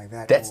something like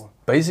that? That's or-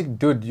 basic,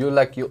 dude.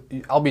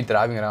 I'll be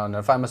driving around and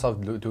I find myself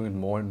doing it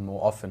more and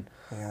more often.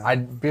 Yeah.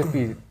 I'd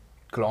be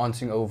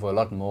glancing over a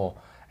lot more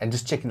and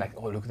just checking like,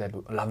 oh, look at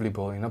that lovely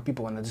building. You know,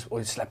 people want to just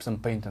always slap some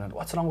paint on it.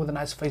 What's wrong with a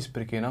nice face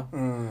brick, you know?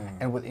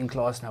 And within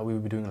class now we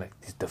will be doing like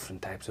these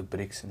different types of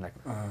bricks and like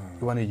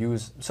you want to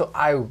use. So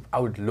I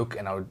would look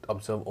and I would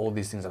observe all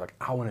these things. I'm like,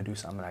 I want to do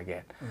something like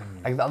that.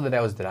 Like the other day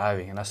I was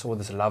driving and I saw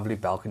this lovely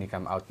balcony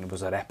come out and it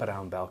was a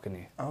wraparound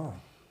balcony. Oh,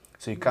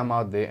 So you come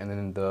out there and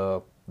then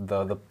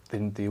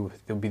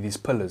there'll be these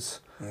pillars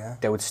yeah.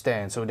 that would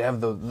stand. So they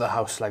have the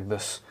house like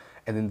this,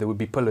 and then there would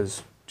be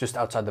pillars just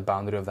outside the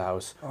boundary of the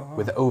house,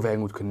 where the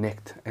overhang would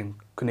connect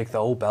the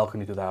whole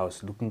balcony to the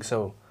house.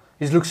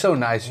 It looks so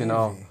nice, you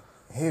know.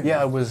 Heavy.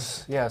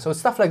 Yeah, so it's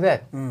stuff like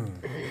that.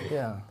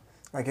 Yeah.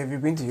 Like, have you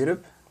been to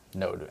Europe?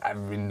 No, dude,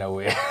 I've been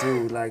nowhere.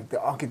 Dude, like the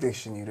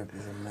architecture in Europe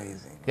is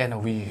amazing. Yeah, no,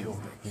 we've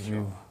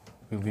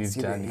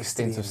See the done history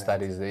extensive and that.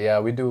 studies there. Yeah,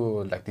 we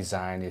do like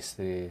design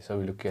history. So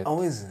we look at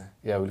Oh, is it?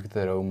 we look at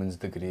the Romans,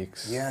 the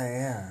Greeks.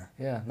 Yeah.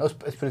 Yeah, no,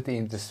 it's pretty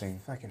interesting.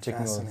 Fucking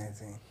Checking all-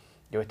 fascinating.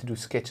 You had to do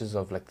sketches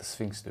of like the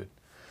Sphinx, dude.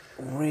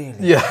 Really?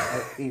 Yeah.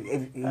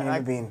 You've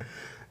never been.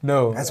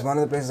 No. That's one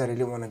of the places I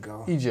really want to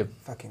go. Egypt.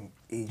 Fucking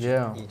Egypt.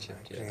 Yeah.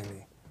 Egypt, yeah.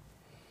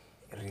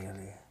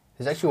 Really.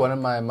 He's actually one of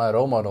my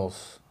role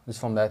models. He's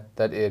from that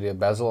area,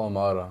 Basil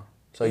Amara.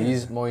 So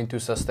he's more into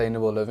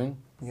sustainable living.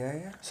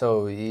 Yeah.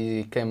 So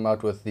he came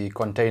out with the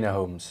container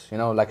homes, you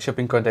know, like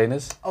shipping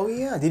containers. Oh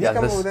yeah, did Yeah, you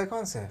come up this- with that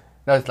concept?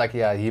 No, it's like,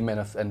 yeah, him and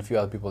a few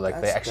other people, like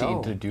they That's actually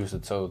dope. introduced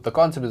it. So the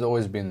concept has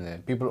always been there.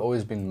 People have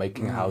always been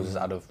making houses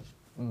out of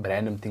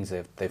random things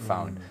they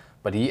found.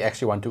 But he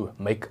actually wanted to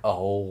make a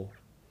whole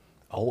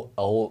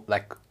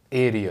like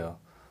area, a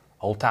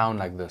whole town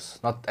like this.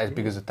 Not as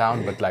big as a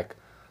town, but like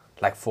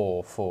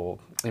for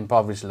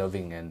impoverished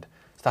living and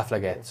stuff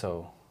like that.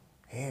 So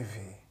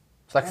Heavy.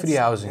 it's like free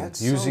That's- housing, that's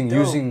so using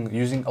dope.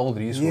 using old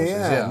resources.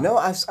 Yeah. No,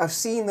 I've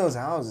seen those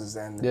houses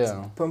and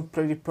Yeah. it's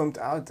pretty pumped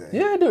out there.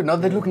 Yeah, dude. No,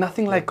 they look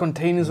nothing like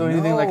containers or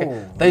anything like No,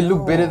 that. They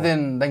look better no.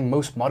 than like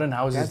most modern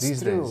houses That's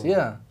these true. days.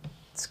 Yeah.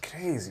 It's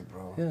crazy,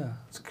 bro. Yeah.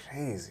 It's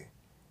crazy.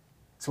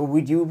 So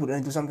would you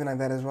do something like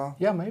that as well?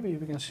 Yeah, maybe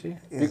we can see.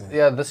 Is it?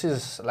 Yeah, this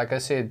is like I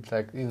said,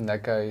 like even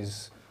that guy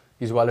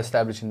he's well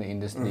established in the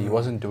industry. He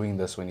wasn't doing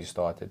this when he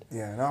started.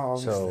 Yeah, no,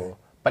 obviously. So,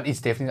 but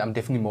I'm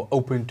definitely more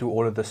open to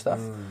all of this stuff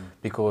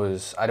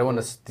because I don't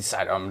want to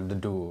decide I'm to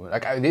do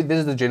like this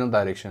is the general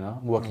direction.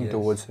 I'm working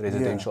towards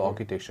residential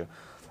architecture,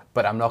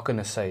 but I'm not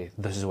gonna say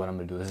this is what I'm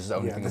gonna do. This is the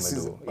only thing I'm this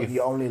gonna is do. the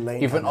only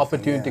lane. If an kind of thing,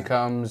 opportunity yeah.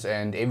 comes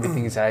and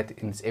everything is right,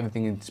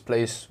 everything in its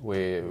place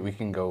where we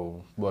can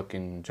go work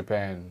in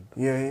Japan,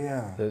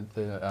 Yeah.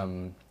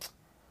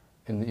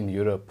 in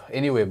Europe,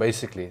 anywhere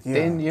basically, Yeah.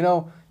 then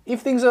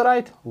if things are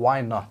right,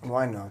 why not?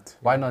 Why not?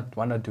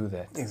 Why not do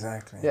that?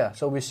 Exactly. Yeah.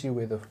 So we see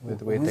where it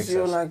Who's takes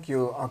your us.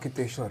 your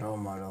architectural role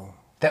model?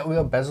 That we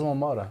are Basil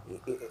Amara.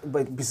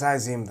 But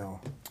besides him though.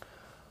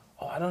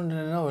 Oh, I don't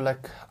know.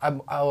 Like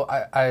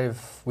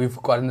we've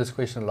gotten this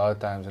question a lot of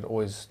times. It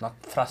always not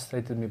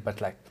frustrated me, but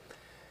like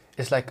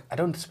it's like I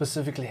don't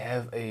specifically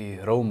have a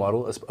role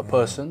model as a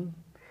person,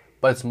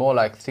 but it's more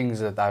like things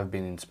that I've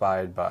been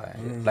inspired by,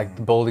 like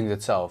the building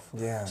itself.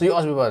 Yeah. So you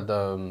asked me about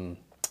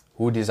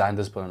who designed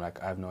this pyramid?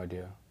 Like, I have no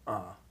idea.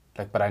 Ah.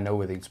 Like, but I know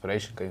where the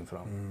inspiration came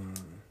from.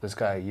 This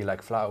guy, he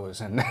like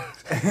flowers, and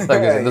like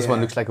this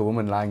one looks like a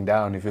woman lying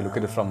down. If you look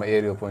at it from an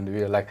aerial point of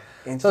view, like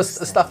so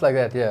stuff like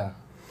that. Yeah.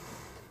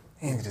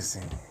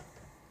 Interesting.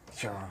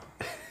 Sure.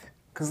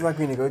 Cause like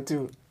when you go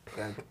to,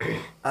 like,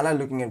 I like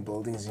looking at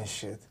buildings and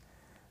shit,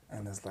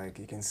 and it's like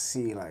you can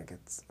see like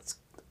it's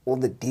all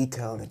the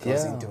detail that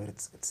goes into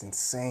it. It's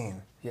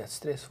insane. Yeah, it's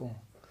stressful.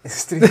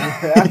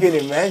 I can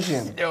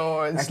imagine. Yo,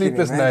 and I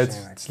sleepless can nights.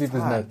 imagine, like,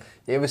 Sleepless fuck. nights.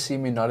 You ever see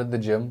me not at the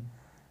gym?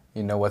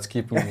 You know what's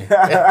keeping me.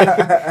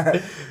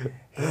 I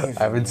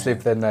haven't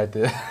slept that night.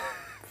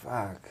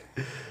 Fuck.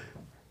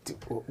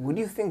 What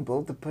do you think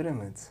built the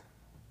pyramids?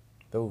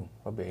 Oh,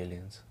 probably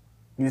aliens.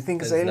 You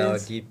think it's It's now a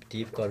aliens?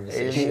 deep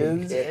conversation.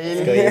 Aliens.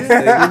 It's Aliens.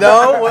 going- You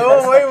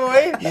know,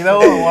 wait. You know,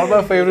 one of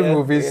my favorite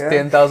movies, Yeah.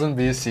 10,000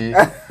 BC.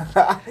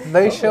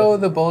 They show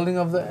the building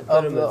of the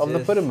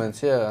Pyramids,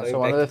 pyramids. Yeah. Going So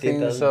one back of the to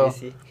 10,000 things, so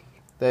BC.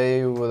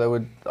 they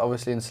would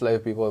obviously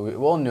enslave people. We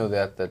all knew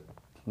that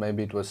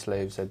maybe it was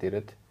slaves that did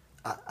it.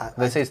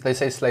 They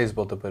say slaves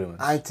built the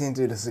pyramids. I tend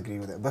to disagree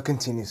with that, but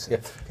continue, sir. Yeah.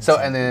 So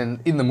and then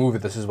in the movie,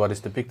 this is what is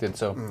depicted.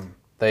 So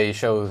they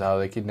show how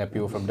they kidnap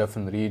people from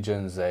different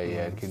regions.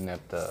 They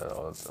kidnapped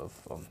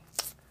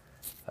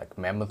like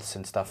mammoths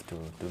and stuff to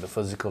do the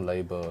physical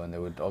labor, and they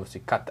would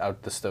obviously cut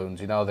out the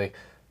stones. You know, they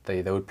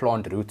would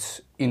plant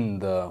roots in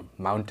the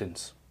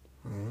mountains,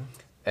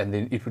 and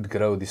then it would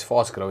grow these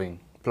fast-growing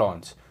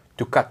plants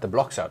to cut the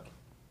blocks out.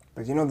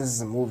 But you know this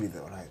is a movie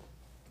though, right?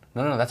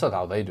 No, that's not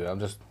how they do it. I'm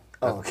just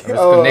Oh, okay.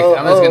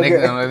 I'm just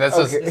connecting them. That's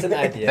okay. just It's an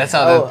idea. that's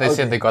how Oh, they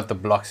said okay. they got the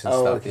blocks and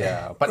Oh, stuff. okay.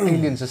 Yeah, but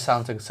aliens just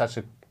sounds like such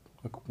a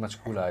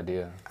much cooler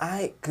idea.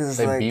 Cause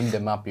They like, beamed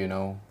them up, you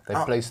know. They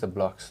placed the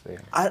blocks there.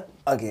 I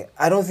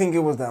don't think it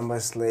was done by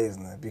slaves,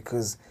 no,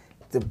 because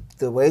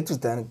the way it was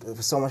done, it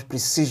was so much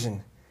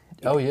precision.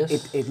 Oh,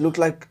 yes. It looked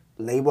like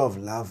labor of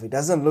love. It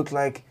doesn't look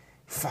like,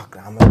 fuck,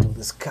 I'm gonna do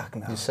this cuck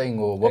now. You're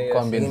saying, well, what Yeah,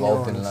 can't be You know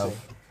involved what in I'm love?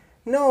 saying?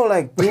 No,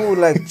 like, dude,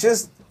 like,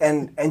 just,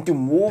 and to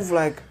move,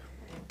 like,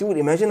 dude,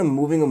 imagine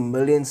moving a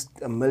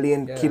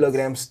million Yeah.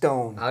 kilogram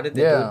stone. How did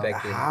they do Yeah. it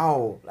back then?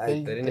 How? They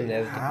Like, didn't even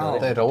have the how?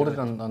 technology. They to rolled do it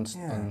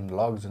on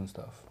logs and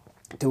stuff.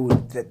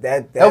 Dude,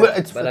 that No, but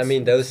it's But I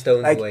mean, those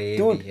stones like, were heavy.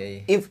 dude,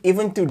 Hey. if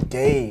even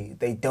today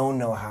they don't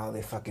know how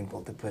they fucking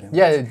built the pyramid.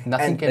 yeah,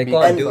 nothing And can They be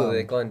can't do confirmed. it.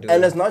 They can't do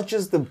And it. it's not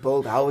just the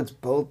build, how it's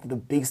built, the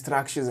big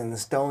structures and the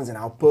stones and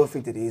how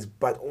perfect it is,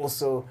 but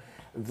also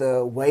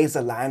the way it's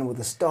aligned with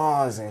the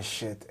stars and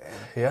shit. And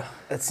Yeah,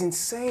 it's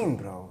insane,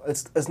 bro.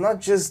 It's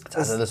not just it's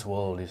out of this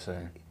world, you're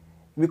saying.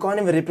 we can't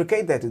even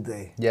replicate that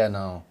today. Yeah,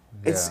 no.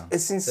 Yeah.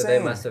 It's insane. So they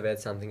must have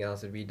had something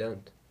else that we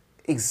don't.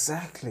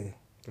 Exactly.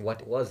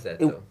 What was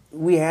that It- though?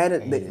 we had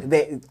it.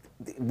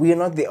 We are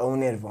not the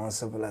only advanced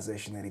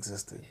civilization that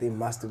existed. They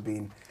must have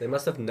been. They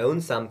must have known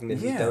something that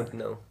we Yeah. don't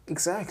know.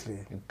 Exactly.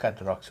 You cut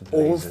rocks with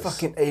All lasers.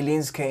 fucking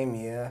aliens came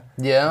here,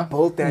 Yeah.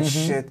 built that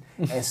shit,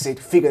 and said,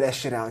 figure that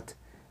shit out.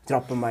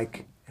 Drop the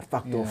mic and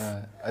fucked off.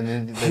 Yeah, and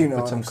then they You know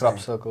put what some I'm crop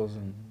saying? circles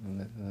and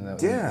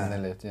Yeah. they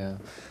let, yeah.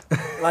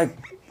 Like,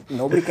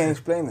 nobody can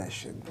explain that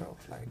shit, bro.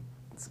 Like,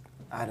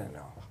 I don't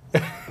know. I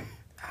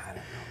don't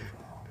know,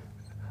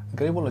 bro.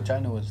 Great Wall of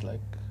China was like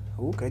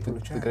Who? Great Wall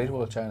of the China? Great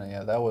Wall of China.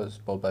 Yeah, that was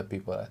built by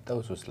people.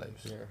 Those were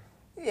slaves. Yeah.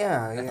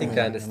 Yeah, I yeah. think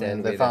I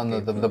understand. They where found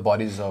that the came from.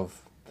 bodies of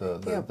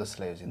Yeah. the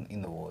slaves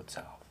in the wall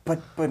itself.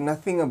 But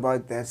nothing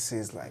about that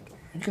says, like,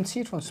 You can see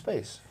it from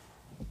space.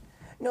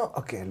 no,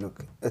 okay,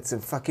 look, it's a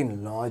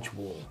fucking large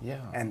wall. Yeah.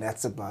 And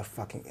that's about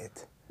fucking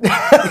it.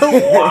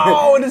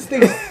 Wow, this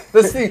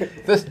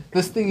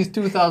thing is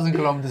 2,000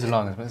 kilometers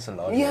long. It's a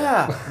large.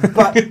 Yeah,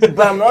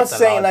 but I'm not It's a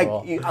saying, large like,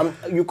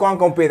 wall. you can't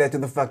compare that to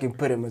the fucking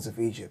pyramids of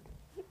Egypt.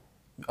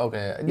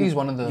 Okay, it is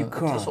one of the. you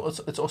can't.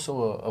 It's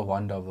also a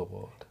wonder of the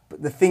world.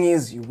 But the thing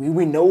is,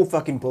 we know who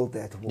fucking built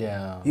that wall.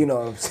 Yeah. You know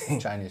what I'm saying?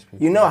 Chinese people.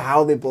 You know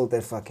how they built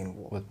that fucking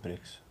wall. With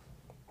bricks.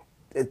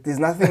 There's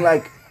nothing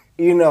like,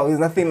 you know, there's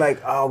nothing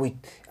like, oh,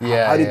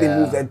 Yeah, how did they yeah.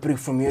 move that brick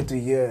from here to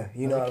here?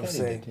 You know They what I'm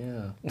saying?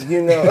 carried it,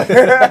 You know,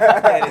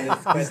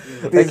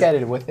 yeah. They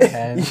carried it with their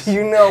hands.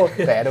 you know,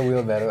 They had a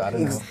wheelbarrow. I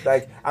don't know. it's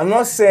like, I'm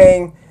not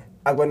saying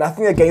I've got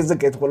nothing against the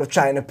Great Wall of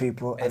China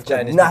people. And I've got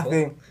Chinese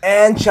nothing,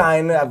 and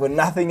China, I've got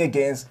nothing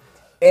against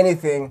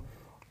anything.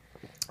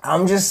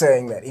 I'm just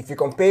saying that if you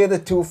compare the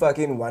two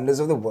fucking wonders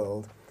of the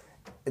world,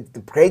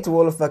 the Great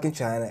Wall of fucking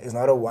China is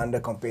not a wonder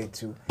compared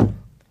to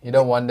You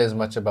don't wonder as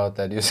much about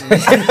that, you say.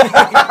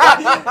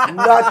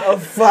 not a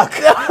fuck,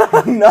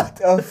 not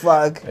a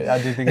fuck, How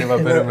do you think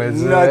about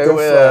pyramids? Not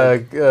a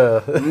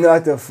fuck.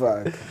 not a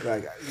fuck.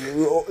 Like,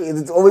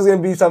 it's always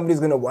gonna be somebody's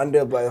gonna wonder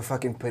about a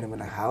fucking pyramid,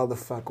 like how the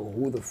fuck or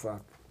who the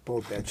fuck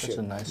built that Such shit.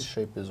 a nice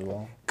shape as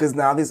well. Because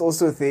now there's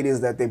also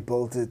theories that they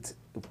built it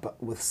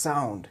with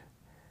sound.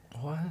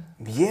 What?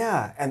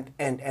 Yeah,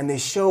 and they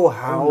show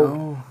how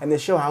no. and they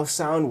show how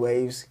sound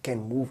waves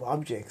can move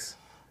objects.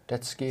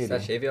 That's scary.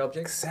 Such heavy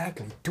objects.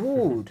 Exactly,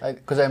 dude.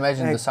 Because I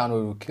imagine the Like- sound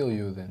would kill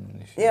you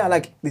then. If you- Yeah,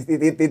 like there's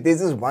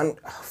this one,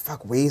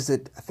 fuck, where is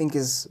it? I think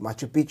is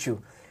Machu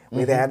Picchu,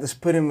 where they have this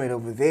pyramid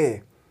over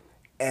there,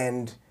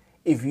 and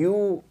if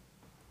you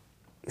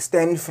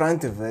stand in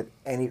front of it,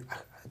 and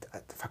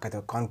fuck, I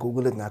can't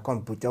Google it now. I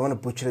don't want to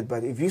butcher it,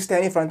 but if you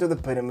stand in front of the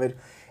pyramid,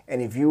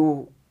 and if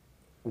you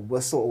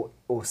whistle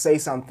or say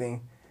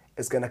something,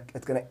 it's gonna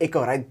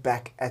echo right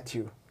back at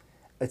you.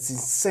 It's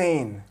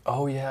insane.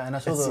 Oh yeah, and I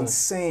saw It's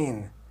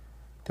insane.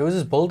 there was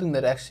this building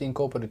that actually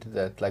incorporated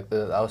that, like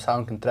our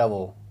sound can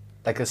travel,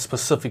 like a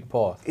specific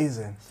path Is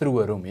it? through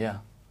a room. Yeah.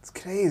 It's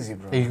crazy,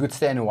 bro. You could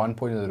stand in one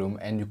point of the room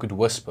and you could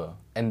whisper,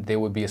 and there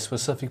would be a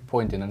specific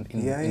point in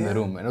the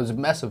room, and it was a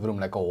massive room,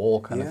 like a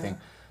hall kind of Yeah. thing,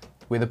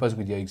 where the person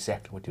could hear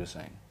exactly what you were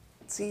saying.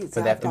 See, it's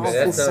But how that- powerful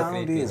That's so sound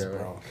creepy, is, no.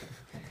 bro.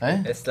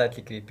 Eh? It's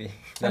slightly creepy.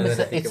 now And that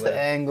I think it's the about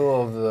it.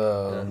 angle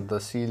of the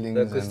ceilings,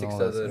 The and acoustics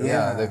all of that. the room.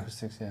 Yeah, the Yeah.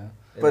 acoustics. Yeah.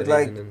 And But the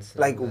resonance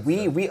and all that stuff.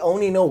 we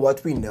only know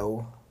what we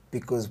know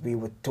because we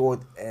were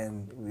taught,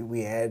 and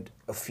we had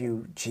a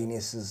few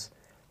geniuses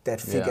that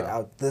figured Yeah.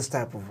 out this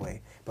type of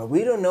way. But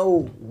we don't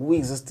know who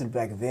existed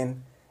back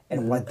then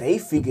and what they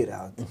figured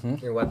out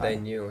And what they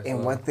knew. As and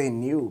well. what they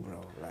knew,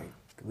 bro. Like,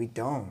 we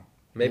don't.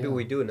 Maybe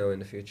we do know in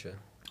the future.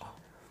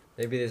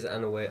 Maybe there's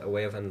a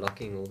way of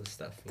unlocking all this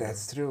stuff. you know?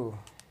 That's true.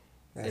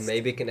 And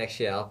maybe it can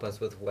actually help us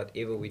with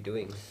whatever we're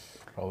doing.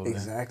 Probably.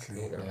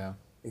 Exactly. You know. Yeah.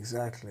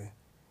 Exactly.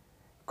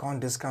 Can't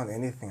discount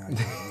anything out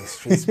here in the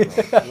streets, bro.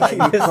 Like,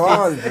 you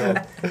can't,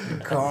 bro. You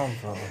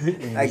can't, bro.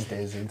 In Like,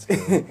 these days,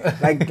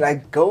 it's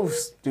like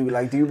ghosts. Do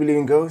you believe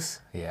in ghosts?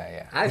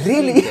 yeah. I've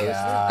Really? seen ghosts.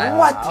 Yeah. I've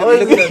What? actually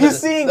looked at You the-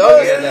 seeing Oh,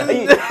 ghosts? yeah, no. Are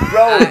you-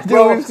 bro,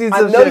 Dude, we've seen I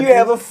some know shit. you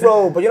have a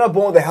fro, but you're not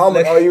born with a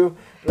helmet, Look. are you?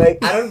 Like,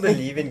 I don't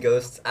believe in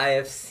ghosts. I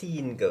have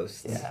seen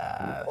ghosts.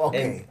 Yeah.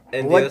 okay.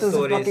 and What their does a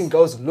stories- fucking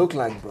ghost look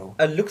like, bro?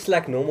 It looks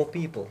like normal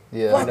people.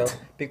 Yeah. You know?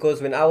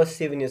 Because when I was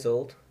 7 years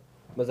old,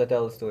 must I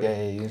tell the story?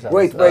 Yeah, you sound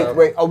Wait, like-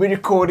 wait. Are we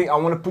recording? I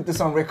want to put this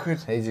on record.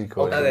 Hazy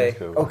code. Okay.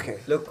 Okay.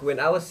 Look,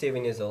 when I was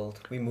 7 years old,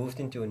 we moved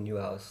into a new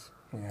house.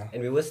 Yeah.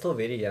 And we were still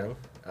very young.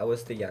 I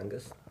was the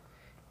youngest.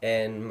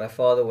 And my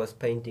father was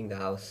painting the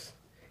house.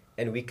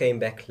 And we came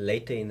back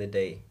later in the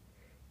day.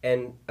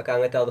 And I'm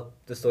going to tell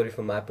the story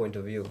from my point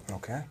of view.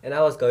 Okay. And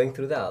I was going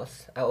through the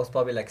house. I was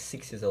probably like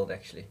 6 years old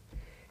actually.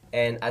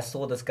 And I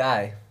saw this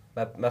guy.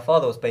 My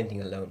father was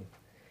painting alone.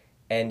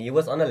 And he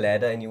was on a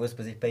ladder and he was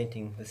busy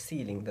painting the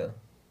ceiling, the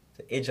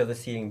edge of the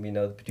ceiling, you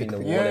know, between the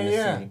wall Yeah, and the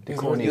yeah. ceiling. He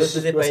cornice. was,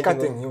 busy he was painting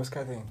cutting. with- He was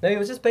cutting. No, he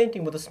was just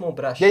painting with a small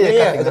brush. Yeah, yeah.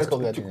 Cutting, that's let's call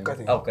that,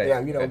 cutting. yeah. Okay, Yeah,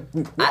 you know.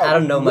 okay. I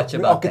don't know much we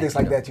about architects that,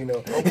 like you that, you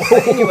know.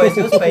 But anyways,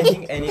 he was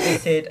painting and he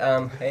just said,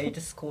 hey,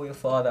 just call your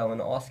father. I want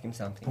to ask him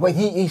something. Wait,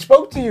 he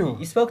spoke to you.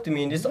 He spoke to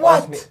me and just What?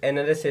 asked me. And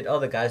then I said, oh,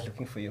 the guy's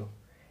looking for you.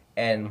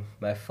 And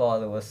my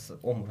father was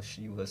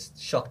he was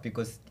shocked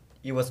because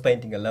he was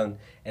painting alone.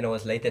 And it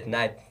was late at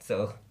night.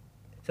 So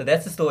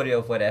that's the story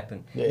of what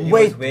happened. Yeah. He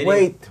was Wait,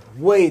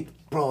 wearing-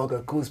 bro, I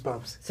got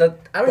goosebumps. So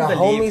I The don't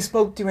homie believe.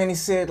 spoke to you and he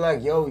said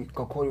like, yo, you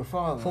can call your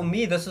father. For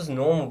me, this was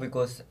normal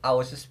because I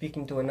was just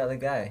speaking to another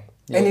guy.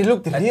 And he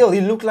looked real. He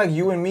looked like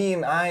you and me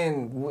and I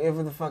and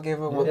whoever the fuck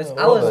ever. Yeah. Yes,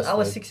 all of us I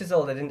was did. 6 years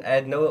old. I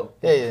had no.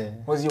 Yeah.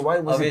 Was he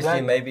white? Was Obviously,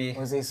 he black? maybe-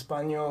 Was he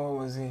Espanol?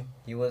 Was he?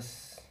 He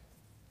was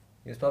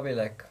probably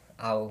like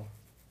our,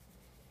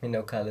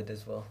 colored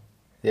as well.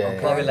 Yeah. Okay.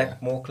 yeah, Probably yeah.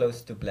 like more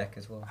close to black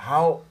as well.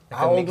 How Like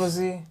how a old mix. was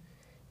he?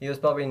 He was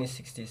probably in his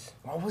 60s.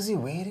 What was he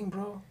wearing,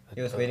 bro?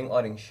 He was wearing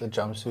orange. The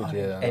jumpsuit,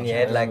 yeah. And he I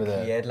had remember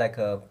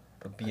that.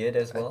 a beard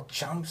as well. A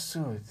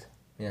jumpsuit.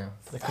 Yeah.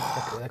 Like He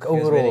was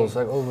overalls, wearing-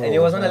 like overalls. And he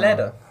was on a yeah.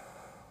 ladder.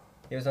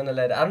 He was on a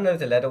ladder. I don't know if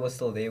the ladder was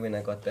still there when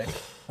I got back.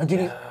 And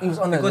did he was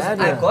on a Because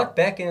ladder. I got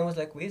back and I was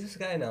like, where's this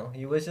guy now?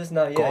 He was just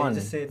now here. Gone,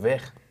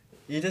 weg.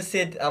 He just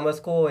said, I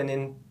must call. And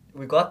then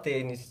we got there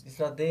and he's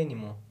not there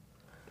anymore.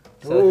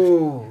 So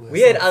Ooh.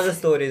 we had other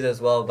stories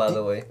as well, by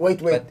the way.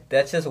 Wait. But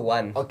that's just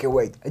one. Okay,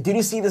 wait. Did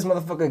you see this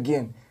motherfucker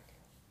again?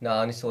 No,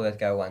 I only saw that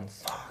guy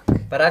once.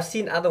 But I've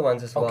seen other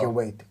ones as well. Okay,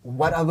 wait.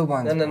 What other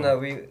ones? No,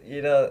 bro?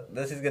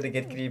 this is gonna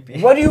get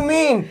creepy. What do you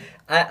mean?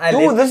 I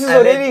Dude, let- this is I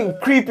let- already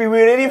creepy.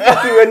 We're already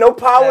fucking with no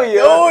power,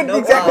 yo. No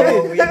exactly.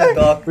 power, we in the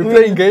dark. We're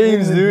playing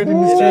games, dude,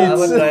 in the I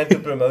was streets. trying to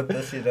promote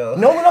this, No,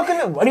 we're not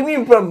gonna. What do you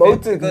mean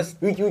promote it? Because-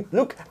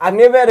 Look, I've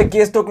never had a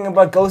guest talking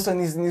about ghosts in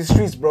these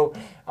streets, bro.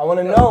 I want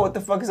to know what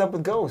the fuck is up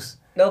with ghosts.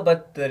 No,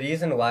 but the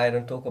reason why I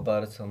don't talk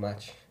about it so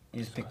much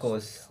is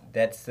because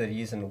that's the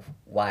reason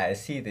why I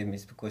see them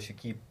is because you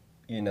keep,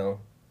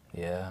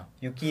 Yeah.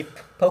 you keep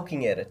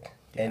poking at it,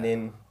 and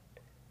then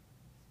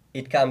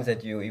it comes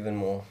at you even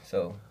more.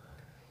 So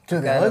Do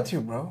they kind hurt of-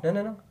 you, bro?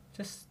 no,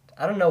 just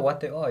I don't know what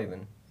they are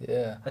even.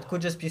 Yeah. It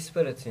could just be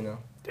spirits,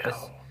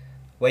 just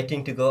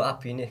waiting to go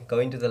up,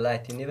 going to the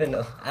light. You never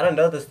know. I don't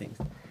know those things.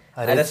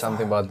 I And read that's-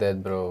 something about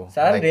that, bro.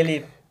 So I don't Like,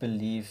 really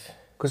believe.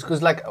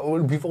 Cause like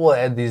we've all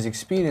had these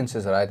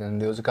experiences, right?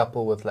 And there was a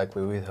couple with like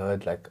where we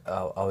heard like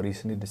our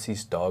recently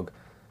deceased dog,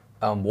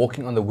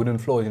 walking on the wooden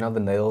floors. You know,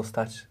 the nails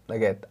touch.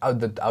 Like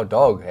our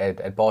dog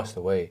had passed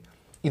away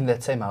in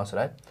that same house,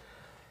 right?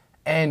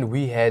 And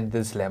we had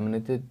this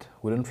laminated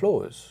wooden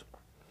floors,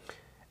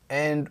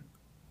 and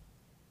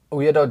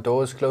we had our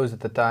doors closed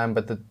at the time.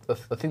 But the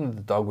thing that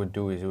the dog would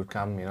do is he would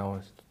come,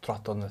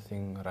 trot on the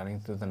thing, running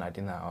through the night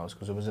in the house,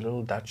 because it was a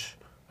little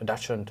a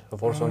Dachshund, a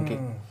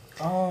Volkswagen.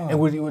 Oh.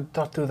 And he would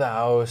trot through the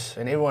house,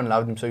 and everyone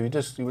loved him. So you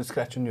would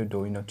scratch on your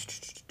door, you know,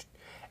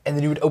 and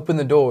then you would open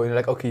the door, and you're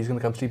like, okay, he's gonna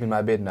come sleep in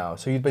my bed now.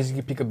 So you'd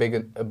basically pick a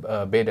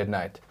bed at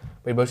night.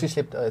 But he mostly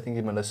slept, I think,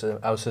 in Melissa,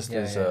 our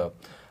sister's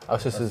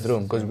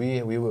room, because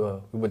we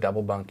were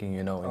double bunking,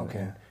 you know,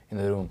 in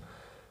the room.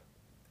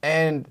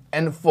 And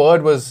for her,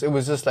 it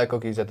was just like,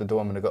 okay, he's at the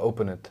door, I'm gonna go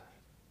open it.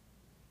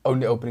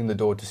 Only opening the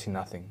door to see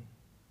nothing,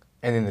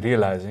 and then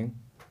realizing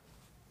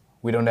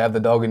we don't have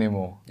the dog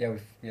anymore.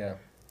 Yeah.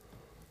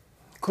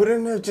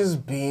 Couldn't have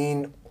just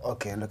been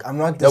okay. Look, I'm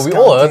not. Yeah, we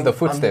all heard the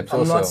footsteps.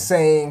 I'm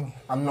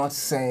not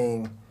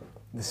saying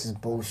this is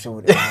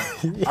bullshit.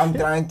 I'm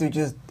trying to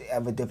just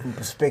have a different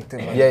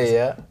perspective. On this.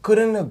 Yeah.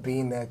 Couldn't have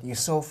been that you're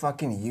so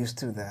fucking used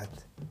to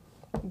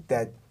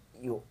that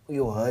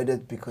you heard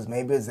it because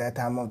maybe it's that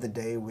time of the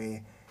day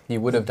where he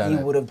would have done it.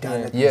 He would have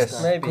done it.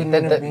 Yes, maybe. Couldn't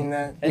have been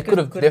that. It could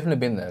have definitely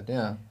been that.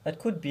 Yeah. That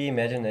could be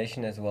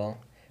imagination as well.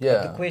 Yeah.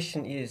 But the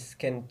question is,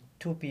 can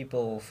two people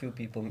or few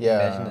people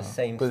imagine the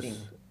same thing?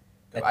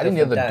 I didn't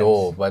hear the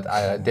door, but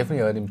I definitely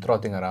heard him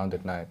trotting around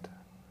at night.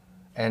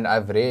 And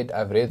I've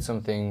read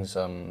some things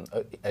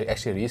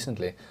actually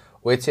recently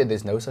where it said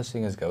there's no such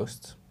thing as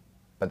ghosts,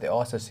 but there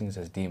are such things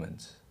as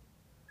demons.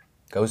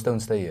 Ghosts don't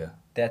stay here.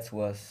 That's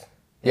worse.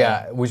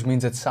 Yeah, which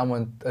means it's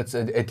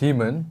a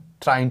demon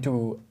trying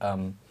to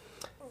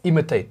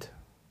imitate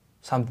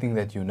something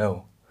that you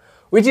know,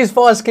 which is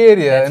far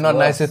scarier and not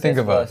nice to think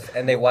about. Worse.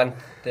 And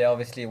they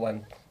obviously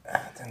want. I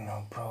don't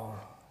know, bro.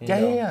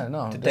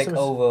 No. To take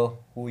over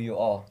who you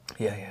are.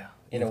 Yeah.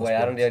 In a way,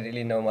 I don't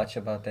really know much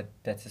about that.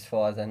 That's as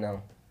far as I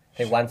know.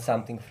 They want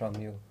something from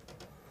you.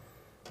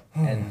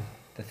 And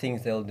the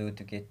things they'll do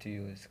to get to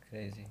you is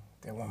crazy.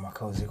 They want my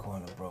cozy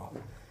corner, bro.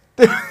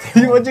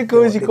 You want your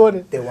cozy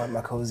corner? They want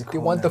my cozy corner.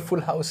 They want the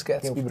full house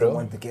Gatsby, bro. They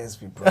want the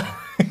Gatsby, bro.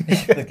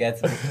 The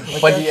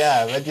Gatsby. But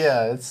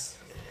yeah, it's...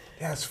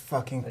 That's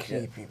fucking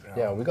creepy, bro.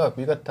 Yeah, we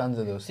got tons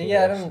of those. See,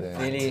 I don't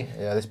really...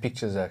 Yeah, there's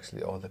pictures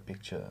actually. Oh, the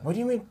picture. What do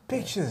you mean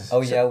pictures?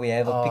 Oh yeah, we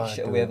have a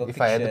picture. Dude, We have a if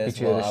picture I had the as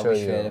picture well. to I show wish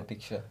we you. had a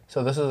picture.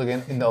 So this was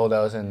again in the old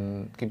house,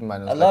 and keep in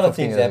mind, it was A like lot of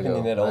 15 things years happened ago,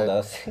 in that old right?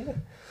 house.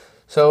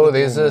 So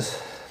there's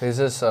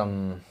this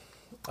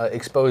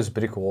exposed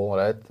brick wall,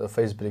 right? A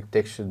face brick,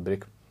 textured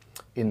brick.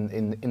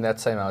 In that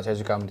same house, as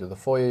you come into the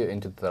foyer,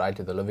 into the right,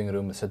 to the living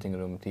room, the sitting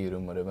room, tea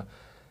room, whatever.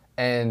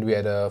 And we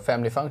had a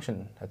family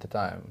function at the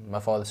time. My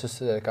father's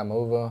sister had come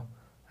over,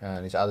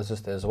 and his other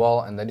sister as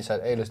well. And they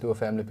decided, hey, let's do a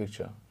family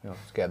picture. You know,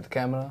 let's get the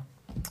camera.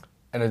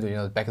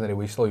 And back in the day,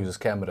 we still use this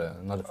camera,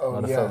 not a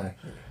phone.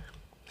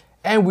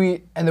 And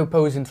they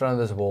pose in front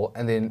of this wall,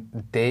 and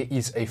then there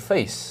is a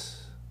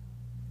face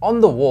on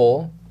the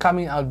wall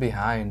coming out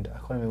behind. I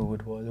can't remember who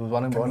it was. It was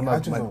one of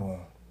my.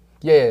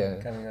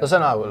 Yeah. So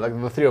now, like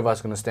the three of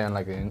us gonna stand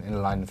like in a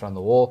line in front of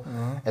the wall,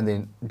 and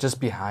then just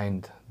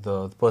behind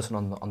the person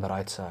on the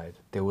right side,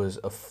 there was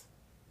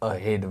a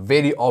head,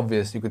 very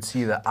obvious. You could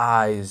see the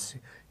eyes,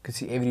 you could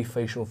see every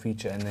facial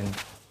feature, and then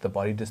the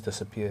body just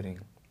disappearing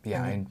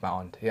behind my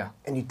aunt. Yeah.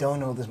 And you don't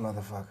know this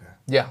motherfucker.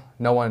 Yeah.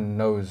 No one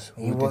knows.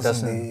 He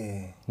wasn't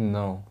there.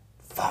 No.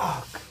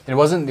 Fuck. It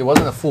wasn't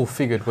a full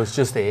figure. It was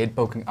just a head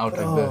poking out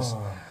like this.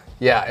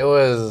 Yeah, it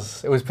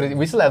was pretty.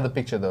 We still have the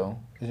picture though.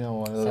 You know,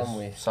 one of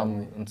those,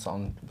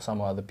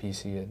 some other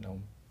PC at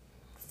home.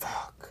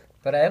 Fuck.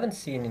 But I haven't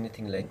seen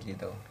anything lately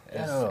though.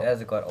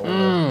 As I got older,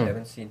 I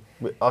haven't seen.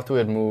 After we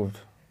had moved.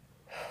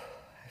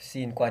 I've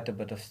seen quite a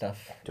bit of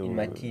stuff in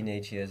my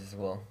teenage years as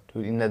well.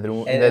 Dude, in that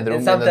room,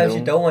 And sometimes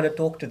you don't want to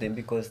talk to them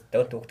because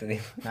don't talk to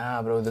them.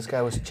 Nah, bro, this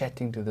guy was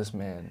chatting to this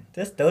man.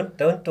 Just don't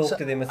talk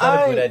to them. It's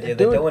not a good idea.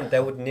 They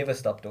would never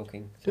stop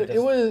talking. So Dude,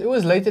 it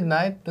was late at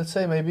night. Let's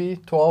say maybe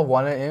 12,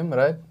 1 a.m.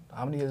 Right?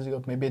 How many years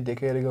ago? Maybe a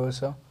decade ago or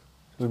so.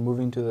 We were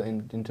moving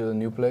into the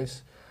new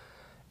place,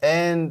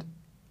 and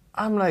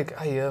I'm like,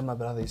 I hear my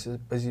brother. He's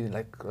just busy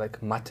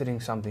like muttering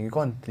something. You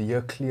can't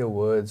hear clear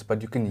words,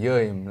 but you can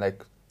hear him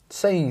like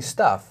saying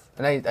stuff.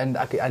 And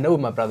I know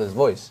my brother's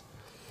voice.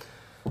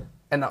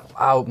 And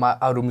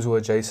our rooms were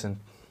adjacent.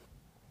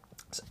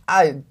 So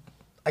I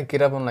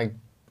get up and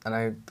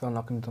I go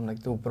knocking into him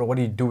like, dude, bro, what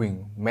are you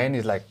doing? Man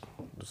is like,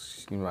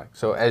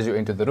 so as you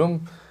enter the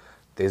room,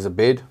 there's a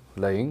bed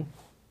laying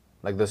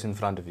like this in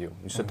front of you.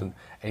 You sit and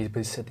he's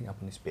busy sitting up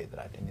on his bed,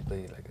 right? And he's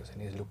busy like this,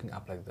 and he's looking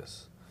up like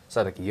this.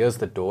 So like here's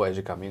the door as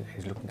you come in.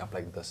 He's looking up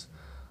like this.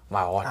 My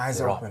heart Eyes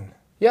drops. open.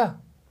 Yeah,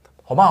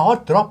 my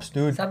heart drops,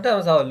 dude.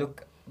 sometimes I'll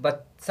look,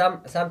 but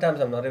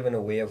sometimes I'm not even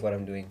aware of what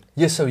I'm doing.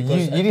 Yeah, so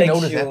you didn't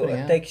notice that.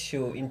 It takes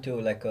you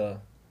into like a.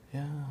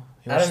 Yeah.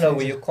 I don't know,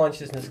 where your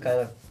consciousness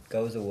kind of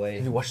goes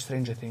away. You watch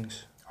Stranger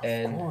Things.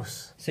 And Of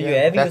course. so you're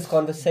having this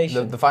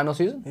conversation. The final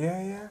season?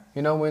 Yeah.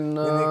 You know when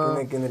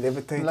When they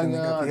levitate like, and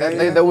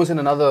they go, that was in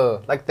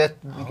another like that.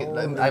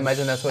 I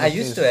imagine that's what I it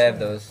used is. to have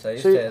those. I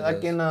used So to have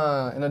like those. in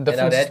a And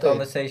different I'd had state.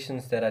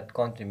 conversations that I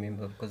can't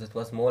remember because it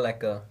was more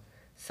like a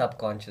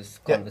subconscious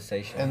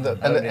conversation. And I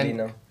don't really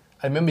know.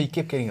 I remember he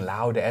kept getting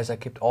louder as I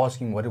kept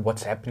asking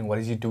what's happening, what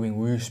is he doing,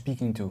 who are you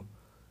speaking to?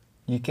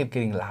 He kept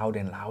getting louder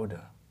and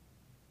louder.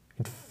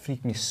 It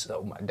freaked me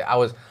so much. I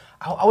was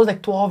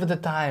like 12 at the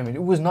time.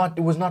 It was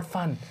not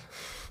fun.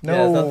 No.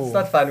 Yeah, it's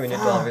not fun when you're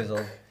 12 years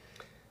old.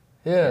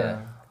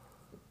 Yeah.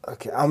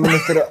 Okay, I'm gonna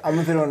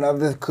throw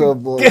another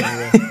curveball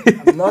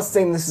here. I'm not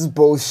saying this is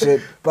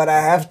bullshit, but I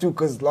have to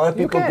because a lot of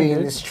people be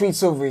in the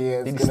streets over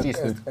here.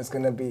 It's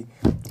gonna be.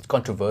 It's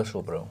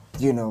controversial, bro.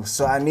 You know,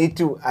 so I need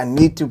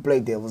to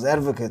play devil's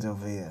advocate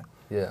over here.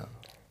 Yeah.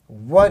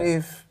 What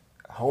if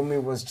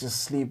homie was just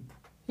sleep,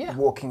 Yeah.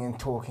 walking and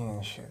talking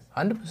and shit?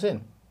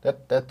 100%.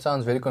 That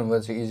sounds very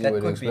convincing. Easy way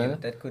to explain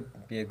it. That could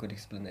be a good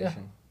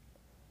explanation.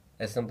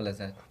 As simple as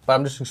that. But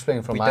I'm just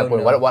explaining from We my don't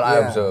point know. what I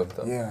Yeah, observed.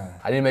 Though. yeah.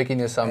 I didn't make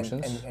any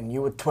assumptions. And you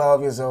were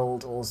 12 years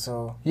old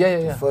also.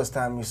 Yeah. The first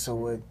time you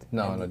saw it.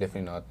 No,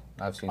 definitely not.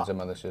 I've seen some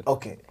other shit.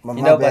 Okay, my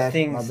You know, but bad,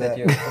 things my that bad.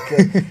 you-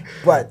 Okay,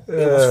 but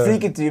it was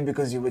freaky to you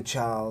because you were a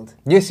child.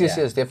 Yes, Yeah.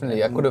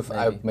 definitely. I could have.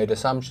 I Maybe. made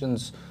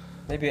assumptions.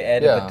 Maybe you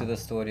add a Yeah. bit to the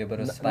story, but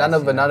it's None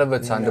of it's You know,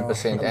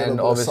 100%. a little And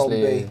bit of Salt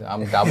obviously, Bae.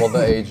 I'm double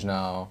the age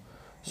now,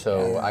 so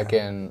Yeah. I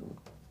can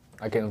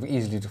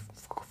easily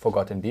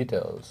forgotten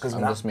details. 'Cause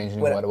I'm now- just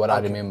mentioning when- what I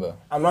okay. remember.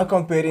 I'm not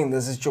comparing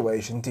this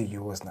situation to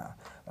yours now.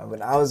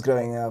 When I was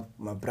growing up,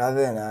 my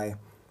brother and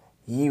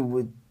he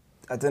would,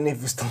 I don't know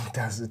if he still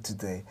does it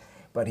today,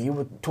 but he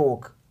would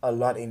talk a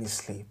lot in his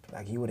sleep.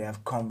 Like he would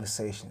have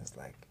conversations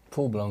like,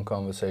 Full blown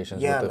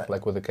conversations Yeah,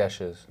 with with the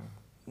cashiers.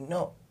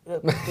 no.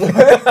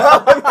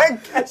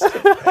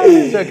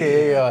 It's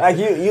okay. Yeah. Like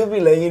you'll be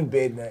laying in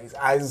bed now, his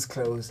eyes is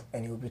closed,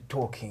 and he'll be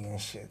talking and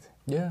shit.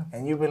 Yeah.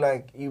 And you'll be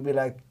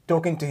like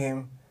talking to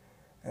him,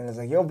 and it's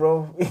like, yo,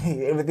 bro,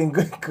 everything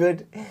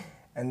good?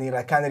 And he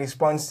like kind of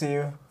responds to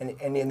you,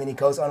 and then he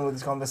goes on with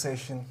his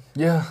conversation.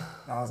 Yeah.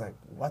 And I was like,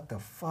 what the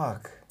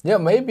fuck? Yeah,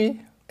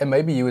 maybe. And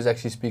maybe he was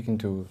actually speaking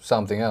to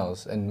something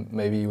else, and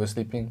maybe he was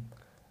sleeping,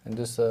 and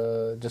just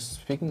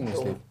speaking in his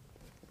sleep.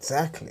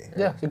 Exactly.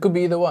 Yeah, it could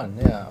be either one.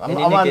 Yeah, I'm And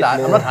not then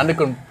you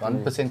get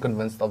 100%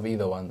 convinced of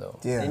either one though.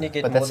 Yeah. Then you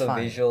get But more that's the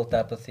fine. visual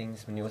type of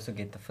things, when you also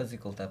get the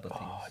physical type of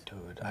things. Oh,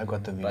 dude, I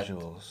got the But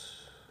visuals.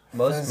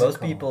 Most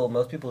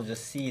Physical. people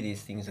just see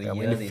these things or Yeah,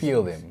 hear when you these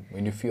feel things. them,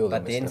 when you feel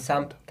them. But it's then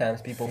different.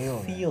 sometimes people Feel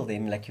feel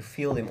them, like you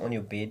feel them on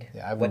your bed,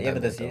 Yeah, I haven't whatever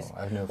done this that is, though.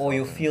 I've never or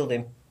you felt feel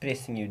them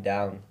pressing you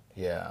down.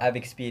 Yeah, I've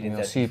experienced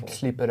that sleep, before.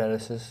 sleep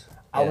paralysis.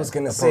 I Yeah. was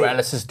gonna The say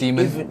paralysis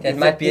demon. That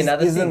might be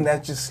another Isn't thing.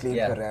 that just sleep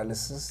Yeah.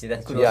 paralysis? Yeah,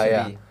 that could Yeah, also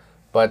yeah. be.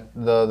 But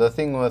the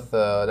thing with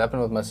that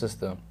happened with my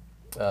sister,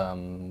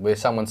 where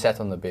someone sat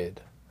on the bed.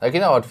 Like, you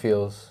know how it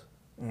feels.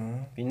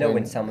 You know when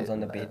When- someone's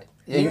on the bed.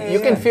 Yeah, you Yeah,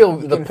 can yeah. feel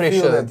You the can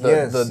pressure, feel that,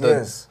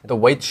 yes. the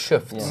weight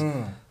shifts.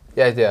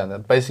 Yeah. Yeah.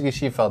 Basically,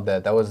 she felt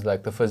that. That was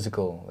like the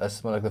physical.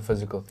 That's more like the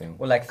physical thing.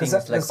 Or like 'Cause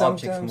things that- like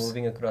objects sometimes-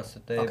 moving across the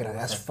table. Okay, or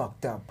that's something.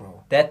 fucked up,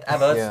 bro. That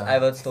Yeah.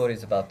 I've heard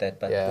stories about that,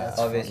 but Yeah.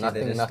 obviously Nothing-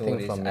 they're just nothing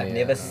stories. from me, I've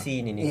never yeah.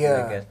 seen anything Yeah,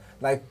 like that.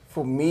 like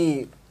for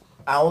me,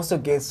 I also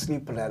get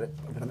sleep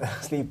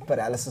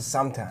paralysis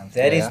sometimes.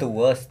 That is Yeah. the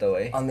worst though,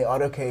 eh? On the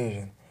odd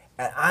occasion,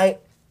 and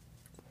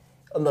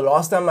on the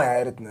last time I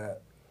had it,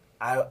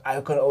 I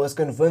was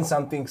convinced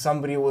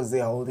somebody was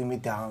there holding me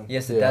down,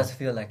 Yes, it Yeah. does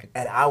feel like it.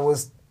 and I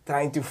was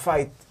trying to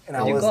fight, and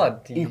But I you was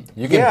got-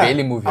 You can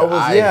barely move your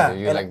eyes, yeah, dude.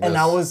 You're and, like and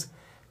I this. was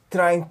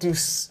trying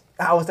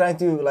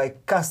to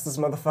like cuss this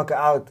motherfucker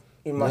out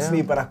in my Yeah.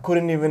 sleep, but I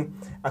couldn't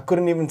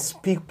even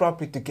speak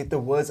properly to get the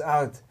words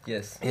out.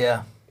 Yes.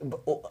 Yeah. But,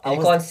 And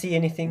you can't see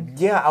anything.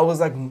 Yeah, I was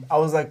like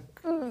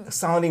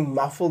sounding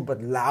muffled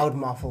but loud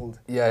muffled.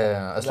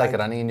 Yeah. It's like Like-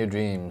 running in your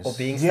dreams. Or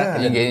being Yeah. stuck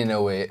in You're a getting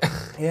nowhere.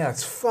 Yeah,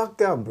 it's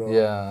fucked up, bro.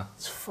 Yeah.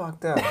 It's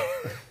fucked up.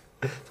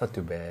 It's not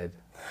too bad.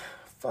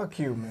 Fuck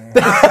you, man.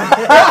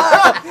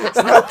 It's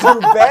not too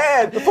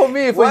bad. For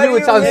me, for What you, do it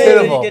you sounds mean?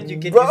 terrible. You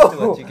get Bro. used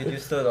to it. You get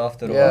used to it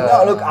after a Yeah.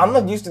 while. No, look, I'm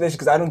not used to this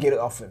because I don't get it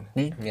often.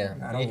 Yeah.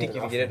 I don't You get think it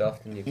if you get it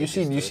often,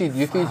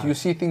 You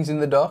see things in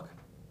the dark.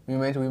 We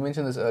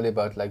mentioned this earlier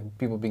about like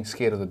people being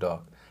scared of the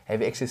dark.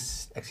 Have you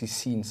actually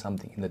seen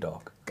something in the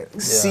dark?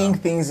 Seeing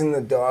things in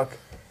the dark,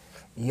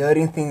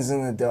 hearing things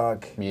in the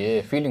dark,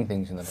 Yeah, feeling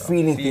things in the dark.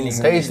 feeling Feeling things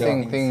in the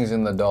Tasting dark. things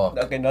in the dark.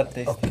 Okay, not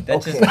tasting.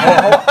 That's Okay. just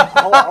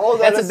Hold on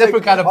That's a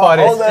different second. kind of Hold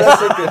party. on a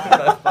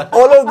second.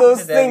 All of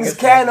those things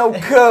can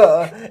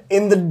occur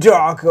in the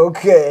dark,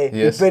 okay?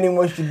 Yes. Depending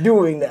what you're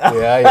doing now.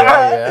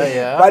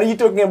 Yeah. But are you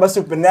talking about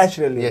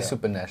supernaturally? Yeah, now?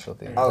 supernatural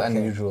things, Okay.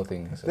 unusual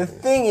things. The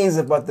thing is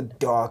about the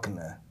dark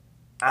now,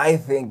 I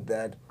think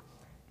that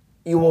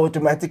you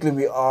automatically,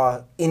 we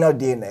are in our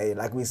DNA,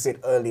 like we said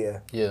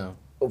earlier, Yeah.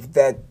 of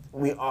that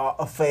we are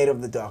afraid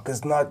of the dark.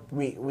 It's not,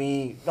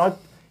 we not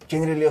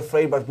generally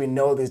afraid, but we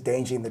know there's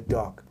danger in the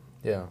dark.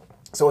 Yeah.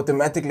 So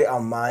automatically our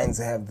minds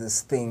have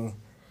this thing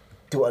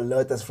to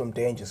alert us from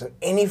danger. So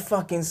any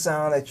fucking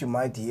sound that you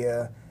might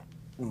hear,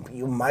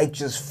 you might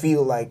just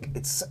feel like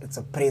it's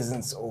a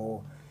presence,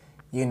 or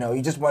you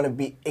just want to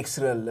be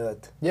extra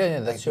alert. Yeah,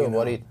 that's Like, your you know.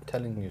 body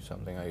telling you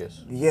something, I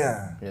guess.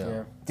 Yeah.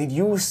 Yeah. Did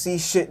you see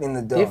shit in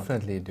the dark?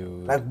 Definitely,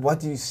 dude. Like, what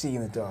do you see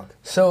in the dark?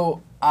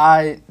 So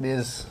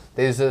there's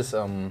this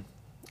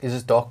is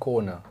this dark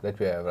corner that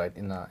we have, right,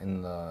 in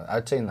the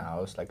I'd say in the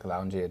house, like a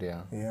lounge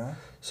area. Yeah.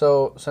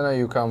 So now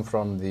you come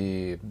from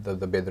the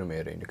bedroom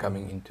area, and you're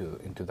coming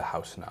into the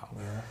house now.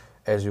 Yeah.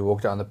 As you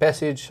walk down the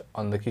passage,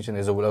 on the kitchen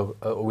there's a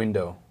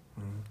window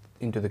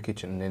into the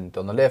kitchen. And then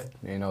on the left,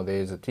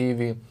 there's a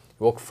TV. You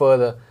walk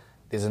further,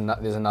 there's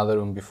another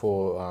room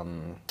before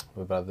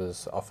my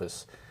brother's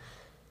office.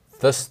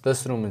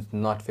 This room is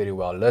not very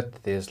well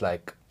lit.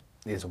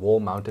 There's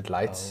wall-mounted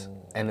lights,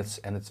 and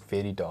it's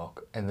very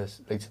dark, and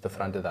it's at the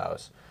front of the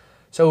house.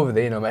 So over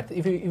there, no matter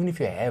even if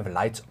you have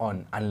lights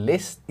on,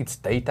 unless it's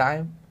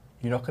daytime,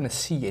 you're not gonna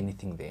see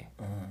anything there.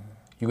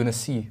 You're gonna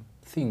see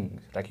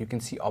things, like you can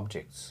see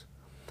objects.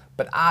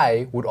 But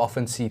I would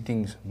often see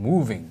things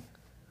moving,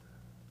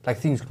 like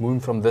things moving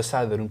from this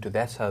side of the room to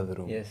that side of the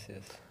room. Yes,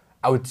 yes.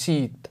 I would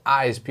see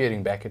eyes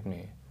peering back at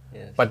me.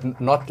 Yes. But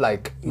not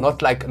like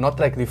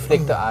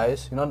reflector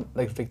eyes. Like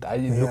reflector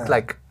eyes. It looked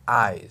like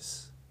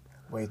eyes.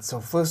 Wait, so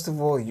first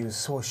of all, you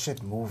saw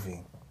shit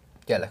moving.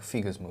 Yeah, like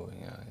figures moving.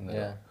 Yeah.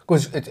 Yeah.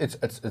 Because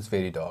it's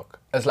very dark.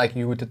 It's like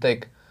you were to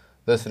take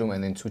this room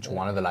and then switch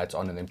one of the lights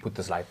on and then put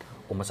this light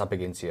almost up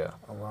against here.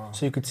 Oh wow.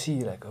 So you could see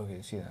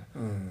you see that.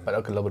 But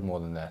okay, a little bit more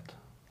than that.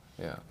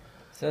 Yeah.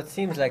 So it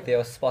seems like there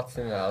are spots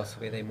in the house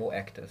where they're more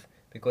active,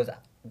 because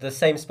the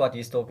same spot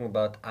he's talking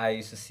about, I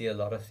used to see a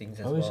lot of things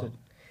as Oh, is well. it?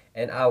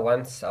 And I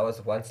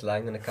was once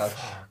lying on a couch.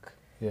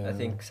 Yeah. I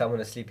think someone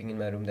was sleeping in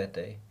my room that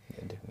day.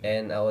 Yeah, definitely.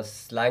 And I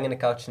was lying on the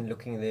couch and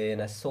looking there,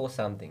 and I saw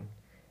something.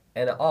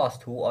 And I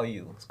asked, "Who are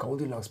you?" It's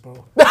Goldilocks,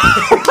 bro.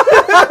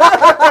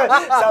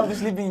 Stop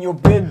sleeping in your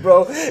bed,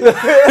 bro.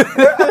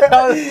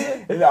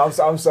 No,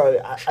 I'm sorry.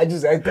 I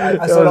saw an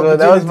opportunity.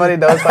 That was funny.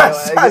 That was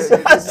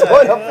funny. I saw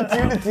an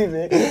opportunity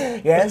there.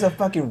 Your hands are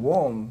fucking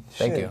warm.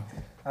 Thank Shit. you.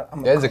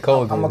 I'm Hands are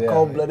cold. I'm a dude, yeah.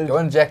 cold-blooded. Go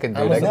on jacket,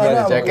 dude. No, I can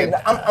wear a jacket.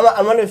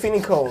 I'm not even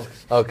feeling cold.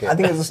 Okay. I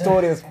think it's a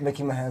story that's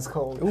making my hands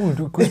cold. Ooh,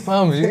 dude,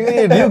 goosebumps.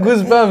 Real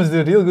goosebumps,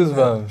 dude. Real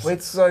goosebumps.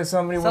 Wait, sorry,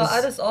 somebody So was.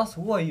 I just asked,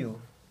 "Who are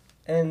you?"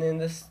 And then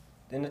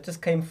it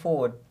just came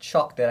forward,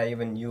 shocked that I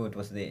even knew it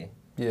was there.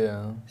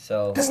 Yeah.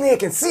 So This nigga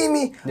can see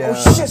me. Yeah.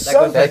 Oh shit,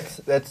 son.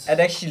 That's. I'd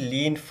actually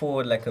leaned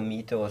forward like a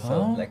meter or so.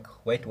 Huh? Like,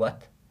 wait,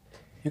 what?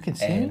 You can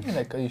see And- me?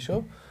 Like, are you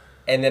sure?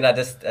 And then I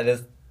just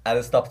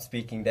stopped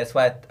speaking. That's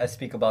why I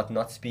speak about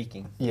not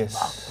speaking. Yes.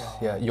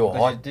 Yeah. Your 'Cause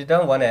heart. you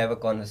don't want to have a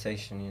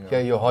conversation, you know. Yeah,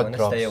 your heart wanna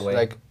drops. Stay away.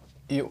 Like,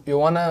 you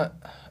wanna.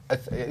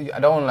 I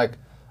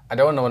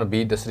don't want to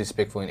be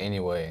disrespectful in any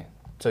way.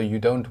 So you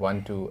don't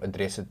want to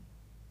address it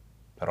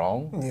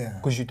wrong. Yeah.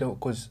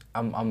 Because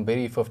I'm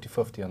very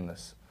 50-50 on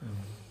this.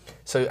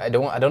 So I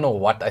don't know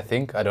what I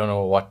think. I don't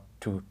know what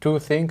to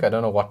think. I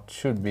don't know what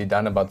should be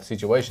done about the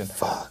situation.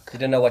 you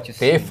don't know what you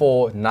see.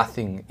 Therefore,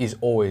 nothing is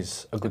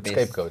always a good best,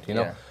 scapegoat, you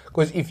know? yeah.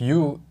 Because if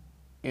you're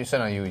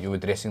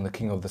addressing the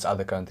king of this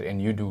other country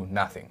and you do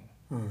nothing,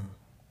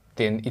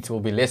 then it will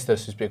be less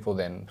disrespectful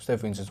than, say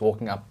for instance,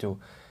 walking up to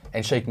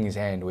and shaking his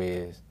hand,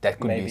 where that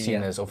could Maybe, be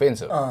seen yeah. as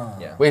offensive.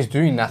 Yeah. Whereas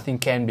doing nothing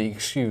can be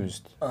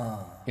excused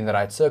in the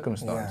right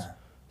circumstance. Yeah.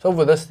 So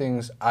for these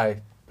things,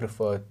 I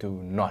prefer to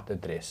not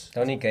address.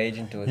 Don't engage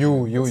into it.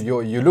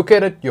 You look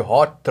at it, your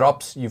heart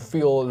drops, you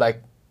feel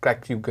like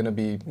you're gonna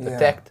be Yeah.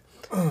 attacked,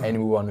 and you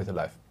move on with your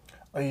life.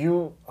 Are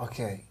you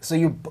okay? So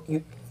you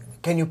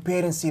can your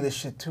parents see this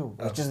shit too?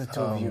 Or just the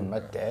two of you? My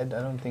dad,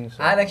 I don't think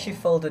so. I'd actually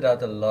filtered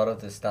out a lot of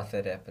the stuff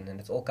that happened, and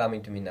it's all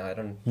coming to me now. I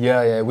don't.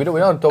 Yeah, we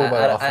don't talk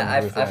about it often. I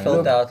with filtered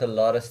friends. out a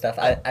lot of stuff.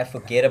 I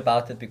forget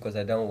about it because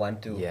I don't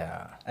want to.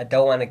 Yeah. I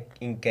don't want to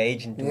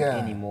engage into it Yeah.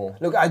 anymore.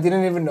 Look, I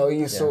didn't even know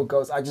you saw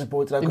ghosts. I just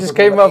brought it up. It 'cause just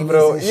we're came talking up, about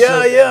bro. aliens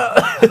and shit.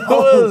 Yeah.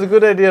 It was a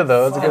good idea,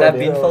 though. It's a good And I've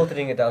idea. been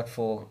filtering it out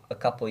for a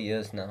couple of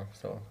years now.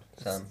 So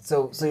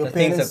So your the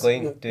things parents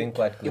are doing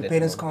quite good. Your at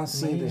parents the can't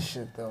moment. see this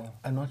shit though.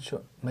 I'm not sure.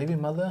 Maybe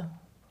mother?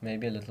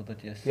 Maybe a little bit,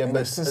 yes. Yeah, And but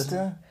your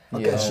sister? Yeah.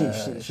 Okay,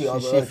 she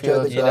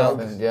feels You know,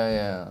 something.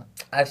 Yeah.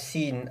 I've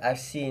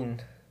seen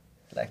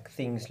like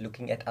things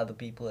looking at other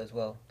people as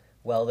well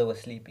while they were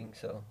sleeping.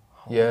 So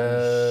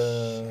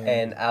Yeah.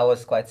 and I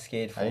was quite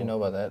scared. I didn't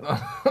know about that.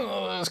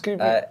 That's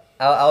creepy.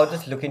 I would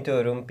just look into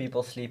a room,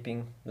 people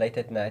sleeping late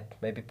at night,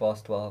 maybe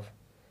past 12,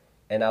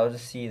 and I would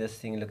just see this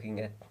thing looking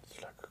at,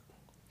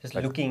 just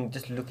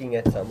looking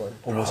at someone.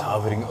 Almost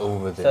hovering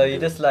over them. So you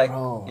just like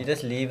Bro. you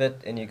just leave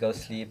it and you go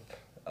sleep.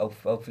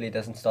 Hopefully it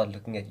doesn't start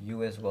looking at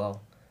you as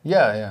well.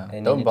 Yeah.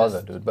 And Don't you bother,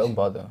 just- dude. Don't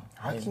bother.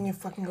 How can you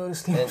fucking go to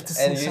sleep And- to and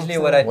see usually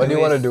something? what I What do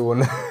you want to is- do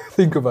when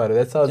think about it?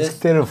 That sounds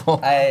Just- terrible.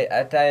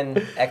 I try and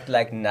act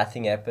like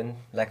nothing happened,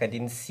 like I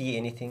didn't see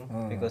anything,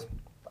 because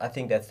I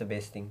think that's the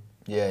best thing.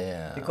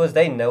 Yeah. Because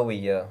they know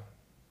we're here,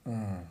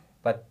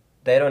 but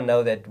they don't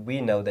know that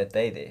we know that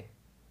they're there.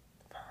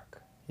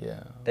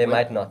 Yeah. They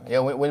might not. Yeah,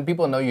 when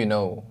people know you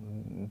know,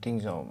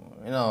 things are,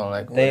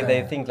 like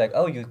They think like,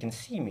 oh, you can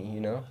see me, you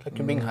know, like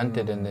you're being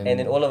hunted and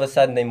then all of a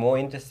sudden they're more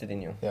interested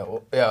in you. yeah.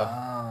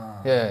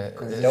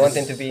 They want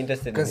them to be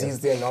interested in Because you. he's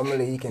the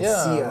anomaly, he can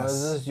Yeah, see well, us.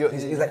 this is your-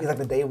 He's like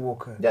the day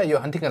walker. Yeah, you're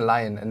hunting a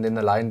lion and then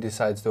the lion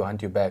decides to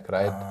hunt you back,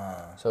 right?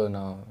 So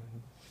now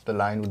the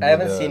line would I be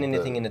haven't the- seen the-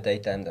 anything in the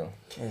daytime though.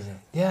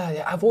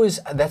 Yeah. I've always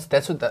that's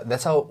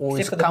how it always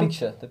Except for the come.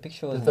 picture. The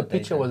picture was. The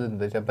picture wasn't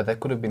there, but that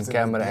could have been Was it the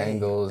camera day?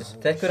 angles.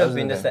 That could have wasn't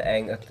been just there. the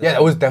angle.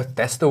 Yeah,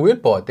 that's the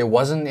weird part. There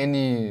wasn't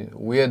any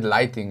weird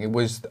lighting. It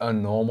was a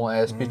normal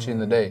ass picture in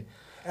the day.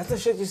 That's the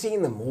shit you see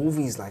in the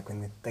movies, like when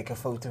they take a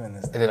photo and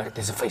this. And they're like,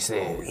 there's a face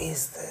there. Who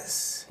is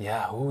this?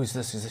 Yeah, who is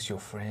this? Is this your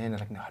friend? I'm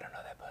like, no, I don't know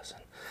that person.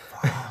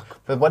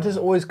 But what has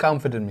always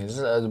comforted me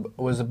is I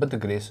was a bit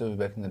aggressive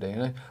back in the day. You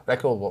know,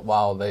 like, oh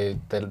wow, they're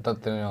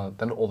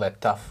not all that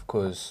tough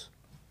because,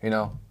 you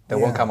know, they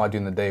won't Yeah. come out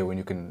during the day when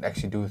you can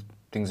actually do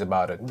things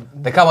about it.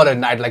 They come out at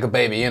night like a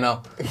baby, you know.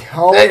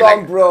 Hold They, on,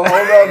 like- bro.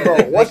 Hold on, bro.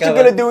 What you Like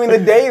gonna do in the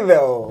day,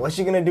 though? What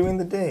you gonna do in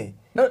the day?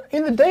 No,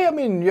 in the day, I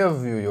mean, you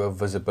have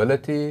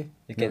visibility.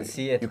 You can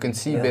see it. You can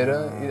see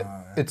better.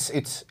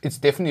 It's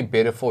definitely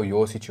better for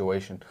your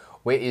situation.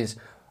 Whereas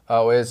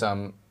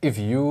if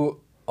you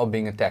are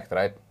being attacked,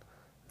 right?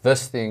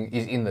 This thing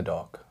is in the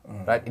dark,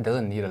 right? It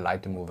doesn't need a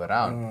light to move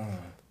around.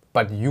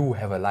 But you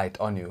have a light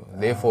on you.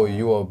 Therefore,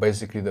 you are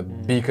basically the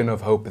beacon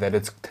of hope that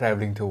it's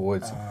traveling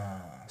towards.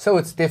 So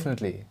it's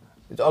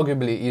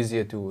arguably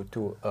easier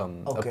to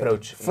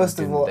approach First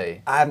in of the all,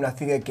 day. I have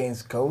nothing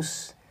against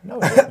ghosts. No,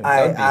 definitely.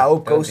 I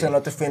hope Don't ghosts be. are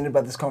not offended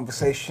by this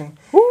conversation.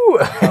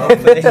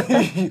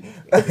 Hopefully.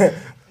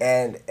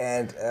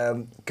 And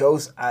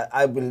ghosts,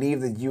 I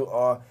believe that you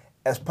are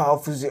as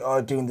powerful as you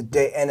are during the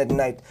day and at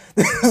night.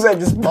 So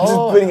just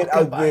putting it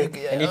out there.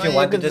 And if you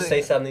want to just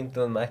say something to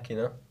the mic, you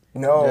know,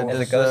 No. as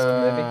a ghost,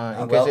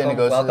 maybe. in case any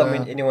ghosts,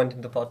 Welcome anyone to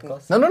the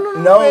podcast. No,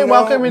 No, we ain't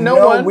welcoming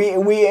no one.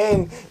 We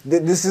ain't.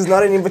 This is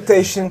not an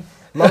invitation.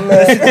 My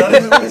man,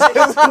 this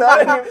is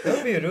not an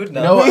Don't be rude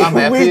now. No, I'm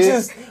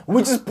happy.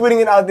 we're just putting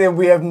it out there.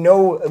 We have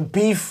no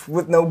beef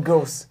with no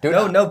ghosts.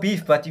 Dude, No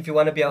beef, but if you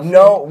want to be our friend,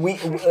 No,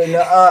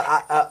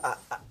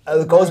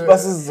 the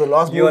Ghostbusters is the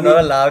last you are movie.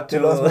 not allowed The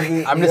last to.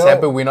 movie, I'm you just know?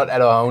 happy we're not at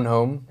our own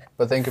home.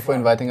 But thank you for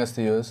inviting us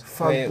to yours.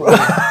 Fuck, We bro.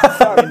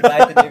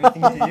 invited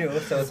everything to you,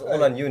 so it's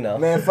all on you now.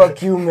 Man,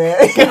 fuck you, man.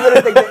 You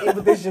better take the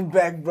invitation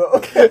back, bro.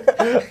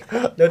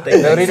 Don't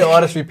take No, it. read the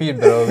RSVP,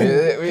 bro.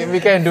 We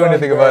can't do Fuck,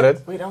 anything bro. about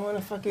it. Wait, I wanna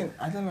fucking,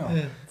 I don't know.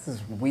 This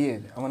is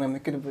weird. I wanna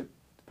make it a bit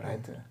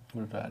brighter.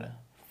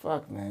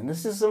 Fuck, man.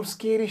 This is some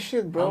scary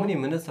shit, bro. How many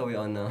minutes are we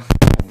on now?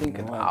 I think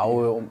an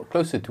hour,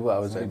 close to 2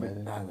 hours. I I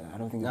mean.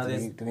 don't think No,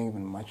 it's doing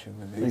even much of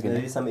it. There's gonna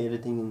be some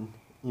editing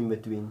in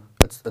between.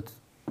 That's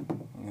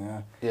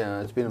Yeah.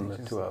 yeah. It's been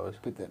about 2 hours.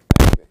 Put that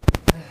back there.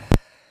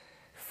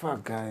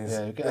 Fuck, guys.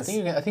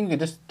 Yeah, I think you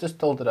can just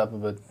tilt it up a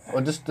bit,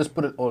 or just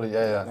put it all.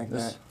 Yeah. Like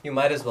Just- that. You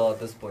might as well at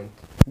this point.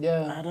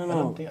 Yeah. I don't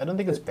know. I don't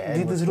think it's bad.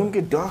 Did this whatsoever. room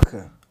get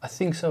darker? I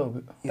think so.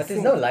 You But there's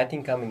think? no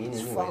lighting coming in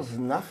It's anyways.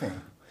 fucking nothing.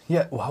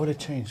 Yeah. Why would it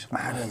change?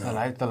 I don't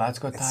know. The lights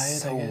got It's tired.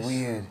 so I guess.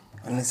 weird.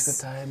 The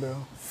lights got tired, bro.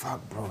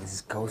 Fuck, bro.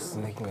 These ghosts are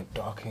making it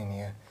darker in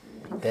here.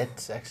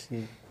 That's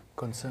actually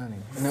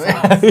concerning.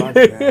 Fuck, man.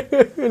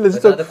 Let's But the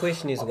talk. other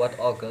question is, what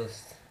are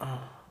ghosts?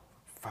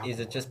 Fuck.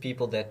 Is it just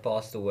people that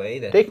passed away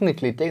that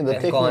Technically,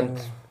 that can't?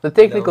 the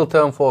technical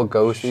term for a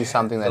ghost is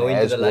something that Go into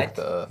has the walked light.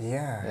 the earth.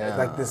 Yeah, Yeah. it's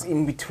like this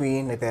in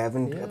between, like they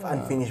haven't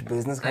unfinished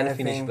business kind of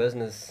Unfinished thing.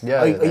 business.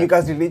 Yeah. Are you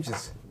guys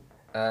religious?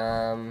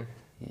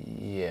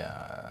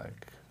 Yeah.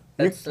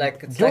 It's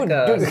like it's Dude, like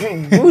a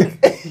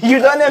dude, you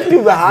don't have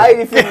to hide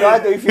if you're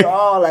not or if you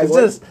are. Like, It's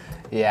what- just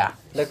yeah.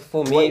 like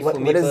for me what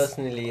is-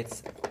 personally,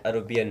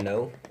 it'll be a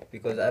no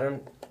because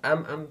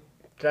I'm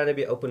trying to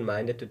be open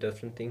minded to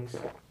different things,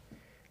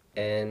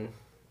 and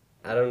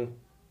I don't.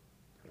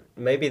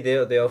 Maybe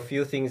there are a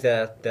few things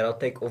that I'll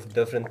take off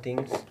different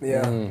things,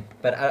 yeah. Mm.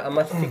 but I'm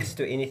not fixed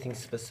to anything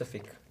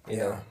specific. You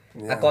know,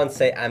 yeah. I can't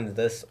say I'm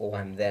this or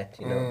I'm that.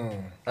 You know,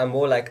 I'm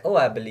more like, oh,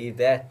 I believe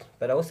that,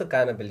 but I also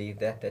kind of believe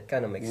that. That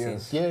kind of makes Yes.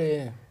 sense.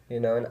 Yeah. You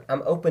know, and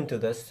I'm open to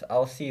this.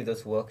 I'll see if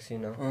this works. You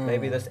know,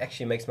 maybe this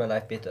actually makes my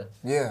life better.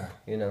 Yeah.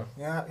 You know,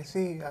 Yeah, you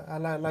see, I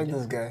like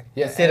this guy.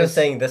 Yeah. instead of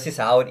saying this is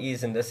how it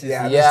is and this is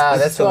Yeah, Yeah, this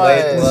that's is the why way.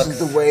 it This works. is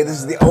the way. This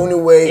is the only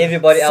way.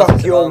 Everybody else Fuck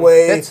is your wrong.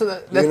 way. That's you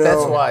that's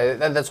know. why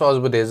that's why I was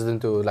a bit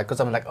hesitant to like, cause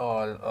I'm like,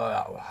 how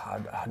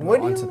do What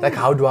I do answer? you Like,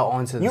 how do I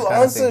answer this You kind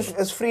of answer thing?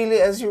 as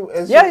freely as you.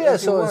 As Yeah, you, yeah.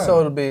 as you want. So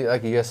it'll be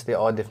like, yes, there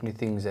are definitely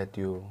things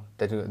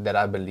that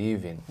I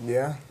believe in.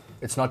 Yeah.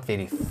 It's not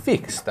very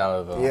fixed,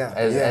 however. Yeah,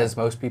 As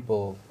most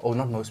people, or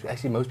not most.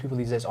 Actually, most people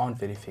these days aren't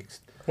very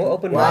fixed. more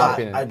open Well, minded.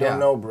 opinion, I don't yeah.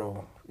 know,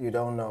 bro. You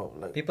don't know.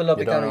 Like, People are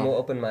You don't becoming know. more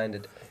open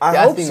minded. I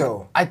Yeah, hope think,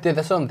 so.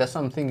 That's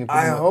something.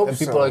 I hope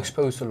people so. are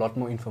exposed to a lot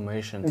more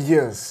information,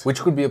 Yes.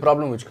 which could be a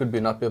problem, which could be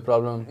not be a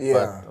problem. Yeah.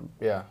 But,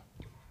 yeah.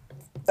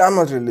 I'm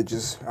not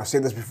religious. I've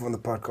said this before in the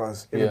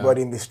podcast. Yeah.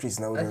 Everybody in the streets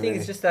knows. I think already.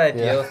 it's just the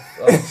idea Yeah.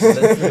 of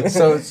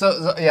listening.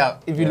 So yeah.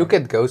 If you look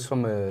at ghosts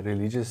from a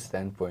religious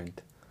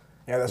standpoint,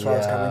 Yeah, that's why I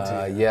was coming to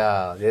you.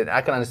 yeah,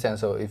 I can understand.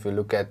 So if you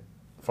look at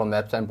from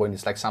that standpoint,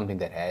 it's like something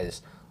that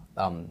has,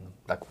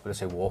 like let's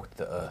say, walked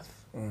the earth.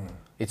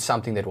 It's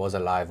something that was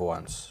alive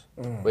once.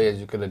 Whereas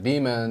you kill a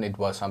demon, it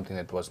was something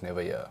that was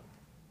never here.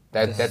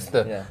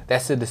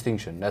 That's the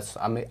distinction.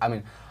 I mean,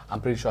 I'm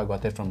pretty sure I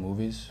got that from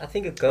movies. I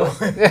think it goes.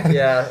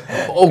 Yeah.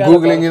 Or Kind of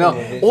googling, you know,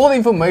 awesome movies. all the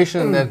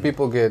information that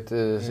people get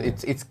is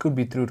it could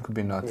be true, it could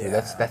be not true. Yeah.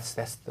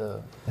 That's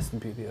the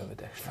beauty of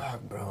it actually.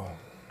 Fuck, bro.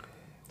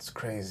 It's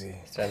crazy.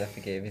 He's trying to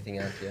figure everything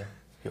out here.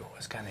 Yo,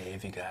 it's kind of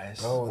heavy, guys.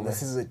 Bro,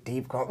 this is a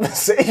deep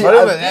conversation.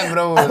 Whatever, yeah,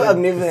 bro. I've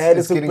never had a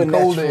It's getting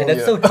supernatural. colder in And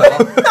it's here. so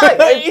dark.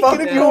 Hey, fuck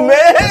Yeah. you,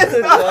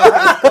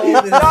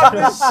 man. Stop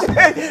this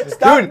shit.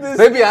 Stop Dude, this.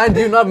 they're behind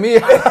you, not me.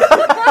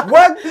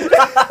 What?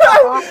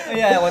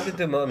 Yeah, I wanted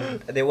to.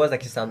 There was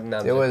actually something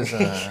now. There was.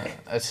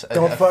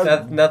 Don't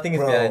fuck. Nothing is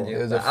Bro, behind you.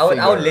 there's a I would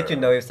figure. let you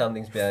know if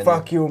something's behind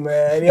Fuck you,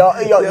 man.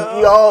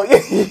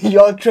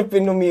 Y'all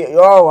tripping on me.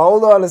 Yo,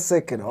 hold on a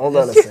second.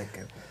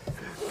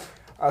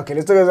 Okay,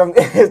 let's talk about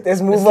something. Let's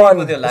move Sleep on.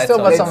 with your Let's lights talk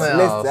about on. something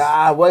else.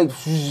 Wait.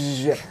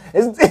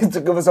 Let's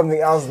talk about something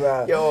else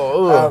now.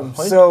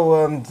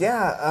 Yo,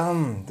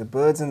 the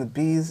birds and the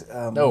bees.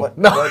 no.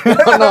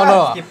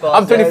 Keep going.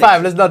 I'm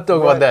 25. Let's not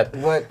talk about that.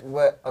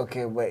 What?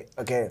 Okay, wait.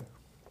 Okay.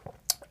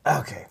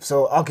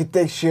 So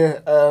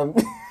architecture.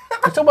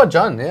 Let's talk about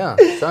John. Yeah,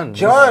 John.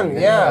 John.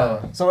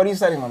 Yeah. So what are you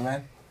studying, my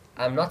man?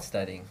 I'm not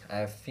studying.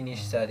 I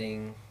finished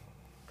studying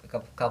a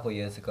couple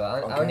years ago.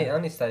 I Okay.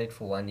 only studied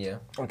for 1 year.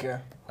 Okay.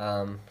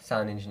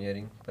 Sound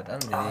engineering, but I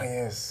don't Oh really.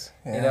 yes.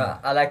 Yeah. You know,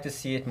 I like to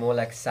see it more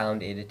like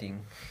sound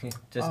editing,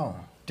 just Oh.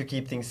 to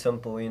keep things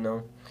simple. You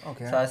know.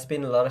 Okay. So I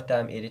spend a lot of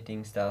time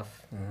editing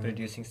stuff,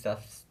 producing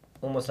stuff,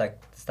 almost like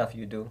stuff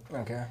you do.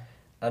 Okay.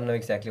 I don't know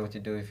exactly what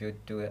you do if you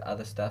do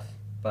other stuff,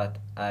 but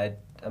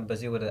I'm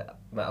busy with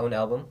my own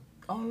album,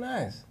 Oh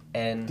nice.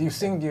 and Do you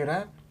sing? Do you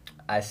rap?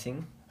 I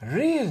sing.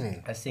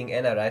 Really? I sing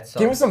and I write songs.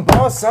 Give me some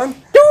bars, son.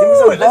 Give me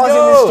some let's bars in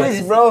go. the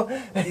streets, bro.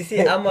 You see,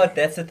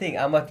 that's the thing.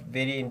 I'm not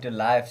very into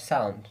live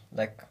sound.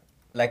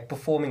 Like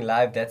performing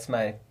live, that's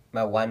my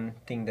one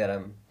thing that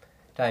I'm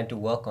trying to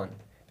work on.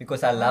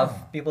 Because I love,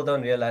 people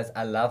don't realize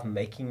I love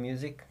making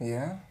music.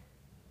 Yeah.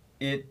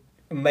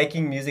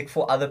 Making music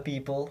for other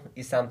people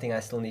is something I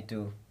still need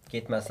to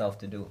get myself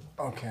to do.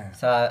 Okay.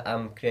 So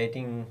I'm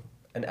creating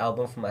an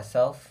album for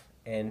myself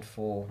and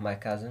for my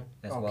cousin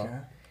as well. Okay.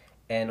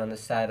 And on the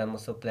side, I'm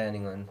also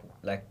planning on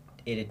like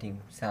editing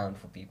sound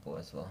for people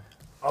as well.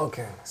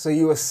 Okay. So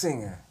you a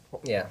singer.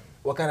 Yeah.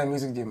 What kind of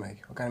music do you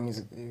make? What kind of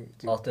music do you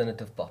do?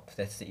 Alternative pop.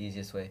 That's the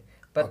easiest way.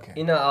 But Okay.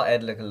 you know, I'll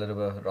add like a little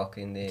bit of rock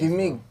in there. Give as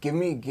me, well.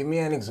 give me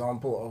an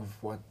example of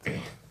what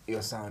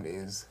your sound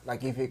is.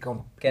 Like if you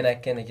Can I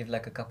give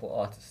like a couple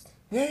artists?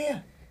 Yeah.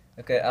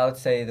 Okay, I would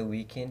say The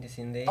Weeknd is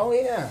in there. Oh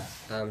yeah.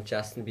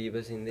 Justin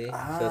Bieber's in there.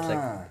 So it's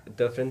Ah. like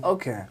different.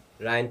 Okay.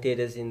 Ryan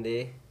Tedder's in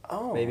there.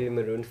 Oh. Maybe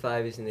Maroon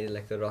 5 is in there,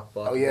 like the rock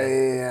part. Oh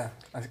yeah.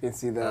 I can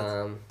see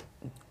that.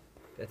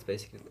 That's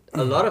basically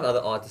a lot of other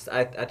artists.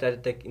 I try to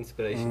take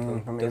inspiration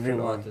from different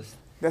everyone. artists.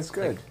 That's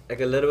good. Like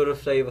a little bit of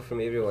flavor from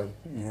everyone.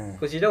 Yeah.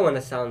 Because you don't want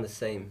to sound the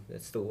same.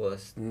 That's the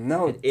worst.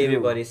 No. And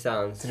everybody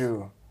sounds.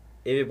 True.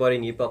 Everybody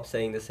in hip hop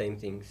saying the same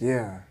things.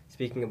 Yeah.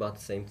 Speaking about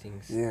the same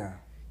things. Yeah.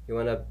 You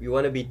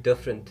wanna be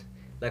different.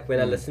 Like when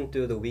I listen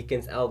to The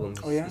Weeknd's album,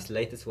 Oh, yeah? his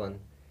latest one,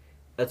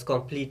 it's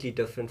completely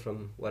different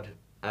from what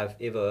I've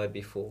ever heard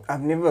before.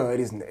 I've never heard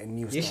his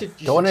new You stuff.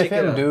 should Dawn check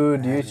it FM, out.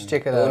 dude. You should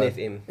check it Dawn out.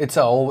 FM. It's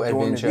a whole Dawn-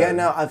 adventure. Yeah,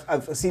 no,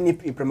 I've seen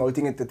you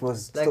promoting it. It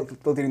was Like-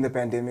 still during the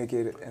pandemic,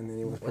 and then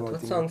he was What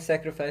promoting song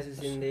Sacrifices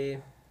in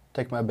there?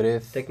 Take my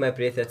breath. Take My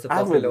Breath, that's a it.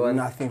 I've popular heard one.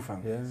 nothing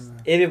from it.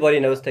 Yeah. Everybody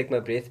knows Take My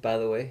Breath, by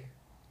the way.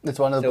 It's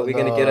one of So the. we're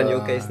gonna get on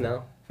your case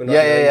now. for not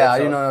Yeah, knowing yeah, that yeah.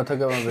 song. You know, take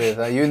my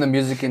breath. You in the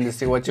music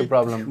industry. What's your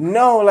problem?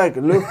 No, like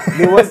look,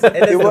 there was And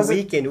there it's was The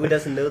Weeknd. Who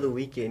doesn't know The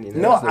Weeknd? You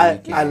know? no. The I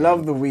Weeknd.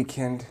 love The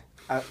Weeknd.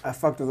 I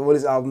fucked with all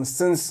his albums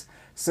since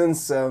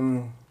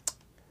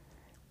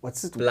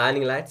what's it?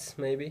 Blinding Lights,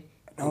 maybe.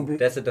 No,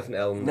 That's a different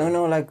album.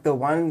 No, like the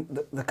one,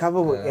 the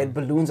cover had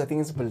balloons. I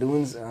think it's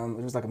balloons. It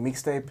was like a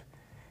mixtape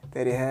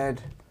that he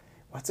had.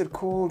 What's it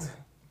called?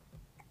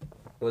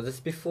 Was this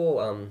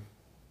before?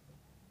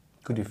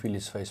 Could you feel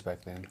his face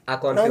back then? I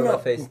can't No, feel no, my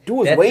face. it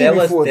was way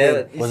before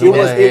that. you Was see, it It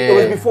was, Yeah, it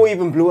was yeah. before he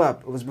even blew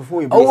up. It was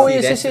before he blew Oh, up.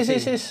 yes, that's yes, the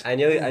yes, thing. yes.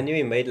 I knew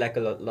he made like a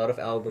lot of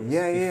albums.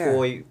 Yeah, yeah.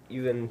 Before you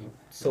even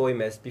saw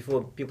him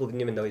before people didn't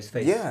even know his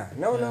face. Yeah,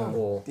 no.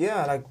 Or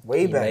Yeah, like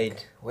way he back.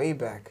 made- Way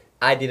back.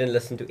 I didn't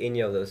listen to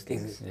any of those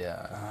things.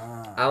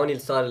 Yeah. I only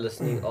started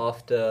listening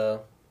after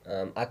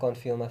I Can't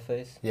Feel My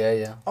Face. Yeah,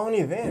 yeah.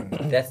 Only then.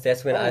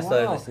 That's when Oh, I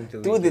started wow. listening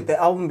to Dude, Weeknd. the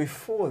album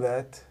before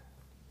that.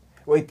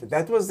 Wait,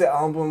 that was the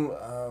album.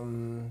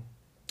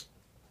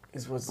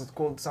 Was it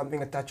called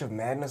something? A Touch of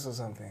Madness or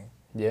something?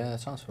 Yeah, that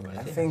sounds familiar.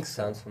 I think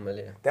so. Sounds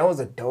familiar. That was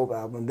a dope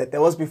album. That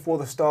was before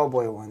the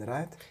Starboy one,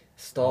 right?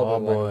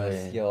 Starboy one Starboy.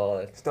 was yeah,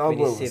 Starboy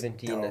was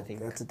 2017 I dope. think.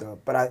 That's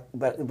dope. But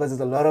there's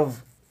a lot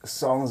of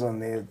songs on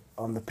there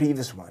on the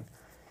previous one.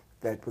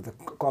 That with the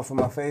cough on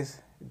my face.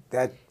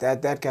 That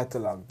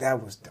catalog.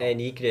 That was dope. And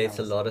he creates a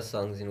That was- lot of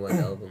songs in one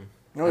album.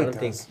 No, I he don't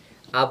think does.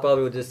 I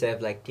probably would just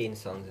have like 10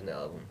 songs in the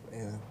album.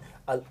 Yeah.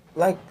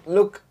 Like,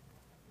 look,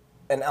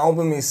 an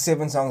album is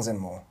 7 songs and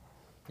more.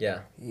 Yeah.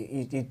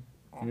 You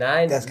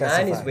Nine That's is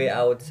classified. where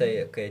I would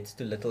say, okay, it's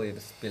too little if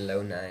it's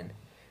below 9.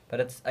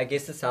 But I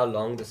guess it's how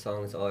long the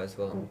songs are as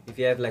well. If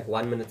you have like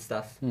 1 minute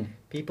stuff,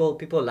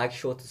 people like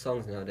shorter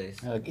songs nowadays.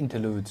 Like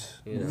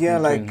interludes. You know? Yeah,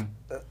 Between-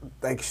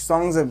 like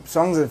songs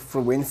have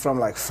went from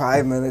like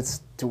 5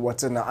 minutes to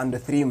what's in under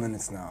 3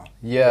 minutes now.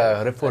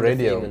 Yeah, for under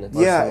radio. 3 minutes.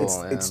 Yeah,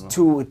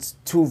 Also, it's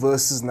two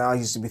verses now. It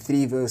used to be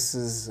 3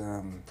 verses.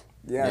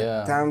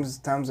 Yeah.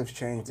 Times have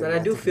changed. But I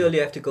do dramatically. feel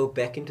you have to go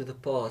back into the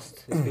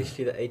past,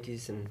 especially the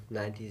 80s and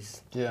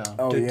 90s, Yeah.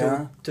 Oh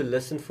yeah. to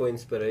listen for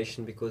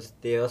inspiration, because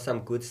there are some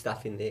good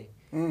stuff in there.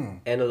 Mm.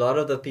 And a lot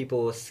of the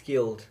people were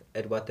skilled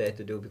at what they had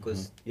to do,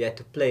 because you had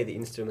to play the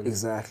instruments.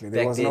 Exactly.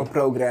 There Back was no then.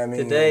 programming.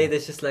 Today, and-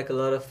 there's just like a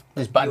lot of...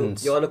 There's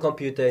buttons. You're on a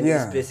computer and you're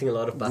just Yeah. pressing a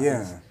lot of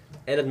buttons. Yeah.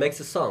 And it makes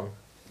a song.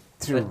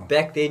 True. But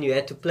back then, you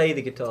had to play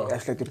the guitar. You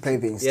actually had to play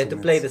the instruments. You had to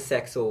play the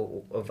sax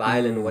or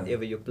violin or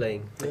whatever you're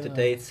playing. But Yeah.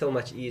 today, it's so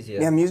much easier.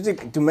 Yeah,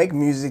 music to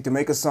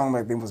make a song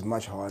back then was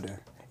much harder.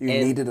 You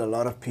And- needed a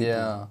lot of people.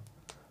 Yeah.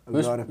 A We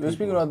were lot of we were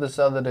speaking people. about this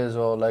the other day as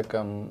well. Like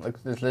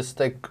let's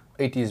take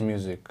 80s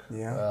music.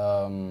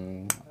 Yeah.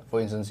 For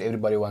instance,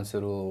 Everybody Wants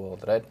to Rule the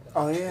World, right?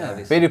 Oh yeah.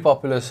 Obviously. Very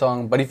popular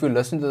song, but if you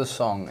listen to the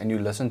song and you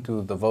listen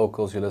to the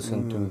vocals, you listen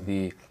to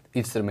the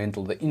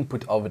instrumental, the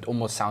input of it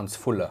almost sounds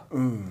fuller.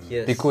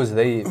 Yes. Because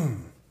they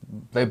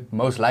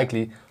most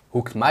likely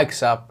hooked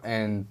mics up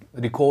and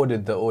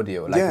recorded the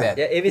audio like Yeah. that.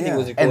 Yeah, everything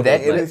was And recorded. that-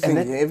 like- Everything,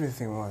 and that-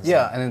 everything was.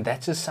 Yeah, and then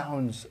that just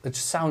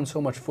sounds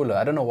so much fuller.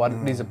 I don't know what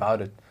it is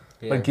about it,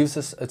 but Yeah. it gives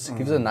us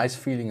gives a nice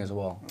feeling as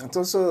well. It's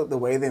also the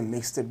way they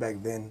mixed it back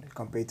then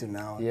compared to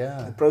now.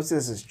 Yeah. The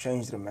process has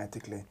changed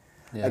dramatically.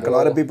 Yeah. Like a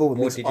lot of people would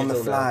More mix on the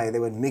digital now. fly. They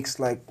would mix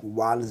like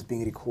while it's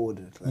being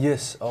recorded. Like,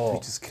 Yes,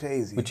 Which is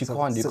crazy. But you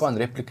can't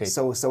replicate.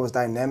 So it's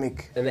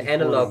dynamic. And the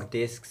recording. analog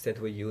discs that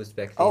were used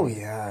back then. Oh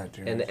yeah,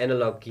 dude. And the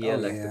analog gear, Oh,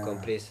 like yeah. the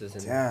compressors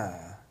and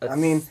Yeah. I It's-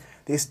 mean,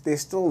 there's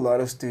still a lot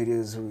of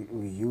studios who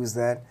use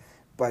that,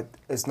 but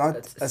it's not.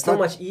 it's so not,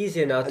 much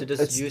easier now to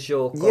just it's- use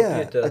your Yeah,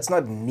 computer. it's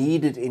not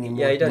needed anymore.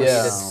 Yeah, you don't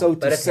Yeah. need it. So to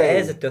but it say,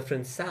 has a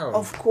different sound.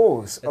 of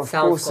course, it of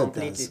sounds course it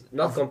completely, does.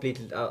 not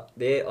completely.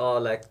 There are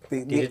like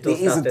digital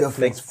there is stuff a that difference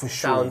makes for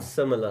sound sure.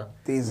 similar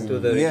There's- to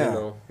the yeah.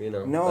 original. You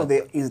know. No,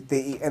 but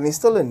and there's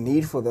still a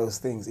need for those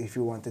things if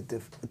you want a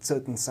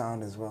certain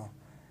sound as well.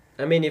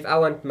 I mean, if I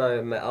want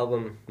my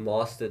album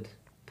mastered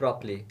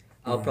properly,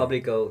 I'll probably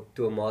go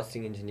to a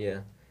mastering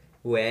engineer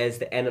who has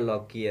the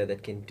analog gear that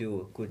can do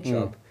a good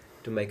job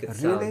to make it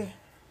sound. Really?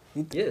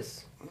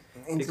 Yes.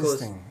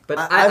 Interesting. but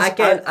I've I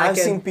can-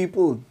 seen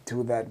people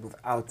do that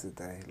without it.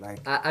 Like,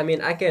 I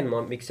mean, I can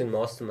mix and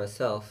master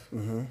myself,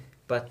 mhm.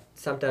 but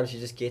sometimes you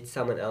just get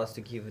someone else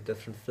to give a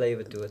different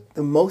flavor to it.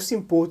 The most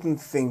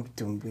important thing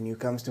when it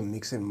comes to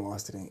mix and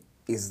mastering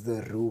is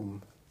the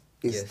room,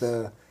 is Yes.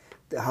 the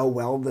how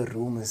well the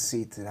room is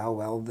seated, how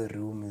well the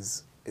room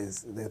is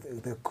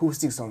the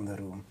acoustics on the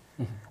room.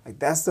 Like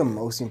that's the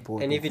most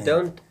important. And if you thing.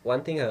 don't,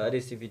 one thing I heard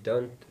is if you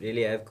don't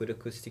really have good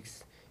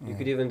acoustics, you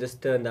could even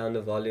just turn down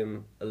the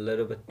volume a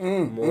little bit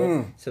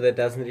more so that it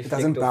doesn't it reflect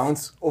doesn't off.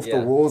 bounce off Yeah.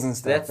 the walls and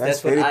stuff.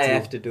 That's what very I true.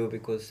 have to do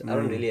because I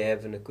don't really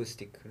have an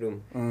acoustic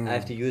room. I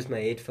have to use my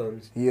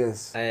headphones.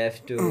 Yes. I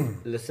have to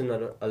listen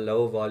on a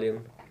low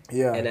volume,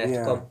 Yeah. and I have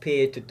yeah. to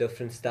compare to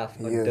different stuff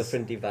on Yes.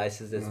 different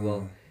devices as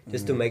well,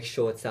 just to make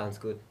sure it sounds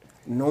good.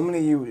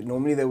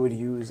 Normally they would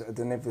use, I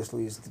don't know if they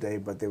still use it today,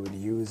 but they would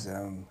use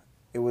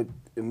it would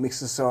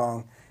mix a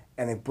song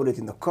and then put it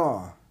in the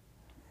car.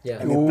 Yeah.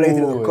 And then play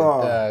through the Ooh,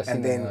 car, yeah, I've seen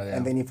and that, then yeah.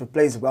 and then if it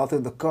plays well through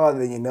the car,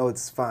 then you know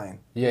it's fine.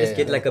 Yeah, Just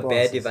get like a bad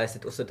Process. device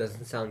that also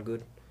doesn't sound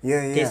good.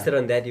 Yeah, yeah. Test it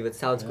on that. If it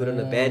sounds good on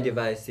a bad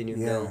device, then you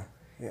Yeah. know.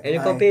 Yeah. And you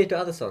I- compare it to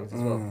other songs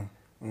as well.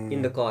 mm.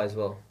 In the car as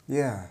well.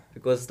 Yeah.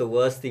 Because the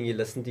worst thing, you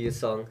listen to your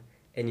song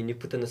and then you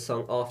put on a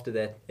song after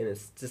that and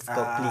it's just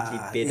completely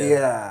better.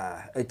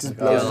 Yeah. It just Oh,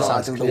 blows Yeah. out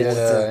sounds of the clearer,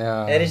 water.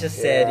 yeah. And it's just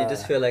sad. You Yeah.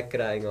 just feel like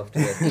crying after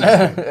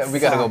that. We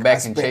gotta go Fuck, back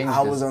I and spent change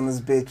hours this. on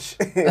this bitch.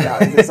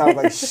 It sounds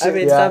like shit. I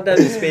mean, Yeah. sometimes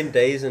you spend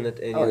days on it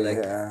and Oh, you're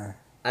like, yeah.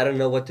 I don't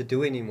know what to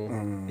do anymore.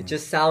 It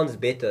just sounds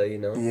better, you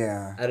know?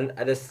 Yeah.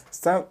 I just,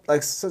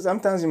 So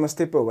sometimes you must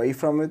step away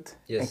from it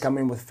Yes. and come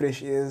in with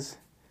fresh ears.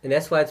 and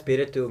that's why it's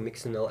better to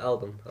mix an whole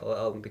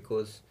album,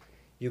 because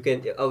you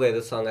can, okay,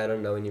 the song I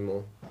don't know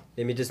anymore.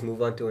 Let me just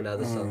move on to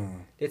another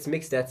song. Let's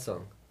mix that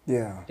song.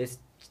 Yeah.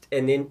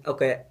 And then,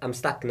 okay, I'm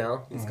stuck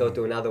now. Let's go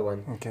to another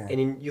one. Okay. And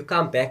then you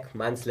come back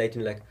months later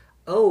and like,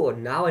 oh,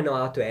 now I know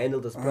how to handle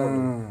this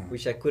problem,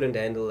 which I couldn't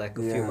handle like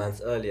a few Yeah.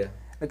 months earlier.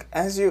 Like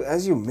as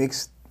you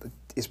mix,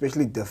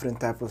 especially different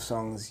type of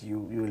songs, you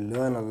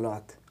learn a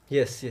lot.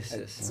 Yes.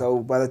 So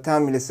by the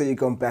time, let's say, you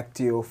come back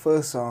to your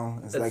first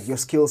song, it's like your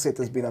skill set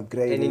has been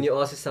upgraded. And then you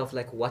ask yourself,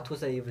 like, what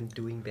was I even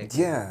doing back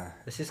then? Yeah.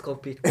 This is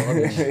complete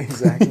garbage.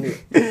 Exactly.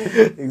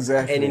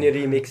 Exactly. And then you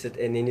remix it,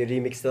 and then you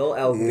remix the whole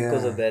album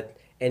because Yeah. of that.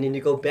 And then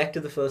you go back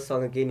to the first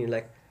song again, you're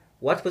like,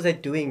 what was I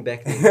doing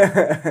back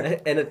then?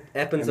 And it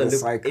happens And on the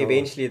loop. cycle.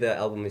 Eventually the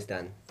album is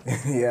done.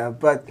 Yeah,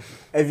 but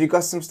have you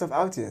got some stuff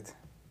out yet?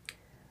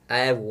 I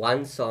have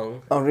one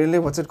song. Oh really?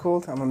 What's it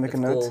called? I'm gonna make a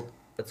note.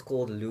 It's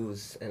called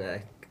Lose, and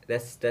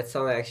that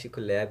song I actually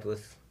collabed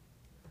with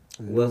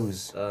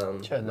Lose.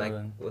 with Chad my,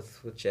 Nolan.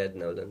 with Chad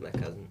Nolan, my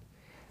cousin.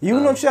 You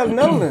know Chad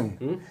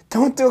Nolan.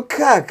 Don't do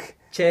cock.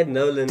 Chad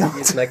Nolan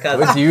is my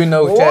cousin. But do you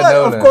know What? Chad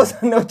Nolan? Of course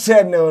I know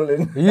Chad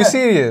Nolan. Are you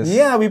serious?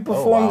 Yeah, we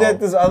performed wow. at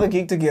this other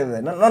gig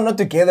together. Not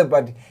together,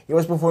 but he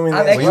was performing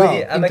I'm there as actually-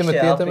 well. I'm Intimate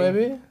theater, helping.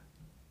 maybe?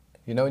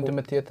 You know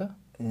Intimate theater?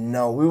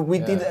 No, we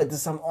did it at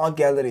some art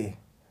gallery.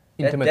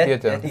 Intimate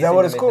theater. Is that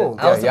what it's called?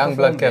 Yeah, Young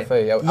Blood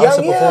Cafe. Yeah, I Young-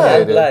 also performed yeah. there,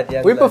 dude. Blood,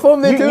 Young We Blood.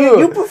 performed there too.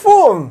 You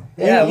perform.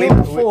 Yeah, you we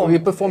perform. We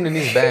performed in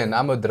his band.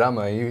 I'm a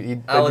drummer. He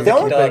I was played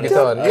Don't guitar. do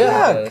guitar. that.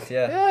 Yeah.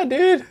 Yeah. Yeah,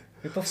 dude.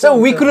 We performed So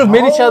we could have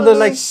met each other Holy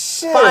like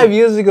shit. 5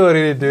 years ago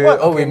already, dude. What?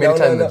 Oh, we Okay, met no,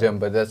 each other no, in the no. gym,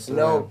 but that's...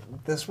 No,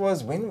 this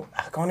was when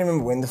I can't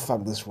remember when the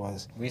fuck this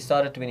was. We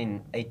started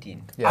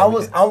 2018. yeah,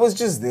 we did. I was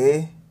just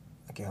there.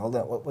 Okay, hold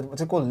on.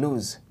 What's it called?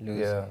 Lose.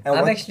 Lose. Yeah. And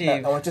I'm what, actually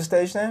and what's your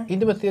stage name?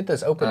 Intimate theater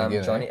is open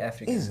again. Johnny eh?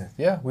 African. Is it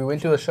Yeah, we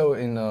went to a show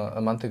in a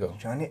month ago.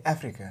 Johnny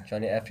Africa?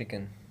 Johnny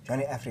African.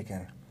 Johnny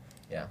African.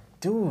 Yeah.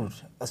 Dude,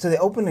 so they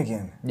open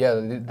again. Yeah,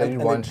 they did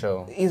And one it-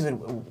 show. Is it?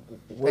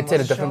 It's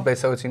at a different place,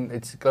 so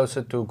it's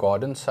closer to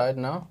Garden side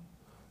now.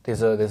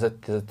 There's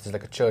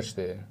like a church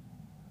there.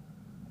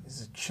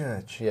 It's a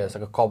church. Yeah, it's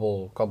like a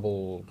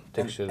cobble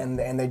texture.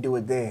 And they do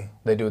it there.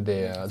 They do it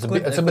there. It's a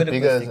good- bit good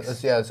bigger.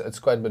 acoustics. It's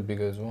quite a bit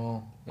bigger as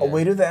well. Oh,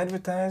 where do they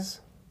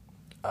advertise?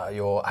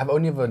 I've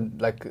only ever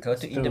like Go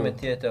to Intimate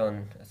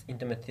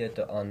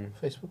Theater on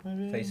Facebook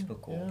maybe.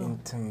 Facebook or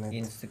Intimate.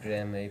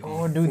 Instagram maybe.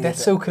 Oh, dude, that's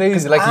Theater. so crazy.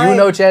 'Cause Like you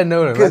know Chad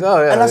Nolan. Like,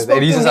 oh yeah, and I spoke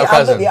to he's him our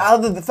cousin. the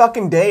other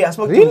fucking day. I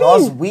spoke to Really? him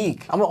last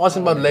week. I'm not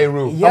asking about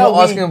Leroy. Yeah, I'm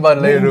not asking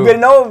about Leroy. But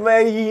no,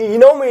 man, you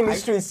know me in the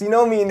streets. You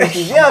know me in the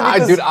streets. Yeah,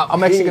 because Dude,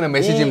 I'm actually gonna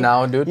message him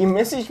now, dude. He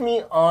messaged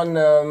me on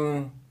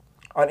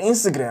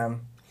Instagram,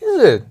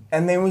 Is it?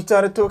 and then we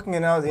started talking,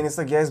 and it's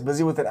like, yeah, he's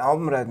busy with an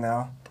album right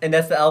now. And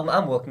that's the album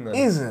I'm working on.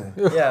 Is it?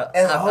 Yeah.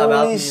 And I'm holy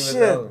helping you with shit.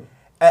 that one.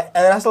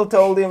 And I still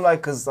told him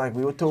like, cause like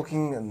we were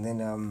talking, and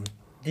then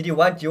Did you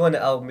want you on the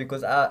album?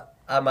 Because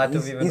I might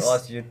have even He's-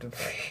 asked you to.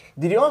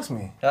 did you ask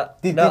me?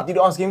 Did no.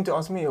 you ask him to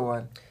ask me or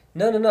what?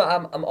 No.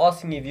 I'm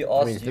asking if you I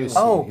asked mean, you. you-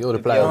 Oh, you'll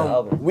reply Yeah. on that.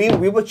 album.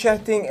 we were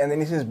chatting, and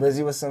then he was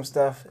busy with some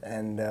stuff,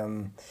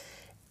 and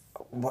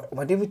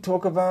what did we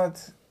talk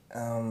about?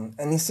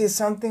 And he said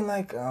something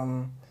like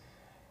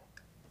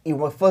he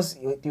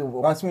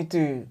wants me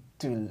to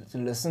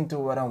listen to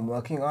what I'm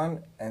working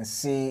on and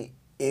see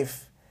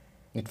if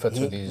It fits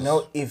with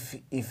these.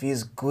 if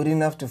he's good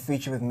enough to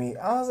feature with me.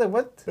 I was like,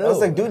 what? I was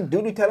like, dude,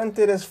 you're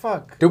talented as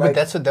fuck. Dude, Like,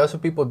 but that's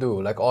what people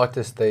do. Like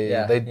artists,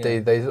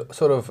 they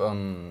sort of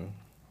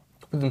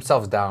put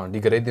themselves down,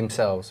 degrade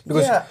themselves.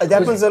 yeah, it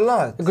happens a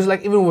lot. Because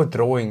like even with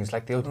drawings,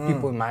 like there were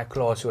people in my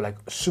class who were like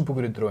super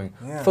good at drawing,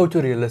 Yeah.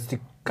 photorealistic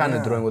kind of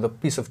Yeah. drawing with a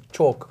piece of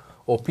chalk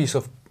or piece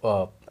of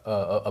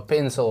a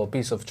pencil or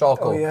piece of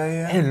charcoal. Oh, yeah,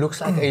 yeah. And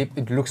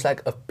it looks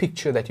like a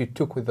picture that you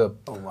took with a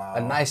wow.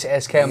 a nice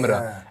ass camera,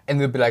 Yeah.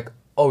 and they'll be like,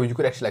 oh, you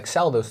could actually like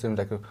sell those things.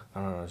 Like,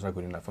 no, it's not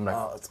good enough. I'm like,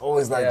 Oh, it's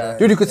always like Yeah. that.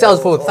 dude, you could sell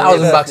it for Oh, $1,000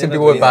 never- and never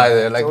people would good buy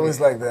enough. it. Like, it's always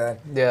like that.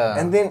 yeah.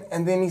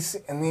 And then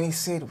he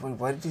said,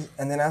 what did you?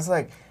 And then I was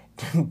like,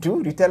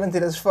 dude, you're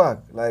talented as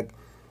fuck. Like,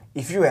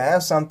 if you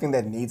have something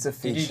that needs a Did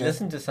feature. you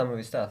listen to some of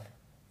his stuff?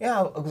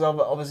 Yeah, because I'm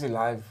obviously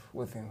live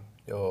with him.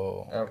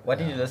 Yo. What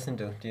did you listen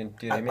to? Do you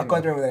I remember?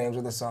 can't remember the names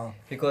of the song.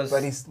 Because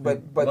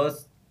but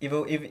most, if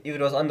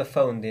it was on the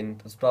phone, then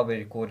it was probably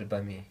recorded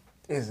by me.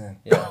 isn't.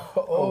 Yeah.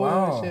 Oh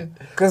wow. shit.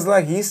 Because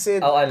like he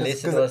said. Oh,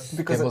 unless it was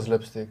because Devil's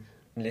lipstick.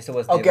 Unless it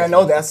was. okay, I Devil's know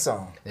Lip. that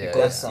song. Yeah.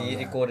 Because song, he yeah.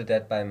 recorded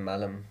that by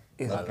Malam.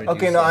 Is my it? producer.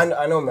 Okay, no,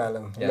 I know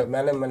Malam. Yeah.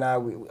 Malam and I,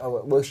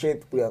 we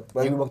shit. We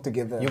work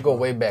together. You go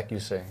way back, you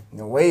say.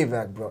 No, way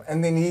back, bro.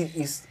 And then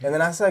and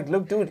then I was like,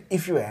 look, dude,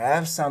 if you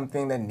have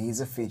something that needs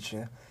a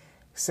feature,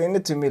 send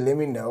it to me, let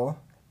me know,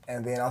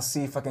 and then I'll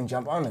see if I can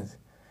jump on it.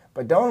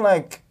 But don't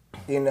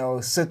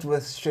sit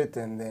with shit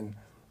and then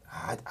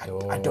I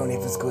don't know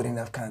if it's good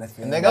enough kind of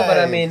thing. And they No, but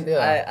I Guys, mean,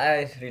 yeah.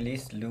 I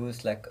released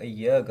Lose like a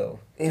year ago.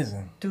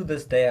 Isn't. To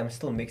this day, I'm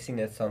still mixing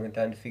that song and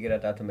trying to figure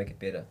out how to make it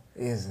better.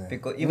 Isn't.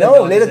 Because even No,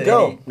 though let it's it go.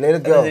 already- Let it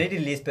It go. was already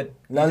released, but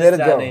No, you're let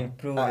just it trying go. to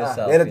improve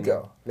yourself. Let it you go.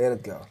 know. Let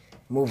it go.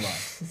 Move on.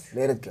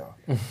 Let it go.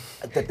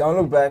 Don't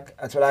look back.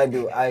 That's what I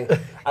do.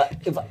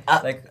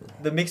 Like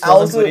the mix I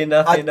wasn't also, good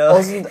enough, I, you know.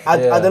 also, I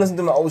Yeah. don't listen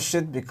to my old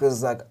shit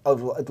because like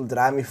it'll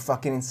drive me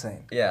fucking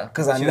insane. Yeah,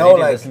 Because but I you know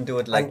really like listen to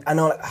it, like- I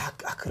know like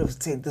I could have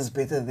said this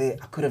better there.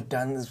 I could have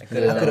done this. I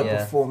could done, have yeah.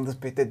 performed this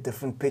better,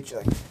 different pitch.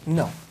 Like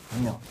no.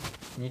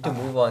 You need to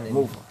move on and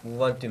move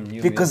move on to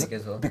new Because music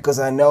as well. because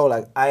I know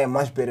like I am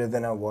much better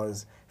than I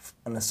was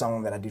on a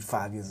song that I did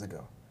 5 years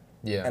ago.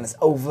 Yeah. And it's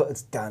over.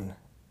 It's done.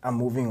 I'm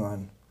moving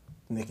on,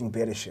 making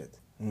better shit.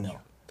 No.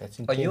 That's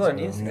Are you on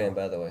intense, bro. Instagram,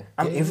 by the way?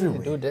 I'm Yeah,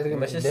 everywhere. Dude, that's You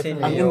must just send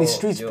definitely- I'm me in the your-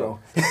 streets, your- bro.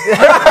 Your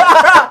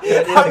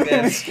I'm in the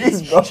Instagram.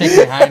 streets, bro. Check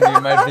behind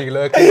you, might be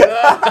lurking.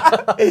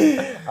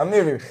 I'm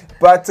everywhere.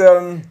 But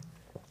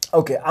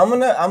okay, I'm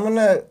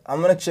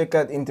gonna check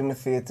out Intimate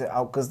Theater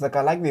out because like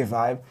I like their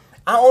vibe.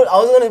 I was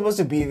only supposed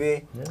to be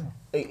there.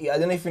 I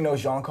don't know if you know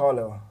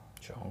Giancarlo.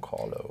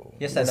 Giancarlo.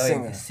 Yes, The I know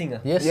singer. him. The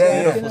singer. Yes,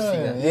 Yeah, Beautiful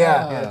singer.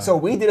 Yeah. So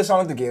we did a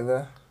song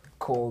together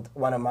called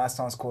one of my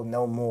songs called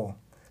No More.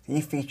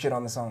 He featured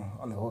on the song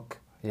on the hook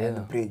Yeah. and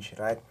the bridge,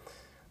 right?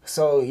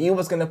 So he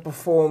was gonna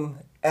perform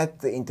at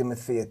the Intimate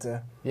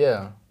Theatre.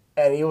 Yeah.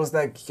 And he was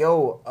like,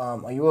 yo,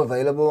 are you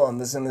available on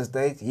this and this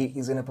date?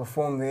 He's going to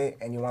perform there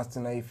and he wants to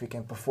know if he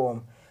can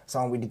perform a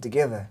song we did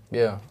together.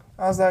 Yeah.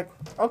 I was like,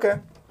 okay.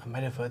 I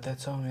might have heard that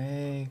song,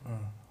 hey.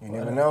 You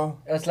never know.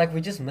 It's like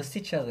we just missed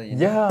each other, you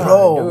know? Yeah,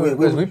 Bro, dude,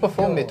 because we we-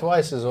 performed yo. it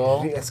twice as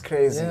well. It's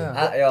crazy.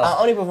 Yeah. Yeah. I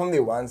only performed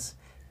there once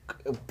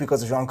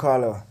because of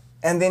Giancarlo.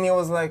 And then he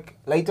was like,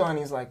 later on,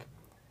 he's like,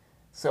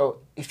 so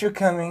if you're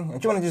coming,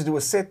 don't you want to just do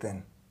a set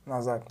then? And I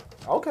was like,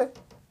 okay.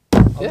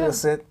 I'll do Yeah. a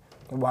set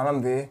while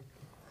I'm there.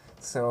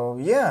 So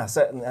yeah,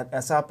 so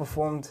as I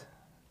performed,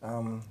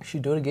 You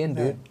should do it again,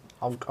 dude.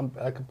 I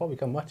could probably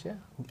come watch, yeah.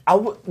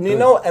 you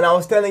know, and I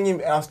was telling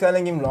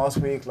him last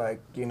week,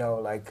 like, you know,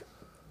 like,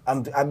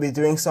 I've been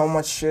doing so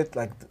much shit,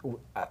 like,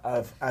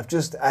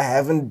 I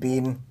haven't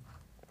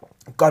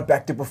got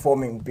back to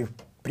performing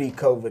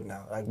pre-COVID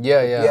now, like,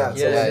 Yeah.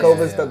 So Yeah, when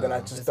COVID yeah. stuff, then I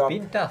just It's stopped.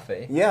 been tough,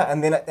 eh? Yeah,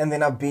 and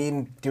then I've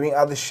been doing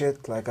other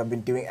shit, like I've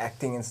been doing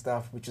acting and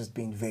stuff, which has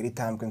been very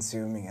time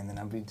consuming, and then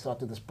I've been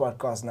starting this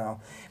podcast now.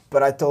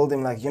 But I told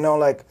him, like, you know,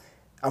 like,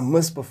 I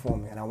miss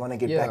performing and I want to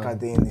get back out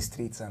there in the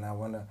streets and I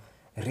want to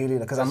really,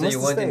 because I So miss you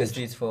the weren't in the stage.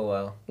 streets for a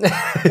while. But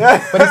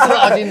it's still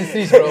out in the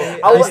streets, bro.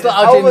 It's still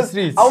out in the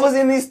streets. I was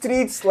in these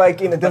streets,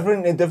 like in a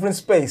different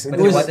space. But It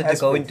you was wanted to go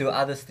aspect. into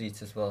other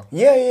streets as well.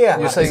 Yeah.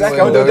 You're saying exactly.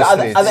 we're I in want to go those to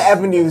streets. other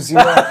avenues,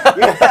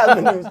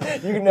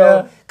 you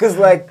know, because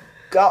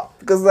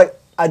like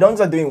I don't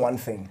start doing one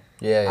thing.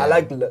 Yeah. I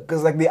like,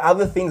 because like the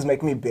other things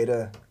make me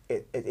better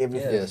at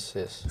everything.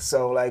 Yes.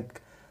 So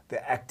like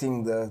the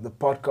acting, the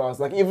podcast,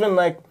 like even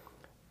like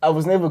I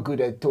was never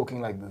good at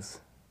talking like this.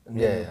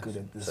 Never good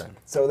at this. same.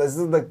 So this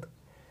is like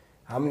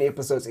how many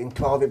episodes in?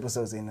 12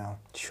 episodes in now.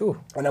 Sure.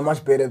 And I'm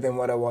much better than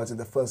what I was in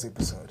the first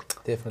episode.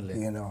 Definitely.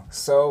 You know.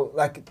 So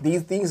like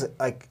these things,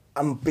 like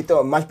I'm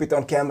much better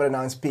on camera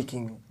now and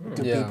speaking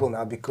to Yeah. people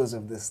now because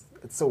of this.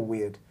 It's so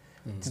weird.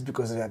 Just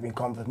because of having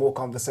more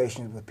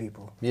conversations with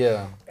people.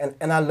 Yeah.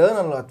 And I learn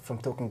a lot from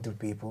talking to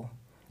people.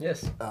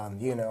 Yes.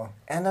 You know,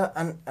 and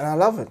I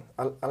love it.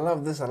 I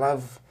love this. I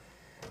love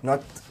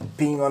not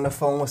being on the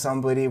phone with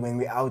somebody when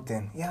we're out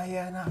and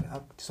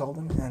I'll just hold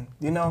them and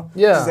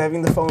just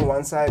having the phone on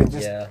one side and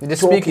just You're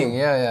just talking. speaking,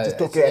 Just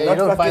talking. Yeah, And you not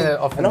don't find fucking- that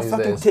often and not these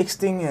fucking days.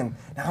 texting and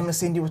now I'm gonna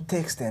send you a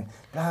text and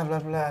blah blah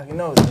blah. You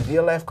know,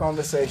 real life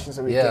conversations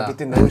so we Yeah. can get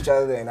to know each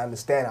other and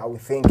understand how we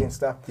think and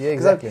stuff. Yeah,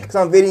 exactly. Because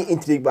I'm very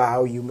intrigued by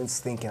how humans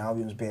think and how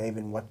humans behave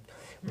and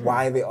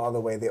why they are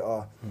the way they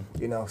are.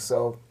 You know,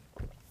 so.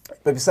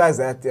 But besides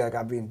that, like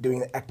I've been doing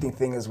the acting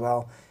thing as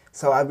well.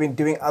 So I've been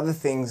doing other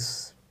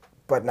things,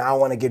 but now I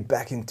want to get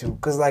back into,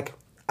 because like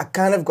I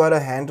kind of got a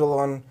handle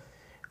on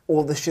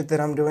all the shit that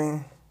I'm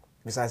doing,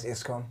 besides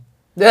ISCOM.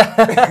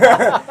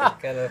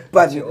 Kind of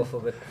But- put you off a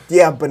bit.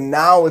 Yeah, but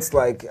now it's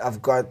like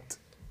I've got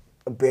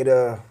a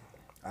better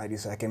idea,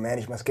 so I can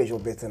manage my schedule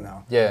better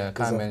now. Yeah,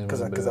 time management is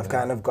Because better, I've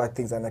kind of got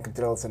things under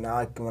control. So now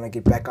I want to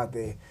get back out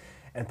there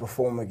and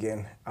perform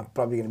again. I'm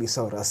probably gonna be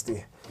so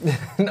rusty.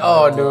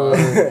 No,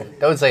 dude.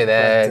 Don't say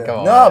that. But, Come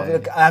on. No,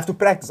 but I have to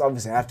practice.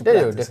 Obviously, I have to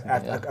Yeah, practice.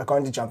 definitely, I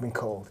can't just jump in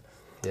cold.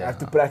 I Yeah. have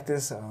to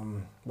practice.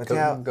 But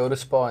yeah, Go to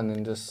spa and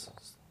then just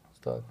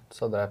start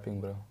rapping,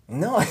 bro.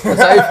 no, That's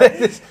how you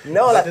practice.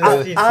 no. Like Go to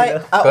the streets, you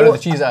know? Go to the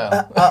cheese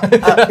aisle.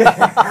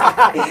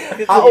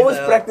 I always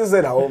practice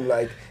at home.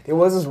 Like there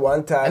was this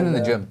one time. And in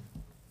the gym.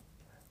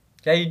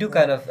 Yeah, you do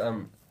kind of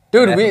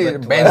Dude, rap a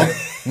bit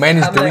man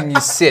is I'm doing like-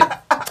 his set,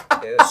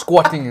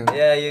 squatting. And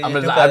Yeah, you I'm do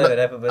like- kind I'm of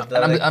rap a bit. and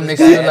I'm- Like, I'm this next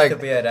to guy you has like, to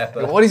be a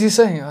rapper. What is he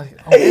saying? I'm like,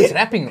 oh, he's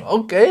rapping.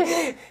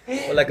 Okay.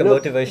 Or like a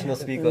motivational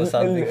speaker or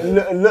something.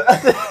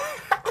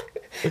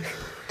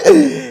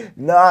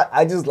 No,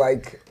 I just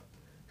like.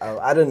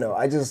 I don't know.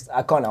 I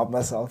can't help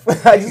myself.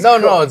 I just No,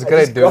 can't- it's I great,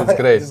 just dude, it's can't-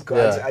 great, I just,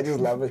 can't. yeah. I just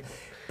love it.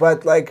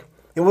 But like,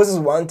 there was this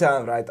one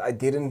time, right? I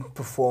didn't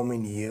perform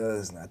in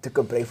years. Now I took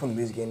a break from the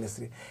music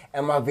industry,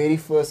 and my very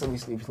first,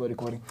 obviously before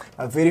recording,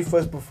 my very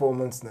first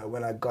performance now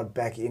when I got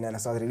back in and I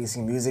started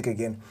releasing music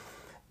again,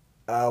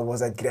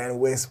 was at Grand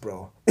West,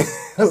 bro. I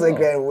was at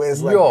Grand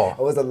West. Like, Yo.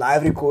 I was a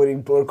live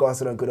recording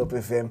broadcasted on Good Up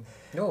FM.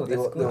 Yo, There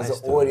that's wa- There was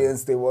good. an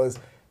audience. There was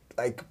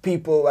like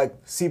people like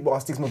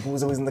C-Bostix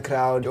Mabuza was in the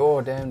crowd.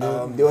 Oh, damn,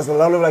 dude. There was a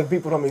lot of like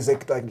people from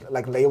music,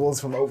 like labels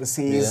from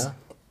overseas. Yeah.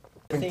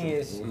 The thing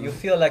is, you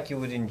feel like you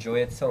would enjoy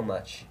it so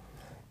much,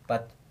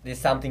 but there's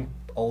something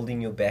holding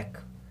you back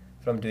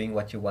from doing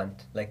what you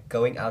want. Like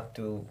going out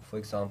to, for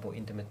example,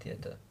 intimate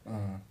theatre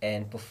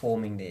and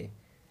performing there.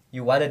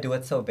 You want to do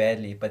it so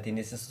badly, but then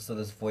there's just also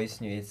this voice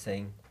in your head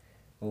saying,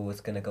 oh,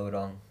 it's going to go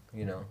wrong,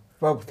 you know.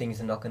 Well, Things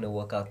are not going to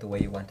work out the way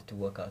you want it to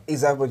work out.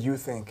 is that what you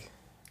think?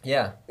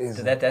 Yeah, Is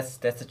so it? that's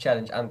the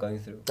challenge I'm going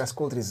through. That's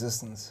called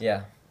resistance.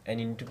 Yeah, and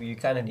you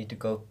kind of need to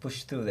go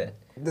push through that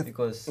The-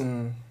 because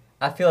Mm.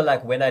 I feel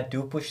like when I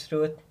do push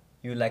through it,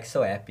 you're like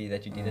so happy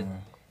that you did it,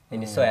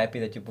 and you're so happy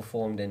that you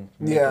performed and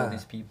met all Yeah.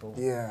 these people.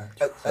 Yeah,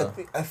 So-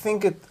 I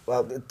think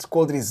it's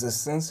called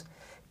resistance,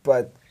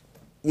 but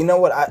you know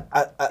what?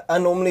 I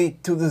normally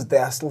to this day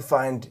I still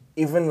find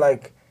even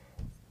like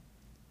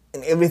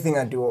in everything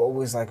I do I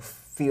always like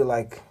feel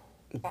like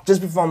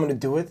just before I'm gonna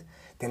do it,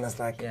 then it's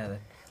like, Yeah.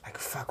 like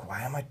fuck,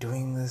 why am I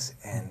doing this?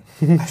 And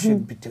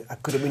I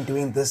could have been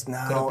doing this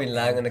now. Could have been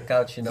lying on the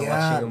couch, you know,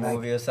 watching a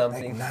movie or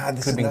something. Like, nah,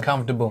 this Could have is been not,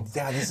 comfortable.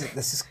 Yeah,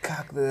 this is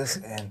cock this,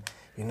 and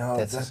you know,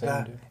 That's the blah, same,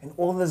 blah, dude. and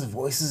all those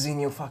voices in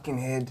your fucking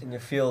head. And you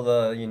feel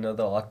the, you know,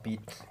 the heartbeat.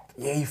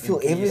 Yeah, you feel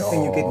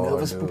everything. You get Oh,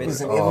 nervous dude.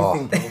 poopies and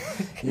everything,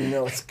 bro. You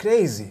know, it's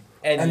crazy.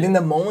 And And you- then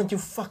the moment you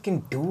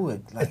fucking do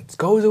it, like, It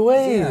goes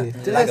away. Yeah. Dude,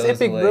 It that's goes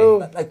epic, away. bro.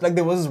 like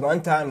there was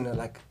one time,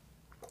 like,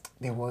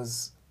 there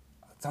was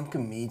some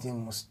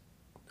comedian was,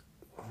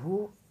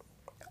 who,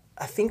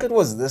 I think it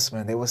was this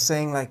man. They were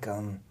saying like,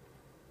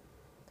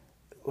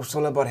 it's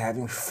all about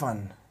having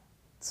fun.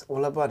 It's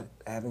all about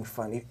having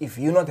fun. If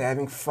you're not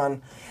having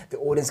fun, the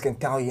audience can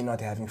tell you're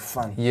not having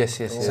fun. Yes.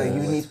 So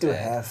you Yes. need to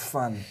have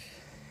fun.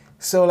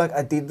 So like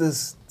I did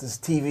this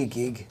TV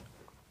gig,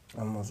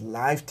 was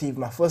live TV,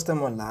 my first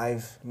time on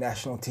live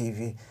national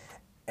TV,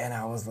 and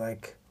I was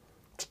like,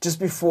 just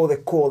before they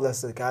called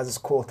us, the guys, it's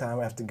call time,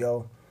 we have to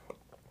go.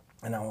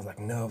 And I was like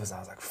nervous. I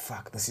was like,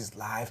 fuck, this is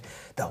live.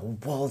 The whole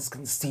world's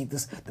gonna see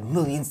this. The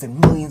millions and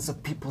millions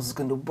of people's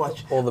gonna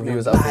watch. All the you know,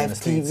 viewers out there in live the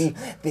streets.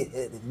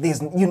 TV.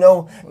 There's,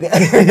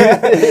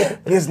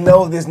 you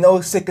know, there's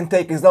no second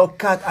take. There's no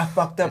cut. I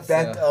fucked up It's,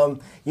 that.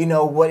 You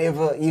know,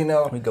 whatever. You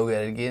know. We go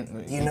get it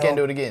again. You You know- can't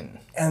do it again.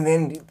 And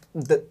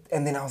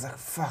then I was like,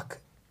 fuck.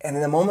 And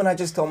in the moment, I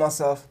just told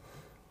myself,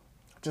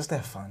 just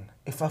have fun.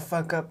 If I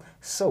fuck up,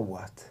 so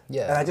what?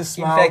 Yeah. And I just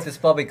In smiled. fact, it's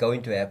probably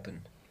going to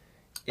happen.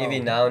 Every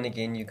now and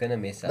again, you're gonna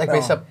mess up. Like No.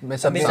 mess up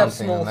Mess up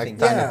something, small like things.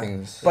 tiny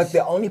things. But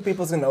the only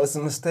people who know it's a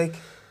mistake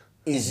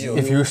is you.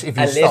 If you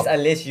unless stop,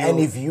 you, And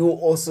if you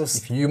also...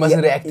 if you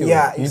mustn't react to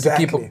yeah, it, you need to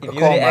keep exactly. a if you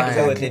calm react mind.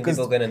 to it, then Because-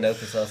 people are gonna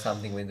notice that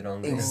something went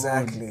wrong.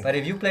 Exactly. But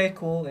if you play it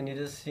cool and you're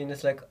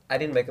just like, I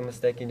didn't make a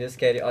mistake, and you just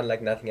carry on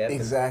like nothing happened.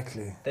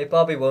 Exactly. They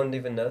probably won't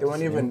even notice. They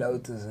won't even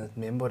notice it.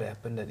 Remember what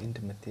happened at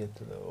Intimate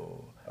Theatre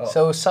though.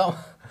 Oh.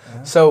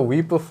 So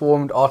we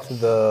performed after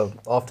the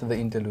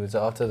interludes,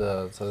 so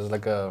there's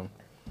like a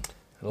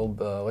little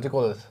what do you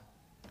call it?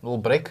 Little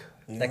break.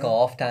 Like a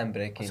half-time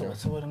break, you So know.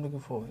 what's the word I'm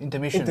looking for?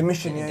 Intermission.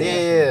 Intermission, yeah.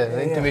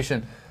 The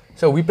intermission.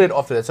 So we played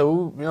after that. So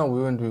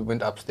we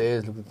went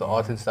upstairs, looked at the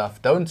art and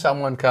stuff. Don't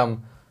someone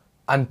come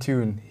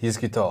untune his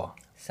guitar?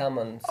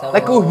 Someone.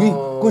 Like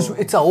because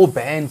it's a whole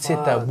band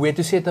setup. We had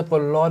to set up a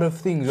lot of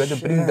things. We had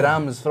to bring Shit.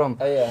 drums from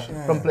Oh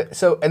yeah. from play.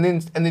 So and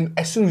then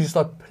as soon as you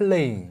start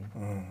playing,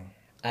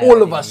 I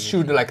all of really- us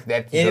should like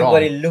that.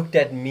 Everybody looked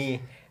at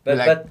me, but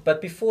Like-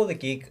 but before the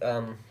gig,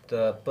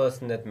 the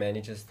person that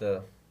manages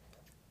the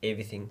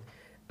everything,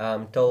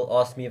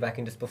 asked me if I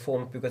can just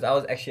perform because I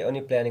was actually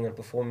only planning on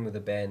performing with the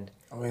band,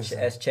 Oh, is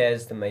as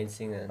Chaz, the main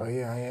singer. Oh,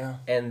 yeah.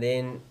 And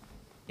then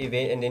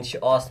she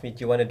asked me, do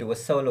you want to do a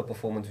solo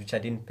performance, which I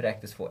didn't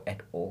practice for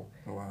at all.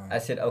 Wow. I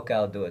said, okay,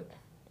 I'll do it.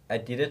 I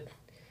did it,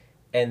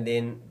 and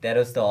then that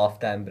was the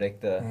halftime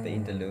break, the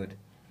interlude.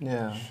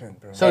 Yeah. Shit,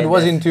 bro. So it And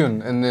was that's- in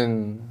tune, and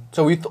then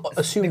so we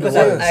assumed Because it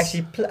I was.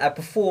 actually I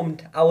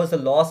performed. I was the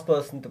last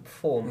person to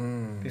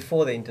perform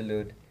before the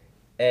interlude,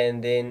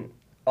 and then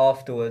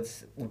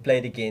afterwards we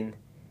played again,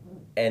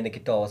 and the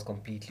guitar was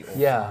completely off.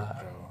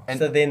 Yeah. And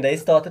So then they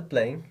started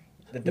playing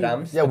the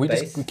drums, yeah, the we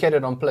bass, just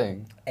carried on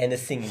playing and the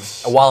singing.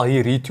 while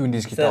he retuned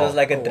his So guitar. it was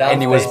like a drum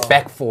and he was bass.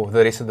 back for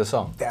the rest of the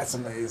song. That's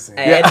amazing.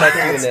 And my That's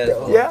tune as dope.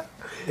 well. Yeah.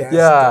 That's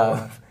Yeah.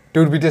 dope.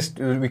 Dude,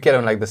 we carried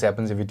on like this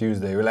happens every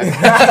Tuesday. We're like,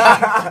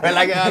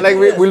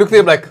 we looked at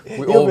him like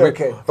You'll be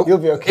okay. You'll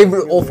be okay.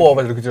 All four of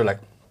us look at you like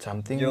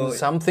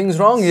something's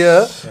wrong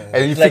here,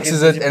 and he It's like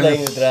fixes if it you're and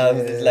playing the drums.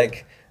 It's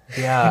like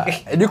yeah,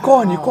 and you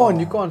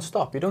can't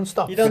stop. You don't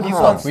stop. You can't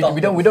stop We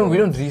the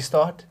don't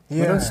restart. We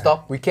Yeah. don't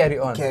stop. We carry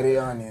on. Carry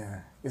on, yeah.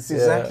 It's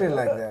exactly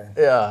like that.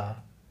 Yeah.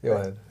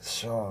 Yeah.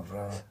 Sure,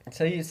 bro.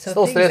 so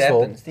Still things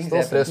stressful. happen. Things Still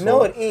happen. stressful.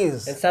 No, it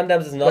is. And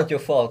sometimes it's not your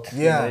fault.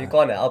 yeah. You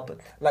can't help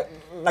it.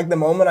 Like the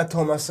moment I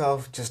told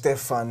myself, just have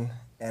fun,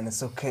 and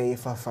it's okay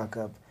if I fuck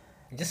up.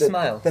 Just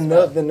smile. The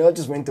smile. nerve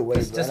just went away.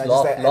 Just bro, and I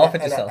laugh- had- laugh at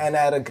and I- yourself. And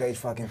I had a great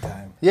fucking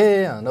time.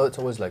 Yeah. No, it's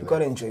always like You that.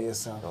 gotta enjoy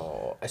yourself.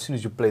 Oh, as soon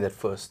as you play that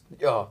first,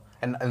 yeah,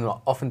 and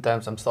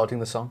oftentimes I'm starting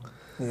the song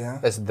Yeah.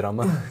 as the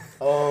drummer.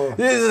 Oh.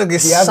 There's like a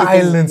Yeah,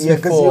 silence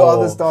because before. you are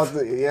the start.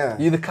 Yeah.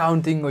 You're either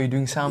counting or you're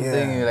doing something.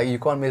 Yeah. You're like you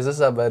can't mess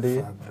this up, buddy.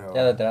 Fuck, bro.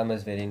 Yeah, the drama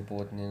is very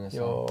important in a song.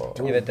 Yo.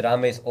 If the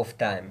drama is off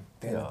time,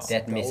 Then it's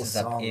that the whole messes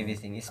up song.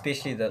 everything.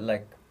 Especially the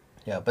like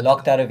Yeah, but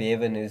Locked Out of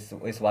Heaven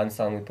is one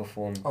song we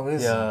performed. Oh,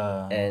 is it?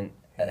 yeah, And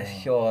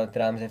sure,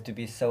 drums have to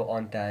be so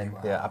on time.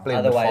 yeah. I played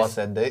a bit Otherwise- fast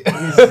that day.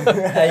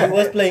 He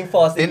was playing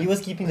fast and he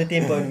was keeping the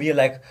tempo and we were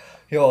like,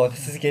 yo,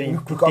 this is getting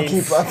We can't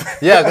tense. keep up.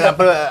 Yeah,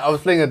 because I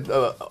was playing it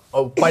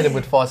quite a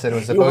bit faster than it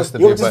was supposed to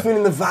You're be. just But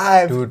feeling the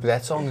vibe. dude,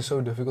 that song is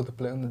so difficult to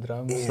play on the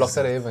drums. Is Locked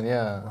Out of it? Heaven,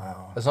 yeah.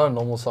 Wow. It's not a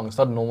normal song. It's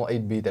not a normal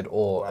 8-beat at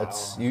all. Wow.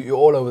 It's you're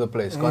all over the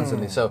place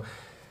constantly. So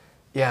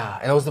Yeah,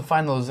 and it was the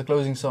final, it was the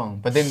closing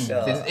song. But then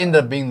Sure. it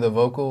ended up being the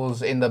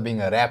vocals, ended up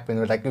being a rap,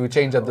 and like we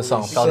changed up the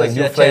song. Felt So like new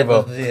your chat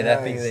flavor. was busy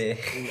rapping there.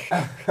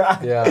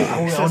 Yeah,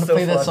 I want to So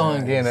play that fun.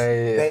 song again.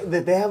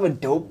 They have a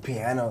dope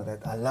piano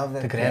that I love.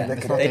 That The grand, that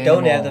it's grand- not They don't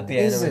anymore. have the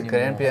piano Is it anymore.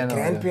 Grand piano.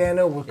 grand yeah.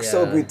 piano works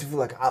so Yeah. beautiful.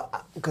 Like,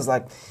 because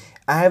like,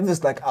 I have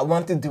this like, I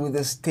want to do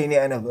this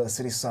 10-year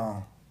anniversary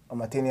song on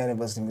my 10-year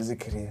anniversary music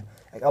career.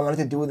 Like, I wanted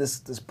to do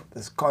this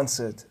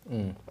concert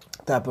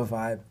type of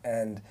vibe,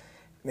 and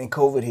then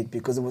COVID hit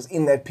because it was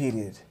in that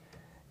period,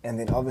 and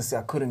then obviously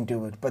I couldn't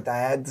do it. But I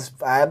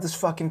have this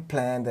fucking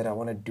plan that I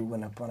want to do,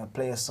 and I want to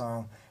play a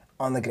song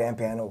on the grand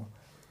piano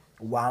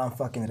while I'm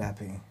fucking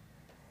rapping.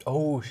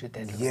 Oh shit,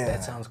 Yeah.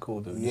 that sounds cool,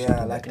 dude. You should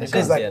Yeah, do like that.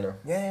 because like piano.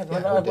 yeah, Yeah,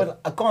 no, we did. but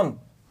I can't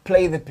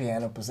play the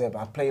piano per se, but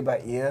I play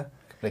by ear,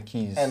 Like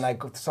keys. and like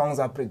the songs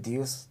I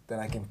produce, then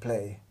I can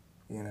play,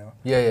 you know.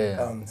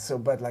 yeah. So,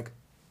 but like,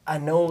 I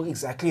know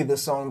exactly the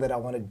song that I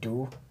want to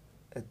do.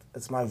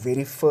 It's my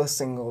very first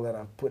single that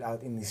I put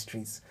out in the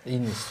streets.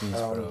 In the streets,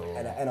 bro.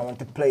 And I want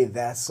to play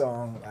that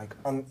song like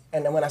on.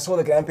 And then when I saw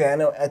the grand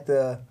piano at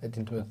the At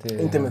Intimate Theatre.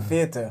 Intimate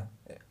Theatre,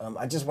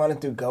 I just wanted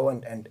to go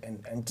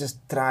and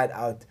just try it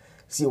out,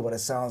 see what it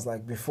sounds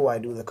like before I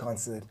do the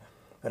concert.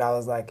 But I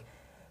was like,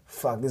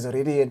 fuck, there's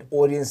already an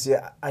audience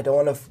here. I don't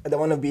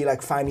want to be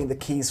like finding the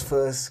keys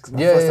first. 'Cause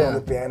my Yeah, first time yeah. on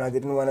the piano, I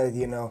didn't want to,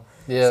 you know.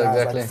 Yeah, so I was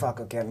exactly. like, fuck,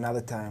 okay,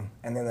 another time.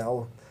 And then the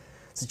whole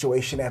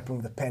situation happened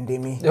with the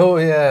pandemic. Oh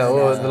yeah, And,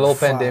 the little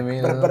fuck.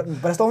 pandemic.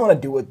 But I still want to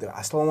do it though.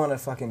 I still want to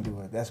fucking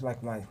do it. That's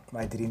like my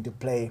dream, to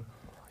play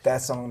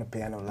that song on the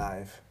piano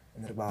live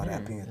and then while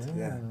rapping it.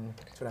 Yeah,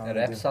 that's what I A want to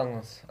rap do. song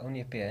was only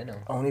a piano.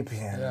 Only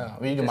piano. Yeah,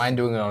 would you mind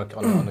doing it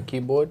on a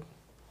keyboard?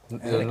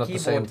 It's And not the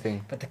same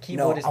thing. But the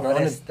keyboard is I not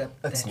want as it- that.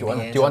 it's- that You want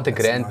piano. the It's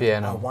grand not-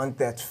 piano. I want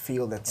that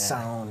feel, that Yeah.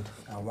 sound.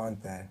 I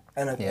want that.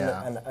 And I,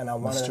 Yeah. and I The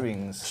want to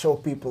strings. show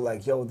people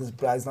like, yo, this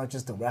guy's not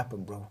just a rapper,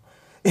 bro.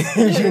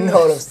 You know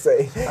what I'm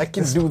saying? I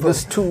can do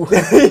this too.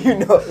 You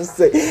know what I'm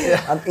saying?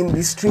 I'm in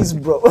these streets,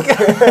 bro.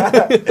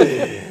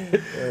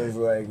 It was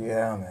like,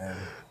 yeah, man.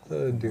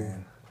 Oh, dude.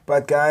 Man.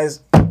 But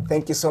guys,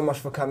 thank you so much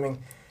for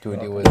coming. Dude,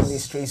 it in was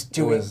these streets, it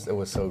doing.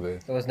 was so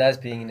good. It was nice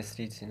being in the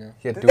streets, you know.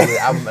 Yeah, dude,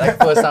 I'm like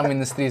first time in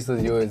the streets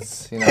with you.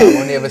 It's I've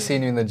only ever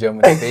seen you in the gym.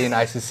 It's very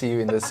nice to see you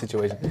in this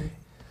situation.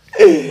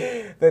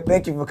 But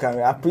thank you for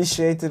coming. I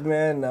appreciate it,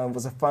 man. It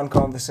was a fun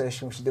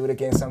conversation. We should do it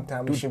again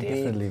sometime. We Dude, should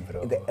definitely, be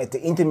bro. at the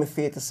Intimate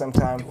Theatre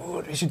sometime.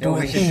 Dude, we should Yeah, do we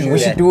a should thing. do We that.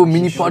 should do a We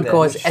mini should do that.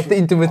 podcast at the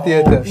Intimate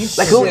Theatre,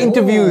 like whole shit.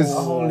 interviews.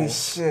 Holy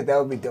shit, that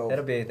would be dope.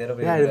 That'll be. Yeah, a good we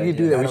do idea.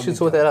 that. We That'll should be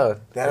sort dope. that out.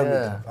 That'll be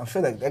Yeah. dope. I'm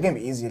sure that can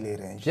be easy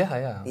later. Ange. Yeah,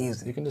 yeah.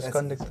 Easy. You can just That's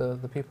contact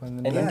the people and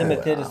then. And Yeah.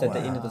 Intimate Theatre is at the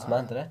Wow. end of this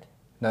month, right?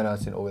 No,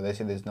 it's in August. They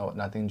said there's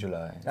nothing in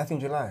July.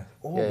 Nothing July.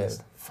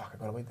 August. Fuck, I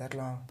gotta wait that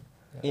long.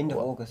 End of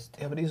August.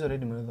 Yeah, but it's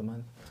already middle of the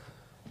month.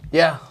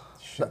 Yeah.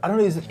 I don't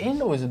know, is it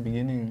end or is it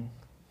beginning?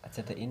 It's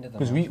at the end of the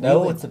 'Cause month. we No,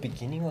 went- it's the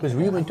beginning of Because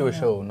we went to a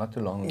show not too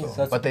long ago.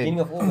 So it's the beginning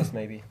of August,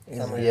 maybe.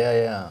 Somewhere.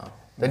 Yeah.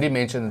 They did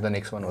mention that the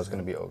next one was going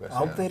to be August. I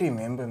hope Yeah. they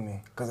remember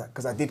me,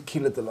 cause I did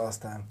kill it the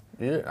last time.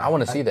 Yeah, I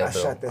want to see that,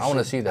 bro. shut I want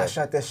to shit- see I that.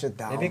 shut that shit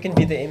down. Maybe you can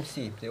be the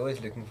MC. They're always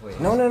looking for you.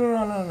 No. I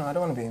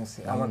don't want to be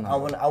MC. I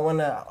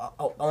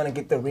want to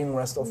get the ring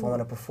rust off. I want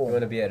to You perform.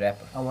 want to be a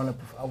rapper. I want to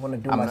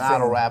do I'm my not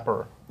thing. a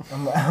rapper. I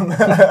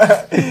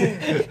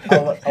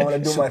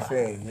want to do my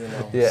thing, you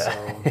know. Yeah.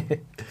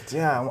 So,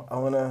 yeah, I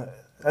want to.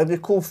 That'd be a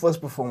cool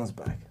first performance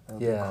back. That'd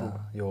be Yeah,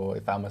 cool.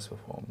 if I must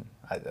perform,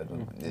 I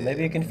don't.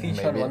 Maybe you can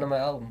feature on maybe. one of my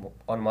album,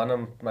 on one of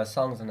my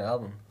songs on the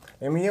album.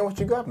 Let me hear what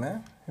you got,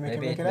 man. We can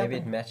Maybe make it maybe it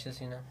happen.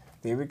 matches, you know.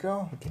 There we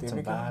go. Get There some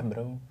we go. vibe,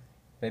 bro.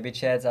 Maybe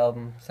Chad's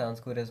album sounds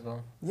good as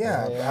well.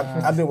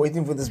 Yeah, I've been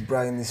waiting for this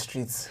bra in the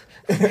streets.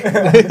 I've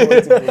been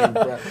waiting for this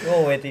bra.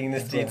 You're waiting in the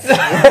streets. It's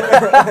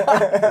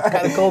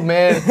kind of cold,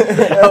 man.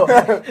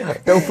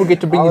 Don't forget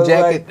to bring I your was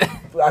jacket.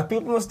 like,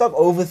 people must stop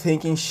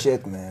overthinking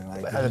shit, man.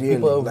 Like really,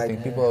 people overthink.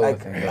 like, People like,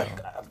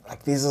 overthink.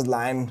 like this is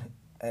line,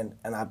 and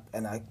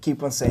I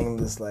keep on saying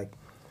this. Like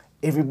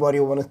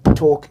everybody want to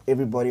talk,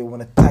 everybody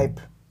want to type,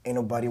 ain't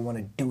nobody want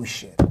to do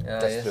shit. Yeah,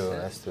 That's yes, true. yeah.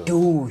 That's true.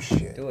 Do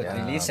shit. Do it.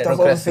 Yeah. Release that Stop overthinking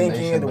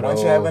Procrastination, it. Once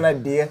you bro. have an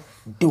idea,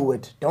 do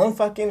it. Don't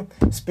fucking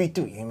speak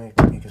to him. You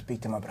can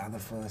speak to my brother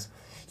first.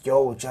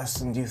 Yo,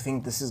 Justin, do you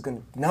think this is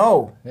gonna?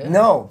 No, Yeah.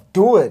 no,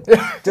 do it.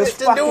 Just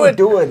Just fucking do it.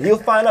 do it. You'll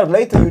find out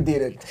later you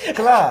did it.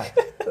 Klar.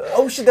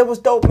 Oh shit, that was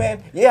dope,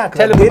 man. Yeah, 'cause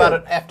Tell I him did about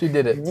it after you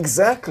did it.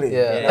 Exactly.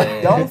 Yeah.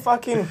 Like, don't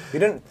fucking. You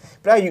don't.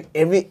 Bro,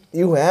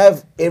 you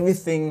have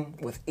everything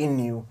within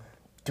you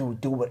to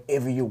do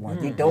whatever you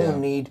want. You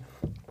don't Yeah. need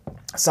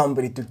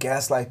somebody to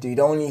gaslight you. You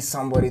don't need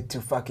somebody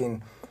to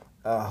fucking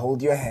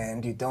hold your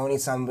hand. You don't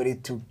need somebody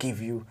to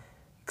give you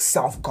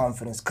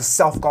self-confidence, because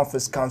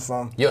self-confidence comes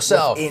from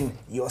Yourself. within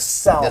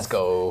yourself. Let's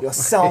go. Your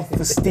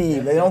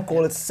self-esteem. They don't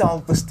call it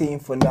self-esteem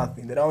for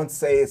nothing. They don't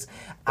say it's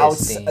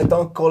Esteem.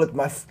 don't call it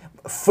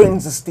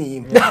friend's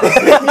esteem.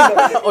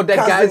 Or that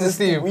guy's Cousin's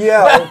esteem.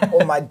 Yeah,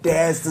 or my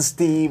dad's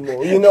esteem,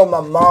 or you know,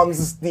 my mom's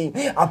esteem.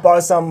 I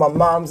borrowed some of my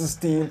mom's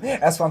esteem.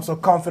 That's why I'm so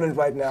confident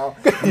right now.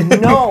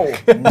 No,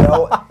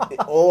 it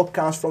all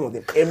comes from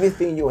within.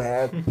 Everything you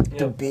have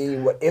to be,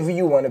 whatever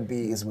you want to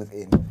be, is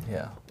within.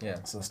 Yeah. Yeah.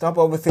 So stop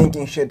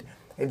overthinking shit.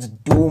 Let's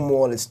do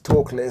more. Let's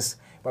talk less.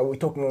 But we're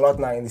talking a lot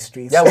now in the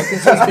streets. Yeah, we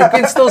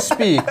can still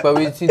speak, but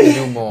we need to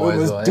do more We as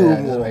must well. do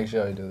Just more. make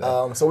sure we do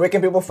that. So where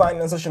can people find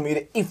you on social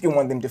media if you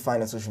want them to find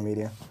you on social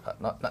media?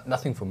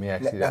 Nothing for me,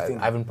 actually. Nothing.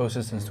 I haven't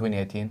posted since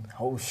 2018.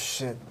 Oh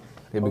shit.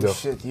 Here we Oh go.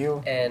 shit,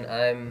 you. And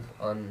I'm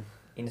on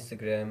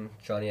Instagram,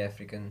 Johnny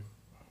African,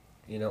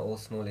 all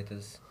small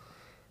letters.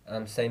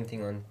 Same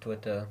thing on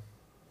Twitter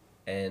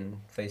and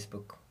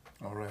Facebook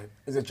Alright.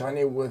 Is it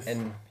Johnny with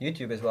and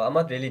YouTube as well. I'm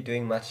not really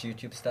doing much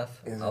YouTube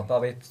stuff. Is I'll it?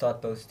 probably start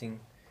posting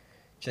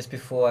just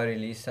before I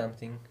release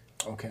something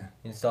Okay.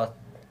 and start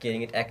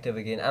getting it active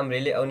again. I'm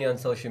really only on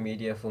social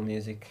media for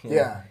music. you know.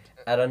 Yeah.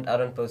 I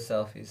don't post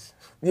selfies.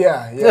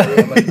 Yeah.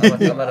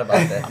 I'm not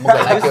about that. I'm gonna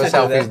I like used your to do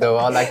selfies that. though.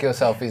 I like your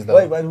selfies though.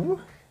 Wait, but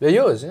They're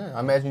yours, yeah. I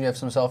imagine you have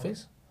some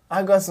selfies.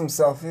 I got some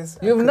selfies.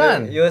 You've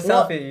none. You're a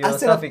No, selfie. You're I a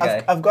said selfie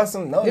guy. I've got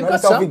some. No, You've not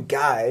a got selfie some?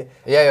 guy.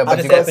 Yeah, I've but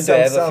just got happen to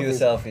have some a few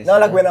selfies, No,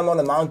 like yeah. when I'm on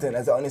the mountain,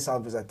 that's the only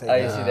selfies I take. Oh,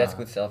 you see, that's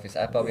good selfies.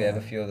 I probably have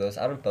a few of those.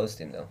 I don't post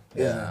them though.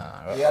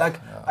 yeah, Yeah,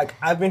 like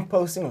I've been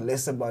posting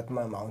less about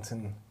my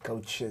mountain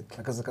goat shit,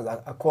 because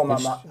I call my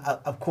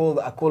I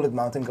call it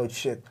mountain goat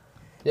shit.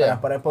 yeah.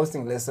 But I'm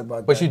posting less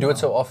about. But that you do now. it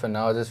so often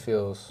now. It just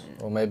feels,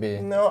 or maybe.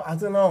 No, I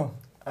don't know.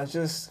 I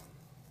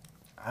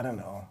don't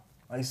know.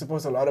 I used to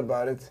post a lot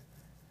about it.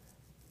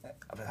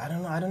 But I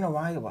don't know. I don't know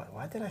why.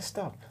 Why did I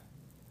stop?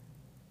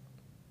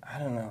 I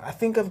don't know. I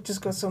think I've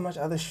just got so much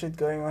other shit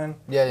going on.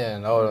 Yeah,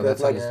 no, that,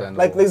 that's like, understandable.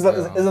 like there's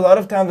yeah. a lot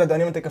of times I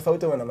don't even take a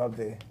photo when I'm up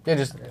there. Yeah,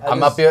 just I I'm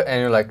just- up here and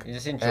you're like, You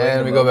just enjoy and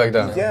the we go back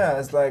moment, down. Yeah,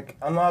 it's like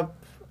I'm up,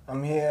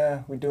 I'm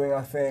here, we're doing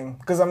our thing.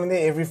 Because I'm in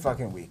there every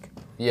fucking week.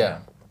 Yeah.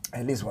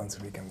 At least once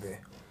a week I'm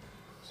there.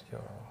 Yo,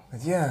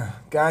 But yeah,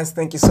 guys,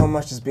 thank you so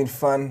much. It's been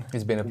fun.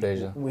 it's been a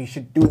pleasure. We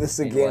should do this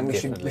Been again. one, We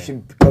definitely.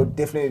 should go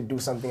definitely do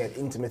something at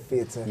Intimate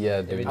Theatre.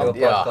 Yeah, Maybe dude. do a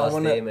Yeah. I podcast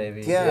wanna- there,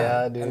 maybe. Yeah,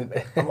 Yeah, dude.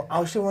 and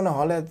I actually want to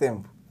holler at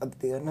them.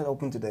 They are not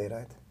open today,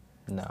 right?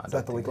 No, I It's don't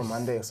like the think week on it's-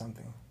 Monday or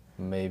something.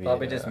 Maybe.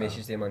 Probably just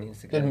message them on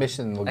Instagram. Good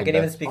mission. We'll I get can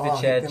even back. speak Oh, to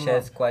hit Chad. them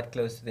Chad's up. quite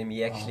close to them.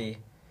 He actually,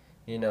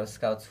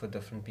 scouts for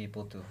different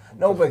people too.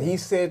 No, but he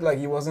said like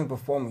he wasn't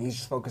performing. He's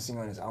just focusing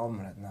on his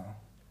album right now.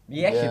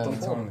 He actually Yeah.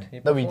 performed. He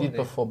No, we performed did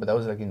there. before, but that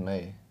was like in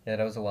May. Yeah,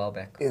 that was a while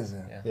back. Is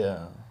it? Yeah.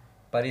 Yeah.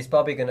 But he's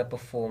probably gonna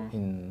perform.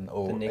 In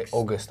next-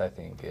 August, I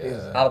think.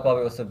 Is Yeah. I'll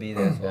probably also be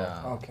there as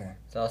well. Yeah. Okay.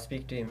 So I'll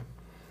speak to him.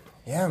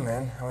 Yeah,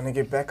 man. I want to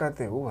get back out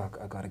there. Ooh,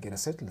 I gotta get a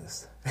set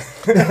list.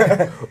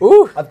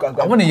 Ooh, I've got,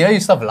 I want to hear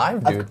you stuff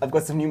live, dude. I've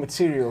got some new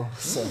material.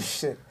 So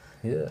shit.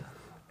 Yeah.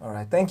 All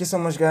right. Thank you so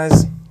much,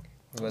 guys.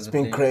 It was It's a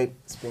been pleasure. great.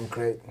 It's been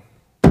great.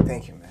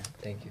 Thank you, man.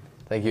 Thank you.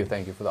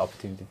 Thank you for the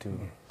opportunity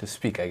to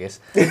speak, I guess.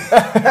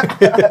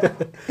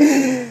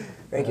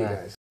 Thank you,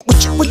 guys.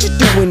 What you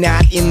doing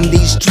out in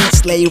these streets,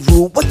 slave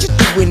rule? What you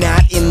doing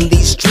out in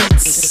these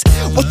streets?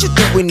 What you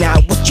doing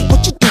out? What you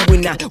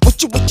doing out?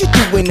 What you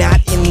doing out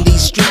in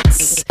these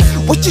streets?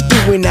 What you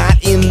doing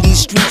out in these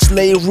streets,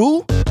 slave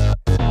rule?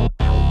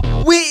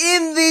 We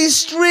in these